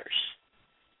 $50.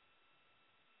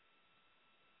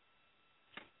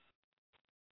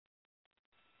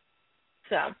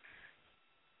 So,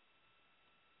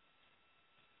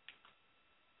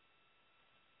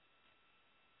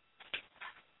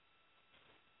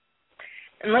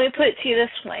 and let me put it to you this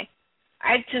way.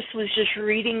 I was just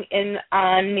reading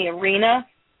on the arena.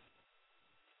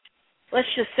 Let's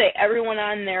just say everyone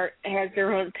on there has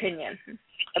their own opinion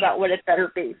about what it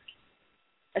better be,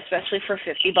 especially for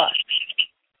 $50.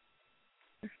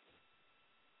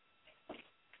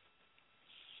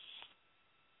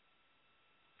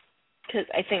 Because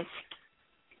I think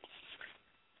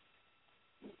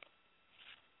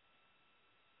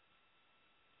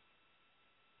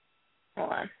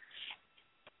hold on.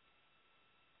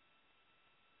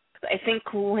 I think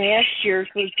last year's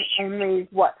was only,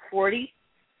 40?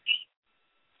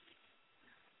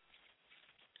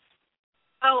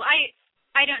 Oh,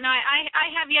 I don't know. I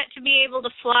have yet to be able to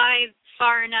fly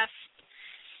far enough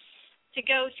to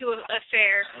go to a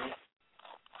fair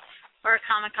or a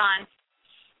Comic-Con.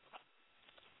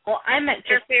 Well, I meant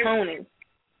just ponies.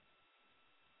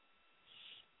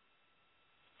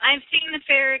 I've seen the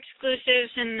fair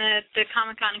exclusives and the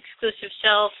Comic-Con exclusive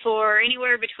sell for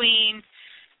anywhere between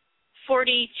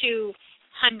 40 to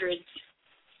hundreds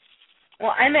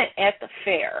Well, I meant at the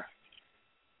fair.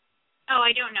 Oh,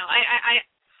 I don't know.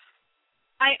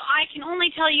 I can only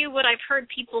tell you what I've heard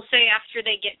people say after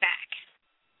they get back.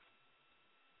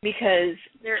 Because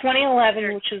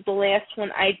 2011, which was the last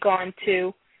one I'd gone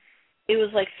to, it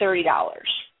was like $30.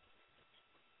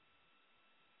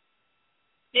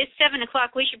 It's 7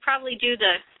 o'clock. We should probably do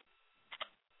the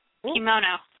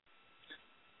kimono.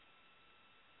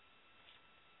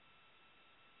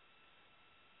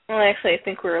 Well, actually, I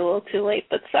think we're a little too late,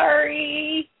 but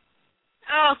sorry.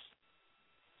 Oh.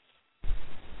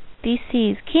 This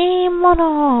is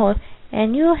Kimono,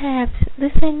 and you have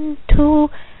listened to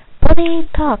Body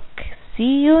Talk. See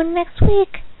you next week.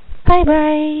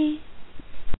 Bye-bye.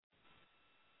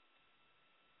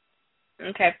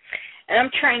 Okay. And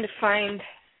I'm trying to find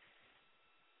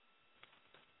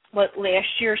what last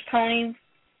year's pony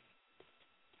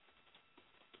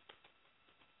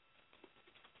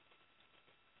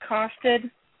costed.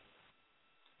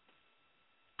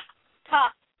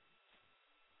 Talk.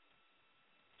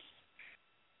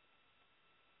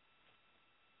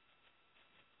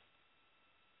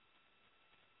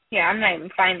 Yeah, I'm not even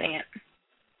finding it.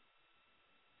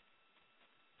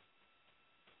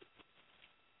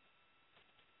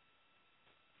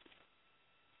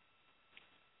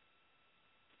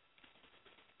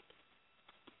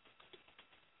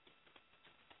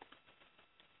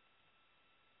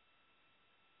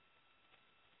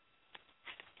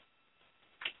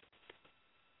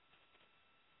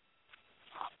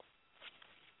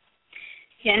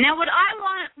 Yeah, now what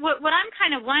I'm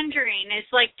kind of wondering is,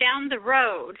 like, down the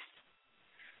road,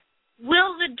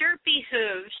 will the derpy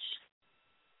hooves,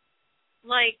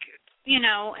 like, you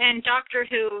know, and Dr.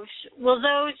 Hooves, will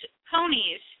those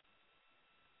ponies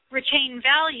retain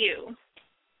value?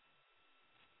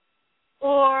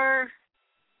 Or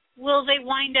will they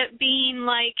wind up being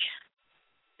like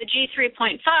the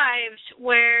G3.5s,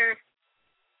 where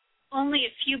only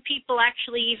a few people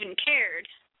actually even cared?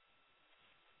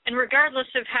 And regardless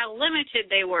of how limited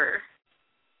they were,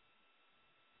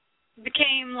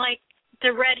 became like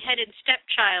the red-headed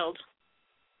stepchild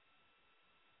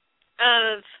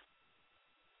of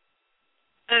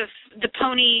the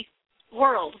pony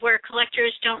world, where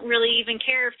collectors don't really even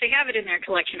care if they have it in their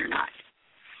collection or not.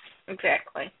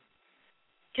 Exactly.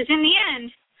 Because in the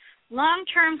end,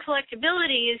 long-term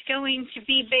collectability is going to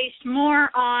be based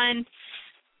more on,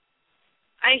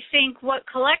 I think, what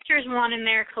collectors want in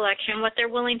their collection, what they're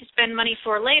willing to spend money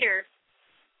for later,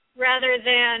 rather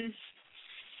than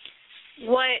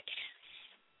what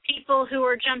people who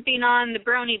are jumping on the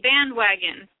brony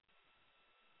bandwagon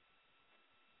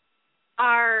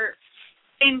are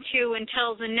into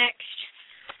until the next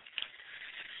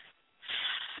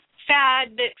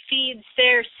fad that feeds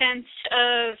their sense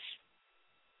of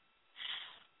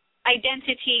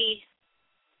identity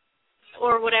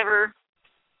or whatever,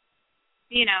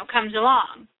 you know, comes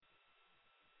along.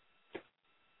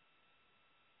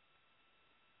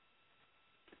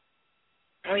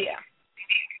 Oh, yeah.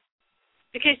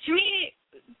 Because to me,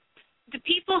 the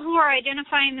people who are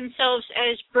identifying themselves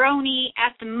as brony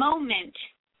at the moment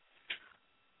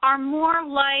are more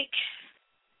like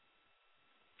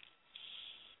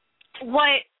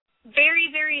what very,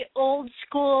 very old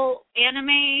school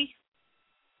anime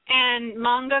and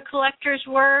manga collectors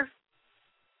were,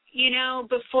 you know,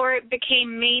 before it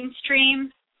became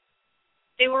mainstream.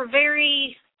 They were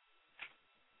very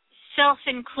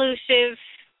self-inclusive.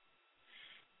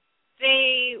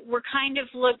 They were kind of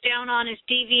looked down on as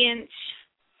deviants.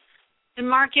 The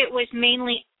market was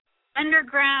mainly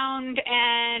underground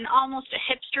and almost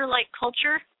a hipster-like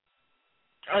culture.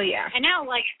 Oh, yeah. And now,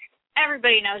 like,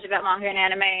 everybody knows about manga and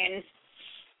anime, and,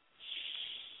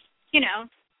 you know,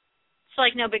 it's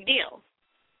like no big deal.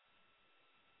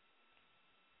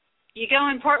 You go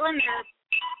in Portland,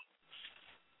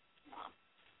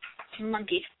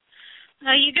 monkeys.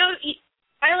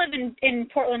 I live in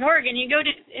Portland, Oregon. You go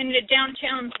into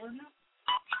downtown.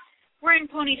 We're in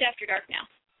Ponies After Dark now.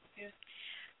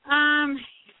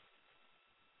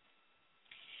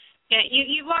 Yeah,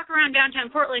 you walk around downtown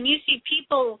Portland, you see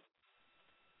people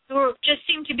who just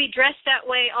seem to be dressed that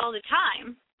way all the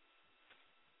time,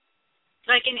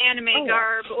 like in anime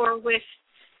garb or with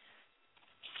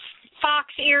fox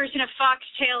ears and a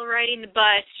foxtail riding the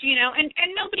bus, you know, and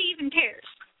nobody even cares.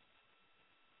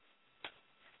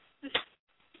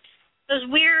 Those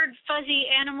weird, fuzzy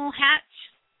animal hats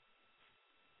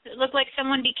that look like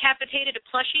someone decapitated a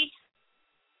plushie.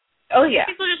 Oh, yeah.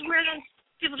 People just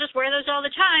wear those all the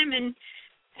time, and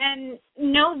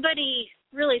nobody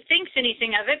really thinks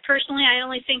anything of it. Personally, I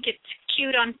only think it's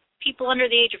cute on people under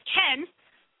the age of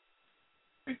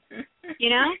 10. You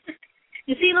know?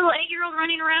 You see a little 8-year-old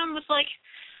running around with, like,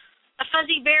 a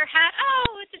fuzzy bear hat.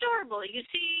 Oh, it's adorable. You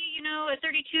see, a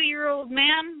 32-year-old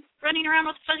man running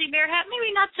around with a fuzzy bear hat.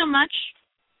 Maybe not so much.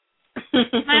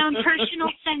 My own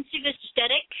personal sense of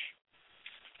aesthetic.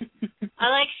 I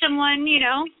like someone,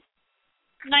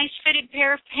 nice fitted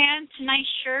pair of pants, nice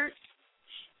shirt.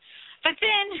 But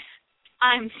then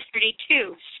I'm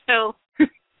 32, so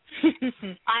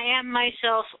I am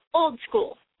myself old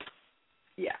school.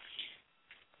 Yes.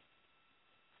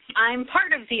 I'm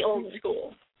part of the old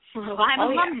school. I'm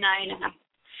alumni now.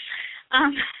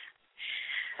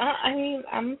 I mean,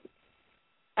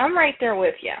 I'm right there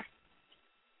with you.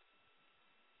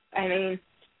 I mean,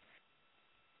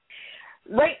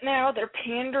 right now they're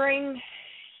pandering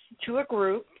to a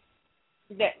group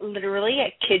that literally,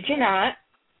 I kid you not,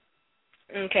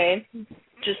 okay,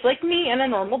 just like me on a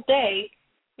normal day,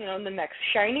 the next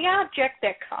shiny object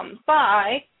that comes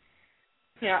by,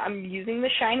 I'm using the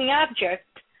shiny object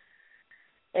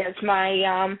as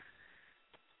my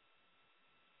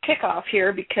kickoff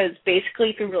here, because basically,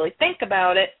 if you really think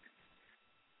about it,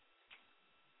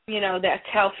 that's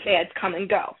how fads come and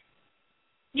go.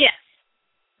 Yes.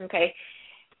 Okay.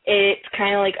 It's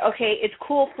kind of like, okay, it's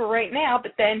cool for right now,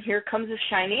 but then here comes a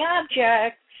shiny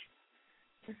object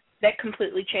that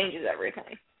completely changes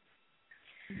everything.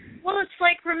 Well, it's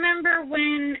like, remember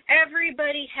when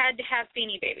everybody had to have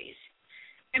Beanie Babies?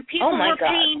 And people were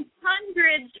paying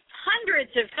hundreds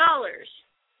of dollars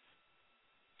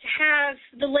to have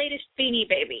the latest Beanie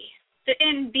Baby, the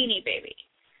end Beanie Baby.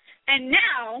 And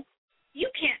now, you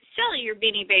can't sell your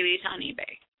Beanie Babies on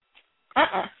eBay.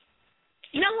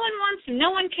 No one wants them.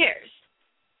 No one cares.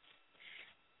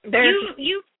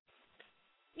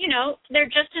 They're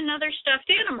just another stuffed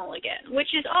animal again,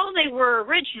 which is all they were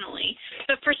originally.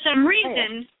 But for some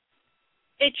reason,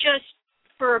 it just,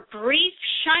 for a brief,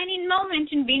 shining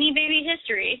moment in Beanie Baby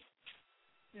history,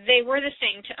 they were the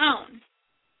thing to own.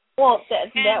 Well,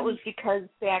 that was because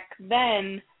back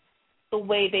then, the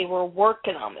way they were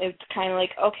working them, it's kind of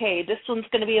like, okay, this one's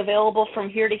going to be available from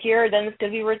here to here, then it's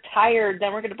going to be retired,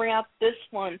 then we're going to bring out this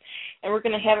one, and we're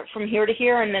going to have it from here to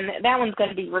here, and then that one's going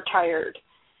to be retired.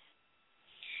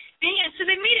 And yeah, so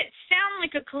they made it sound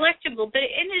like a collectible, but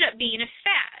it ended up being a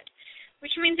fad,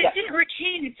 which means it didn't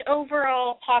retain its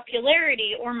overall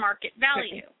popularity or market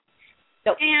value.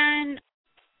 Nope. And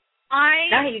I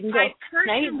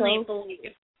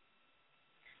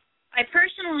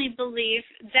personally believe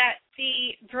that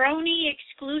the Brony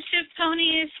exclusive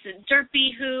ponies, the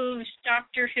Derpy Hooves,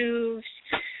 Dr. Hooves,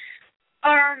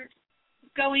 are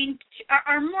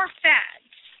more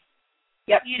fads.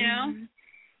 Yep.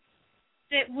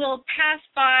 That will pass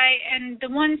by, and the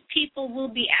ones people will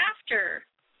be after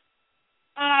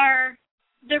are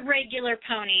the regular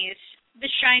ponies, the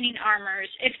shining armors.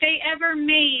 If they ever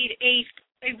made a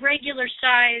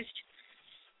regular-sized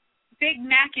Big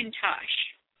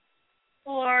Macintosh,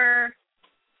 or,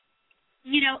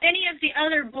 any of the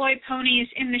other boy ponies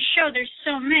in the show, there's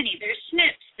so many. There's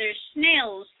Snips, there's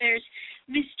Snails, there's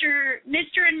Mr.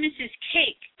 and Mrs.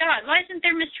 Cake. God, why isn't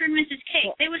there Mr. and Mrs.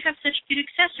 Cake? They would have such cute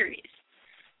accessories.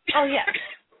 Oh, yeah.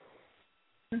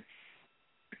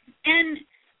 and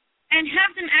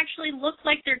have them actually look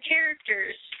like their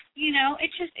characters.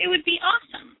 It would be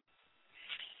awesome.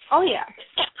 Oh, yeah.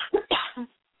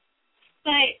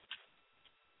 But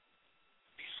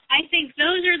I think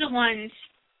those are the ones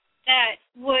that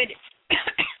would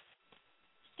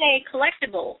stay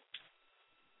collectible.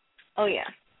 Oh, yeah.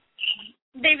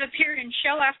 They've appeared in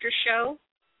show after show,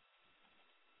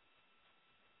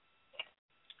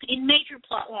 in major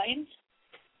plot lines.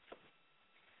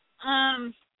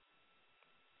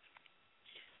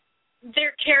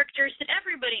 They're characters that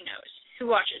everybody knows who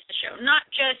watches the show, not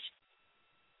just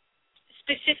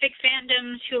specific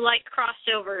fandoms who like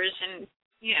crossovers and,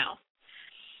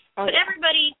 but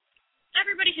everybody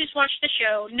who's watched the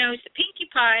show knows that Pinkie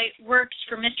Pie works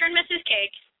for Mr. and Mrs.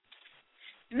 Cake.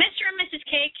 Mr. and Mrs.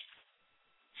 Cake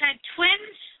had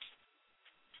twins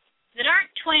that aren't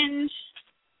twins,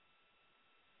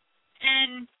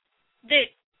 and that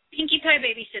Pinkie Pie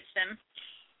babysits them.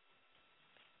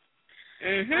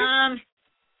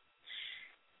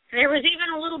 There was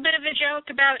even a little bit of a joke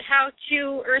about how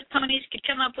two Earth ponies could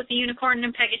come up with a unicorn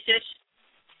and Pegasus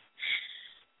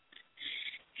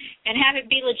and have it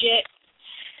be legit.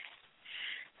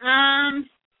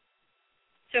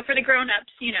 So for the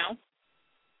grown-ups,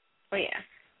 Oh, yeah.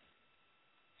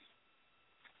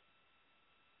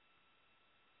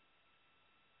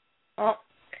 Well,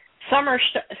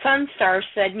 Sunstar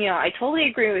said, I totally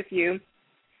agree with you.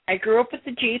 I grew up with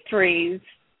the G3s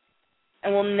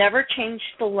and will never change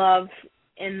the love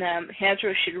in them.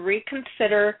 Hasbro should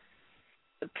reconsider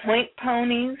the point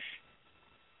ponies,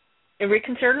 and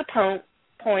reconsider the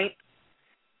point,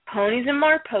 ponies in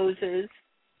more poses,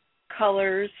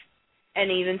 colors,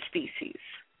 and even species.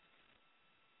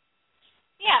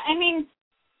 Yeah, I mean,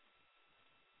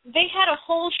 they had a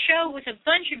whole show with a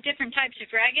bunch of different types of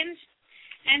dragons,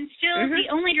 and still the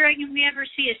only dragon we ever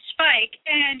see is Spike,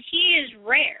 and he is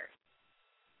rare.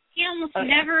 He almost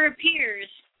never appears.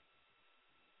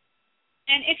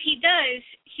 And if he does,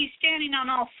 he's standing on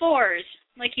all fours,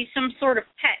 like he's some sort of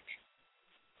pet.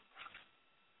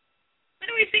 When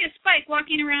do we see a Spike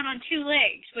walking around on two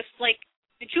legs with, like,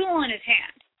 a jewel in his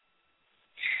hand?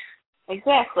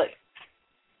 Exactly.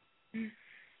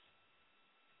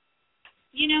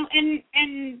 You know, and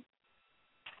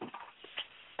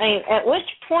I mean, at which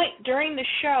point during the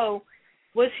show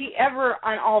was he ever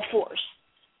on all fours?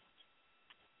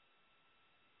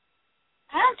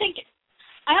 I don't think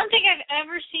I've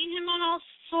ever seen him on all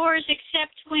fours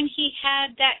except when he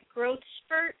had that growth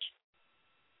spurt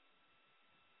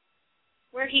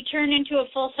where he turned into a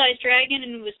full-size dragon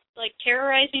and was, like,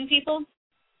 terrorizing people.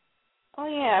 Oh,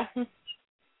 yeah.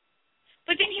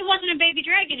 But then he wasn't a baby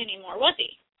dragon anymore, was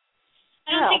he?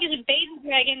 I don't think as a baby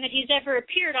dragon that he's ever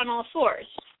appeared on all fours.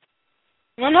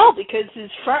 Well, no, because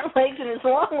his front legs and his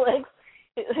long legs,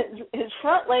 his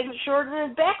front legs are shorter than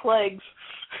his back legs.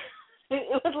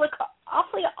 It would look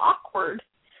awfully awkward.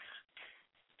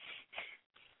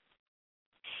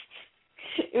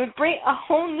 It would bring a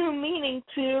whole new meaning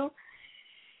to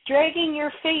dragging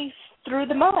your face through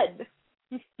the mud.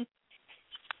 And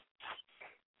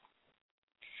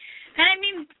I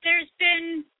mean, there's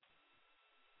been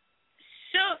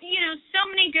so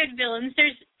many good villains.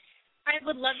 I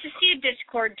would love to see a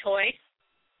Discord toy.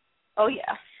 Oh,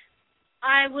 yeah.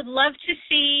 I would love to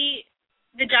see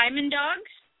the Diamond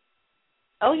Dogs.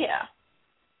 Oh, yeah.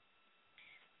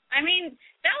 I mean,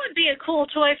 that would be a cool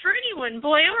toy for anyone,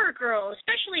 boy or girl,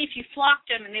 especially if you flocked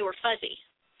them and they were fuzzy.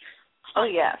 Oh,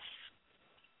 yes.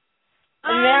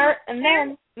 And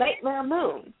then Nightmare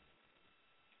Moon.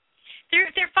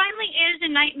 There finally is a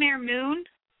Nightmare Moon,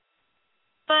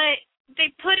 but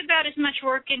they put about as much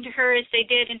work into her as they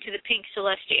did into the Pink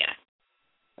Celestia.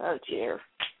 Oh, dear.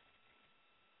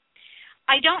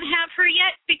 I don't have her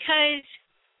yet because,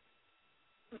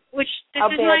 this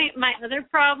is my other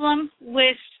problem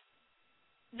with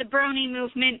the Brony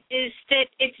movement, is that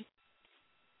it's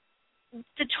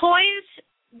the toys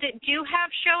that do have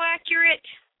show-accurate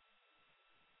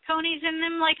ponies in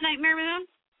them, like Nightmare Moon,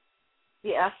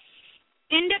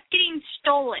 end up getting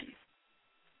stolen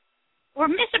or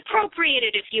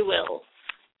misappropriated, if you will,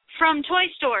 from toy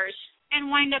stores and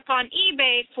wind up on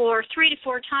eBay for 3 to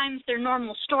 4 times their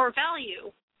normal store value.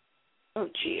 Oh,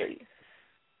 gee.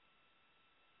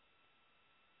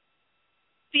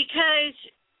 Because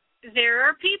there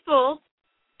are people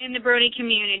in the Brony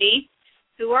community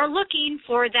who are looking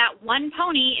for that one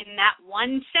pony in that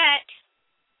one set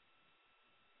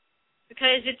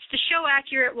because it's the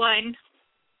show-accurate one.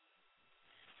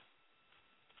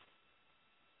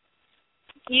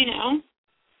 You know.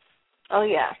 Oh,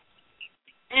 yeah.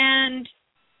 And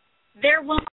they're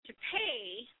willing to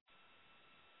pay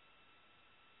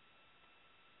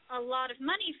a lot of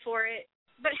money for it,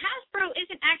 but Hasbro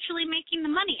isn't actually making the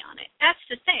money on it. That's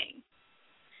the thing.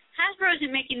 Hasbro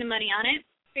isn't making the money on it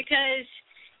because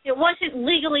it wasn't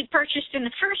legally purchased in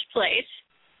the first place,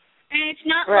 and it's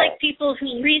not like people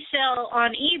who resell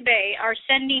on eBay are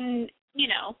sending,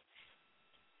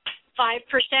 5%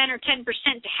 or 10%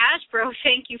 to Hasbro.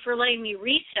 Thank you for letting me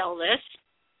resell this.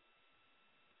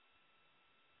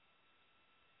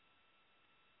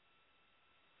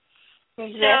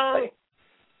 Exactly.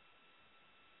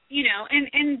 So,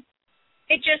 and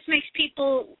it just makes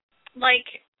people like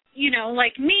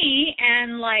me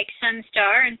and like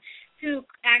Sunstar and who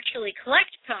actually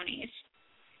collect ponies,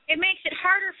 it makes it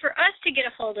harder for us to get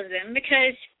a hold of them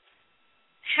because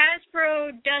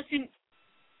Hasbro doesn't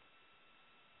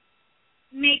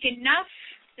make enough,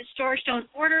 the stores don't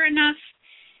order enough,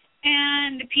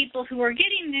 and the people who are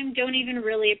getting them don't even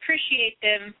really appreciate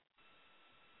them,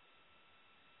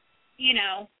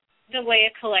 the way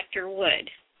a collector would.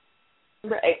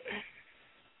 Right.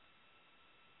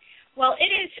 Well, it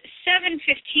is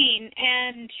 7:15,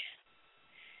 and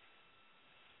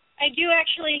I do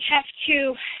actually have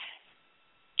to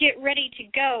get ready to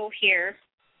go here.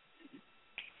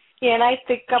 Yeah, and I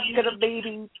think I'm going to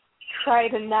maybe try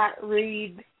to not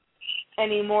read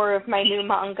any more of my new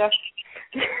manga.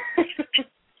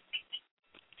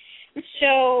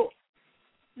 So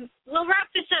we'll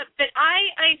wrap this up, but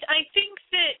I think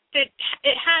that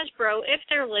Hasbro, if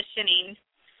they're listening,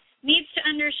 needs to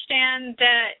understand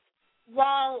that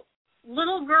while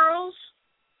little girls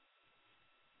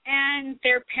and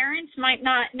their parents might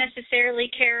not necessarily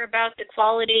care about the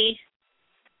quality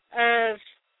of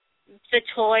the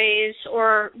toys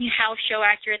or how show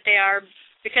accurate they are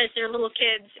because they're little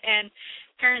kids and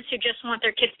parents who just want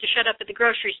their kids to shut up at the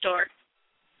grocery store.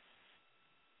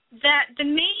 That the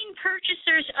main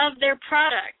purchasers of their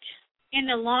product in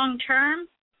the long term,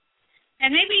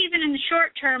 and maybe even in the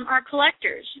short term, are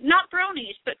collectors. Not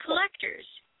bronies, but collectors.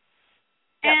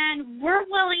 Yep. And we're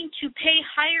willing to pay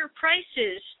higher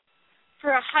prices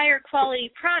for a higher quality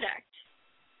product.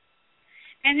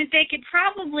 And that they could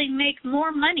probably make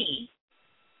more money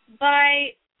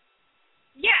by,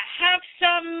 have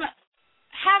some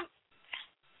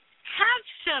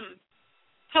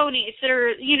ponies that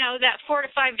are, that $4 to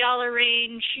 $5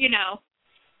 range,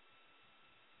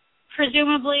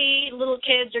 Presumably, little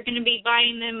kids are going to be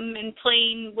buying them and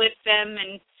playing with them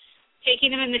and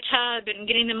taking them in the tub and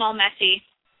getting them all messy.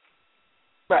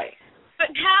 Right. But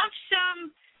have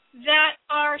some that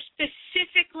are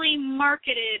specifically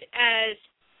marketed as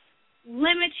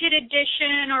limited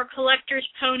edition or collector's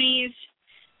ponies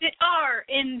that are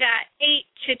in that $8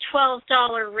 to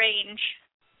 $12 range,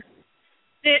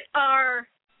 that are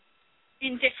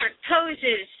in different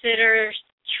poses, that are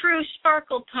true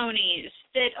sparkle ponies,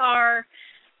 that are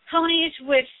ponies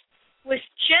with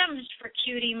gems for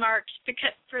cutie marks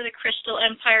for the Crystal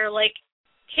Empire, like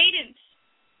Cadence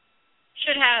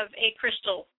should have a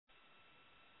crystal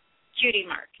cutie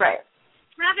mark. Right.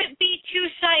 Have it be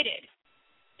two-sided.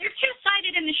 They're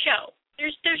two-sided in the show.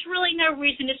 There's really no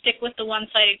reason to stick with the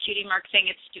one-sided cutie mark thing.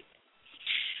 It's stupid.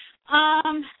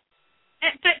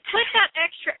 But put that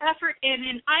extra effort in,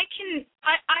 and I can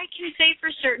say for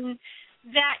certain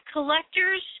that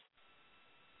collectors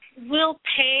will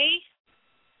pay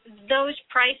those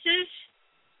prices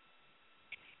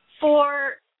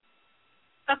for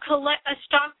a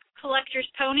stock collector's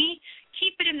pony,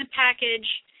 keep it in the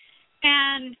package,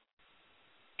 and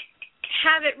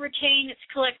have it retain its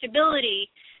collectability,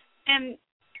 and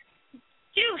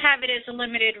do have it as a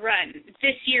limited run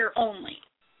this year only.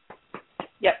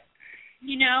 Yep.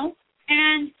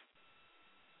 And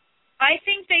I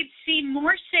think they'd see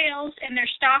more sales and their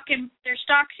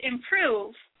stocks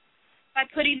improve by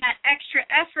putting that extra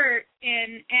effort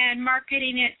in and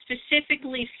marketing it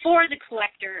specifically for the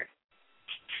collector.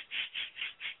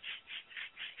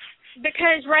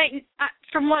 Because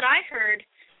from what I heard,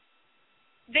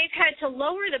 they've had to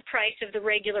lower the price of the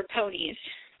regular ponies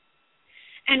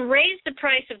and raise the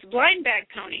price of the blind bag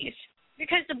ponies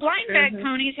because the blind bag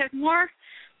ponies have more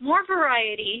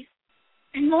variety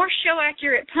and more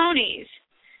show-accurate ponies,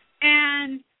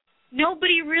 and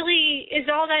nobody really is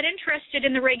all that interested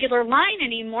in the regular line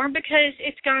anymore because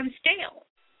it's gone stale.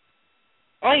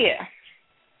 Oh, yeah.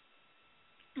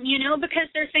 Because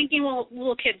they're thinking, well,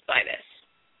 will kids buy this?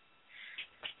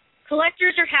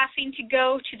 Collectors are having to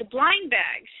go to the blind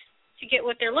bags to get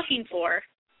what they're looking for.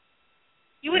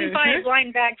 You wouldn't buy a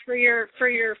blind bag for your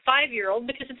 5-year-old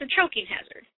because it's a choking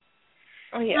hazard.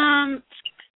 Oh, yeah.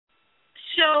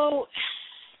 So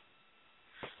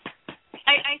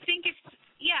I think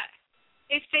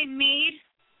if they made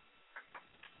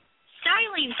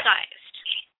styling sized,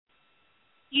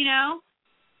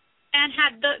 and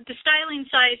had the styling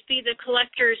size be the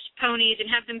collector's ponies and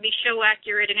have them be show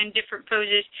accurate and in different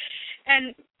poses,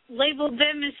 and labeled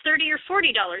them as $30 or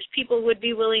 $40,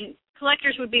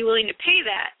 collectors would be willing to pay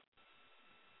that.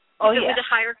 Oh, if it was a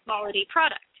higher quality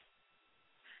product.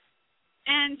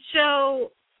 And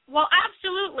so,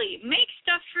 absolutely, make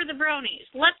stuff for the bronies.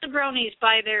 Let the bronies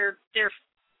buy their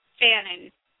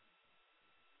fanning.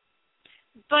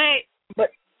 But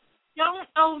don't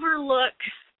overlook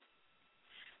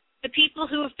the people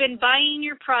who have been buying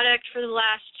your product for the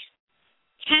last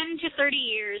 10 to 30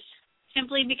 years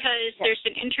simply because there's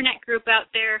an internet group out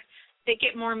there that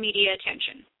get more media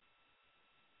attention.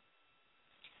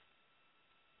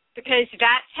 Because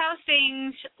that's how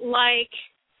things like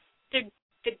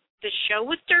the show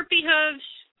with Derpy Hooves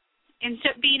ends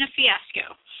up being a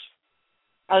fiasco.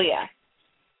 Oh, yeah.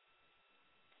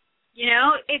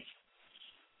 It's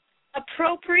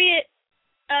appropriate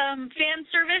fan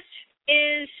service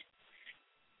is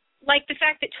like the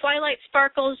fact that Twilight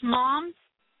Sparkle's mom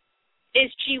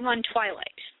is G1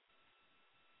 Twilight.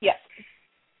 Yes.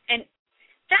 And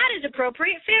that is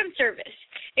appropriate fan service.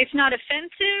 It's not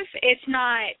offensive. It's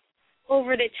not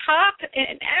over the top.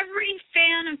 And every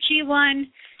fan of G1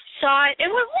 saw it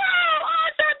and went, "Wow,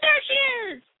 awesome, there she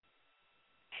is."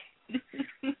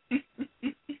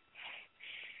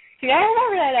 See, I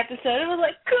remember that episode. It was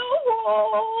like,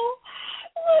 cool,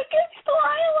 look at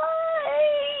Twilight.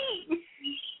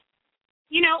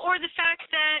 Or the fact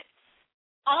that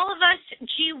all of us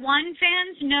G1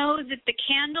 fans know that the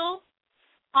candle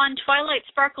on Twilight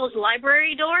Sparkle's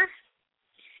library door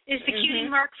is the cutie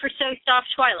mark for So Soft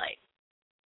Twilight.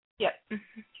 Yep.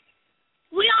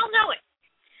 We all know it.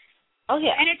 Oh,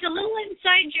 yeah. And it's a little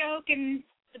inside joke, and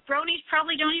the bronies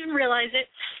probably don't even realize it.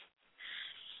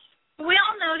 But we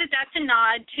all know that that's a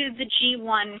nod to the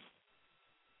G1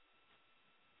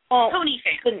 pony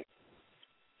fans.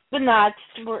 The nods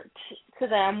to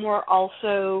them were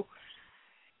also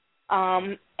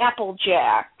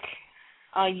Applejack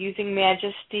using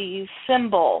Majesty's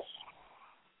symbol.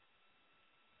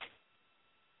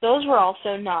 Those were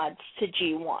also nods to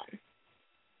G1.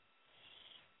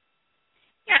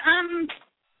 Yeah,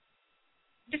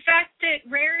 the fact that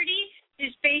Rarity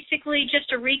is basically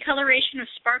just a recoloration of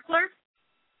Sparkler.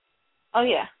 Oh,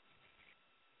 yeah.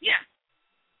 Yeah.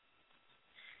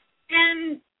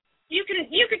 And you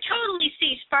could totally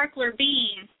see Sparkler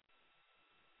being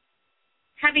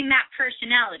having that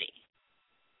personality.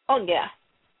 Oh, yeah.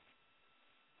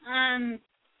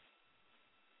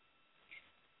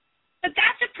 But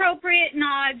that's appropriate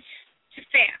nods to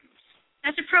fans.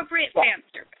 That's appropriate fan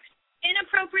service.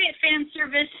 Inappropriate fan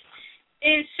service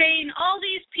is saying all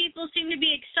these people seem to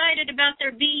be excited about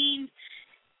there being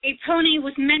a pony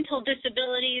with mental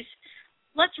disabilities.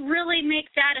 Let's really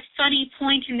make that a funny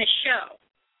point in the show.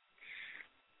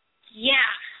 Yeah.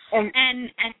 And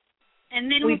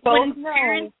then we both know.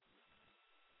 Parents,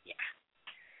 yeah.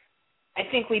 I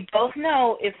think we both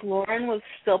know if Lauren was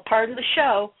still part of the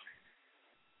show,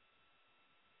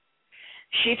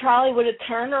 she probably would have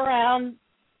turned around,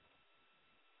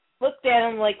 looked at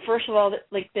him like, first of all,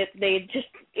 like that they just,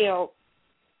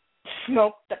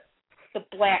 smoked the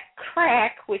black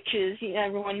crack, which is,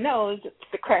 everyone knows it's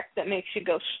the crack that makes you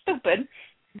go stupid.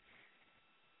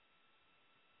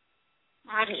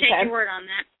 I'll have to take your word on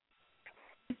that.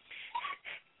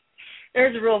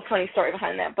 There's a real funny story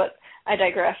behind that, but I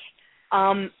digress.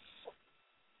 And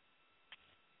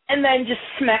then just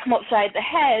smack him upside the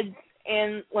head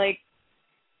and,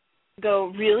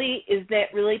 go, really? Is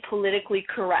that really politically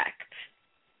correct?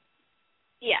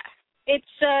 Yeah.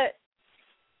 It's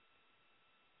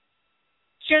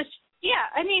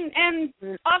and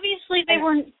obviously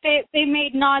they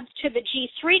made nods to the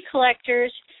G3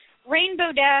 collectors.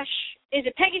 Rainbow Dash is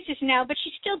a Pegasus now, but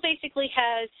she still basically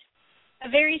has a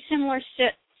very similar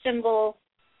symbol.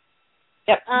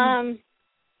 Yep.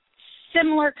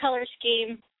 Similar color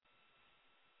scheme.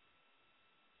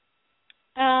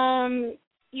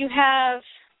 You have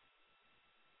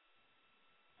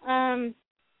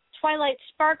Twilight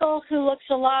Sparkle, who looks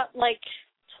a lot like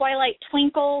Twilight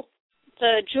Twinkle,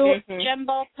 the gem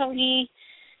ball pony.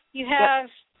 You have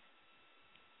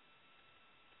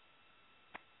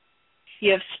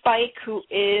You have Spike, who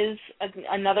is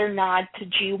another nod to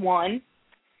G1.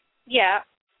 Yeah.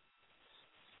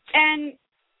 And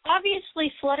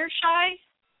obviously Fluttershy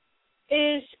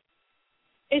is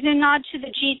a nod to the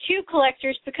G2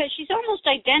 collectors because she's almost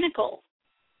identical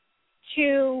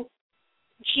to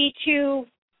G2.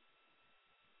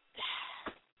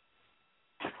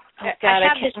 Oh, God, I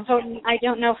have this pony. I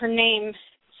don't know her name.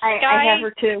 I have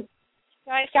her too.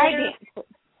 Sky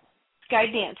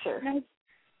Dancer.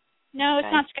 No,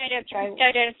 it's not Sky Dancer.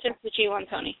 Sky Dancer is the G1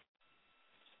 pony.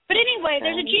 But anyway,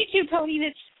 there's a G2 pony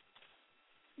that's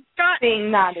got being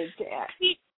nodded at.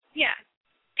 Yeah.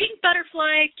 Pink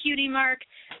butterfly, cutie mark,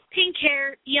 pink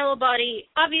hair, yellow body.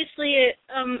 Obviously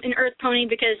an Earth pony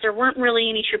because there weren't really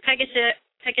any true Pegasi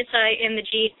in the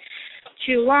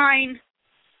G2 line.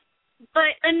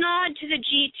 But a nod to the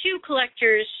G2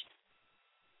 collectors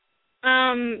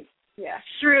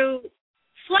through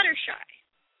Fluttershy.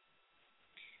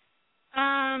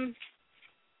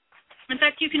 In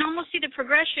fact, you can almost see the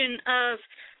progression of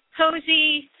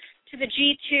Posey to the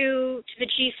G2 to the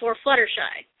G4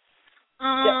 Fluttershy.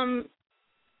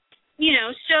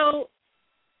 So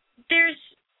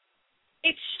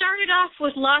it started off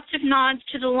with lots of nods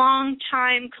to the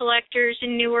long-time collectors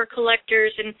and newer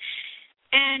collectors, and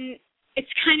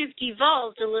it's kind of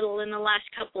devolved a little in the last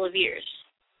couple of years.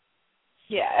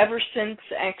 Yeah, ever since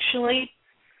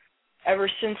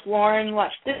Lauren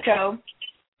left the show,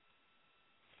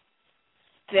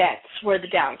 that's where the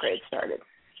downgrade started.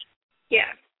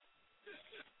 Yeah.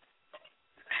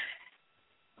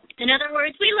 In other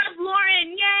words, we love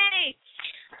Lauren, yay!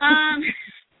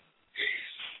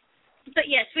 But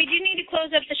yes, we do need to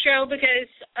close up the show because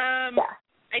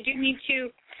I do need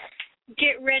to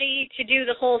get ready to do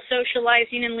the whole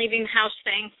socializing and leaving the house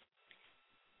thing.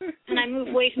 And I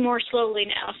move way more slowly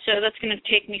now, so that's going to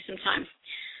take me some time.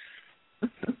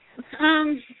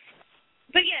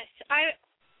 But yes,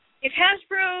 if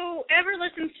Hasbro ever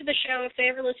listens to the show, if they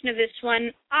ever listen to this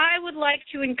one, I would like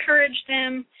to encourage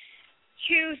them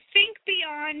to think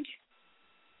beyond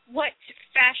what's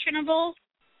fashionable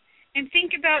and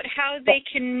think about how they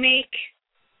can make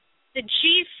the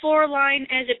G4 line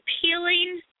as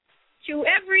appealing to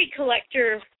every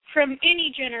collector from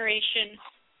any generation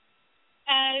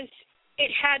as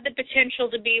it had the potential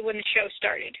to be when the show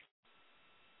started.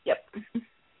 Yep.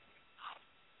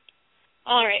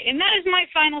 All right, and that is my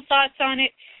final thoughts on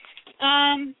it.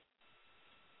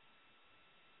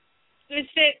 Is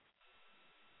that,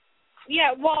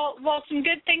 yeah, while some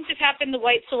good things have happened to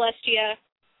White Celestia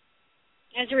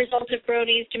as a result of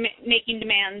Bronies making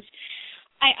demands,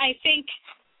 I think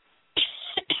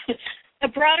a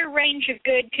broader range of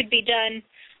good could be done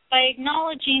by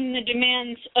acknowledging the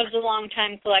demands of the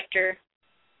longtime collector,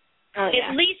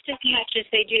 at least as much as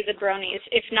they do the Bronies,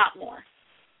 if not more.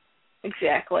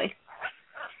 Exactly.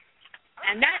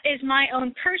 And that is my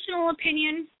own personal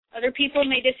opinion. Other people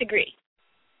may disagree.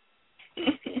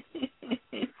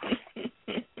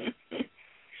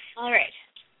 All right.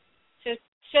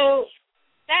 So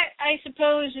that, I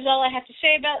suppose, is all I have to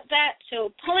say about that.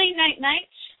 So, Pony Night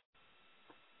Nights.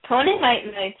 Pony Night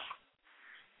Nights.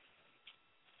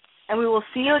 And we will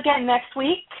see you again next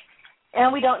week.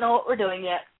 And we don't know what we're doing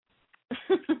yet.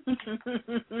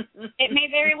 It may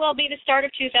very well be the start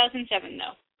of 2007,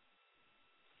 though.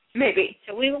 Maybe.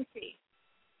 So we will see.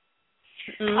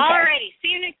 Okay. Alrighty.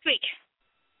 See you next week.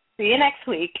 See you next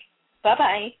week.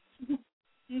 Bye-bye.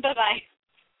 Bye-bye.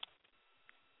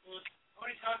 Was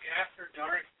Pony Talk After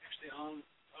Dark actually on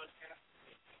broadcast?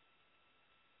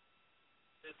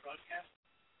 Is it broadcast?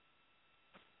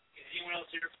 Is anyone else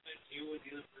here explain to you and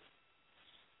the other person?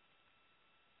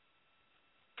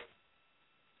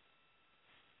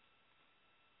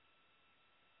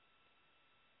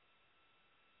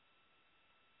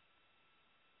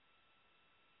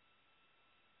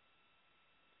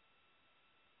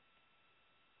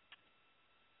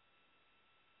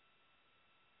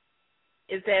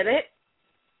 Is that it?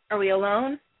 Are we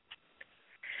alone?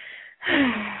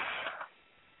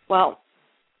 Well,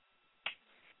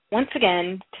 once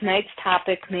again, tonight's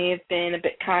topic may have been a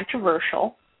bit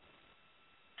controversial,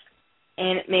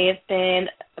 and it may have been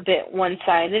a bit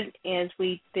one-sided, as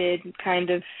we did kind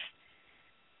of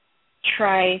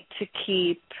try to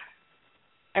keep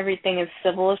everything as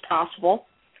civil as possible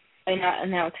by not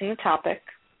announcing the topic.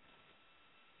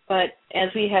 But as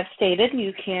we have stated,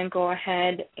 you can go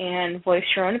ahead and voice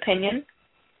your own opinion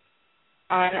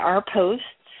on our posts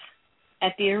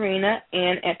at the arena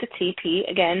and at the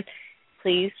TP. Again,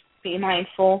 please be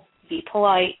mindful, be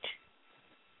polite.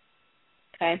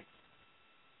 Okay?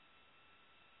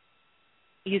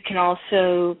 You can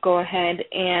also go ahead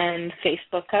and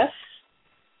Facebook us.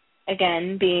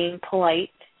 Again, being polite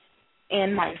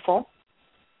and mindful.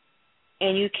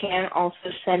 And you can also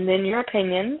send in your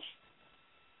opinions.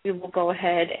 We will go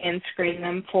ahead and screen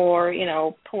them for,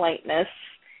 politeness.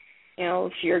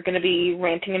 If you're going to be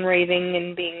ranting and raving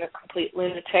and being a complete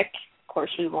lunatic, of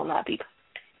course we will not be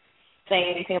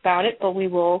saying anything about it, but we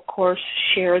will, of course,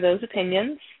 share those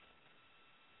opinions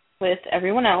with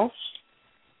everyone else.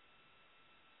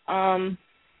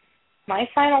 My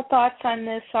final thoughts on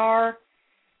this are,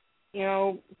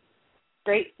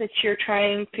 great that you're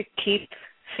trying to keep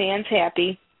fans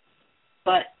happy,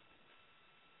 but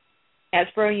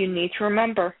Hasbro, you need to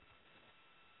remember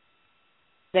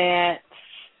that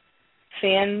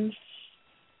fans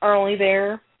are only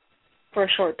there for a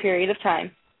short period of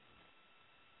time.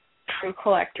 True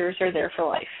collectors are there for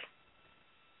life.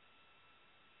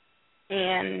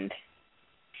 And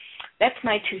that's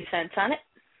my 2 cents on it.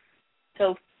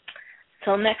 So,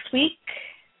 till next week,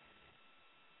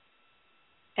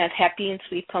 have happy and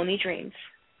sweet pony dreams.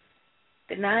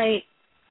 Good night.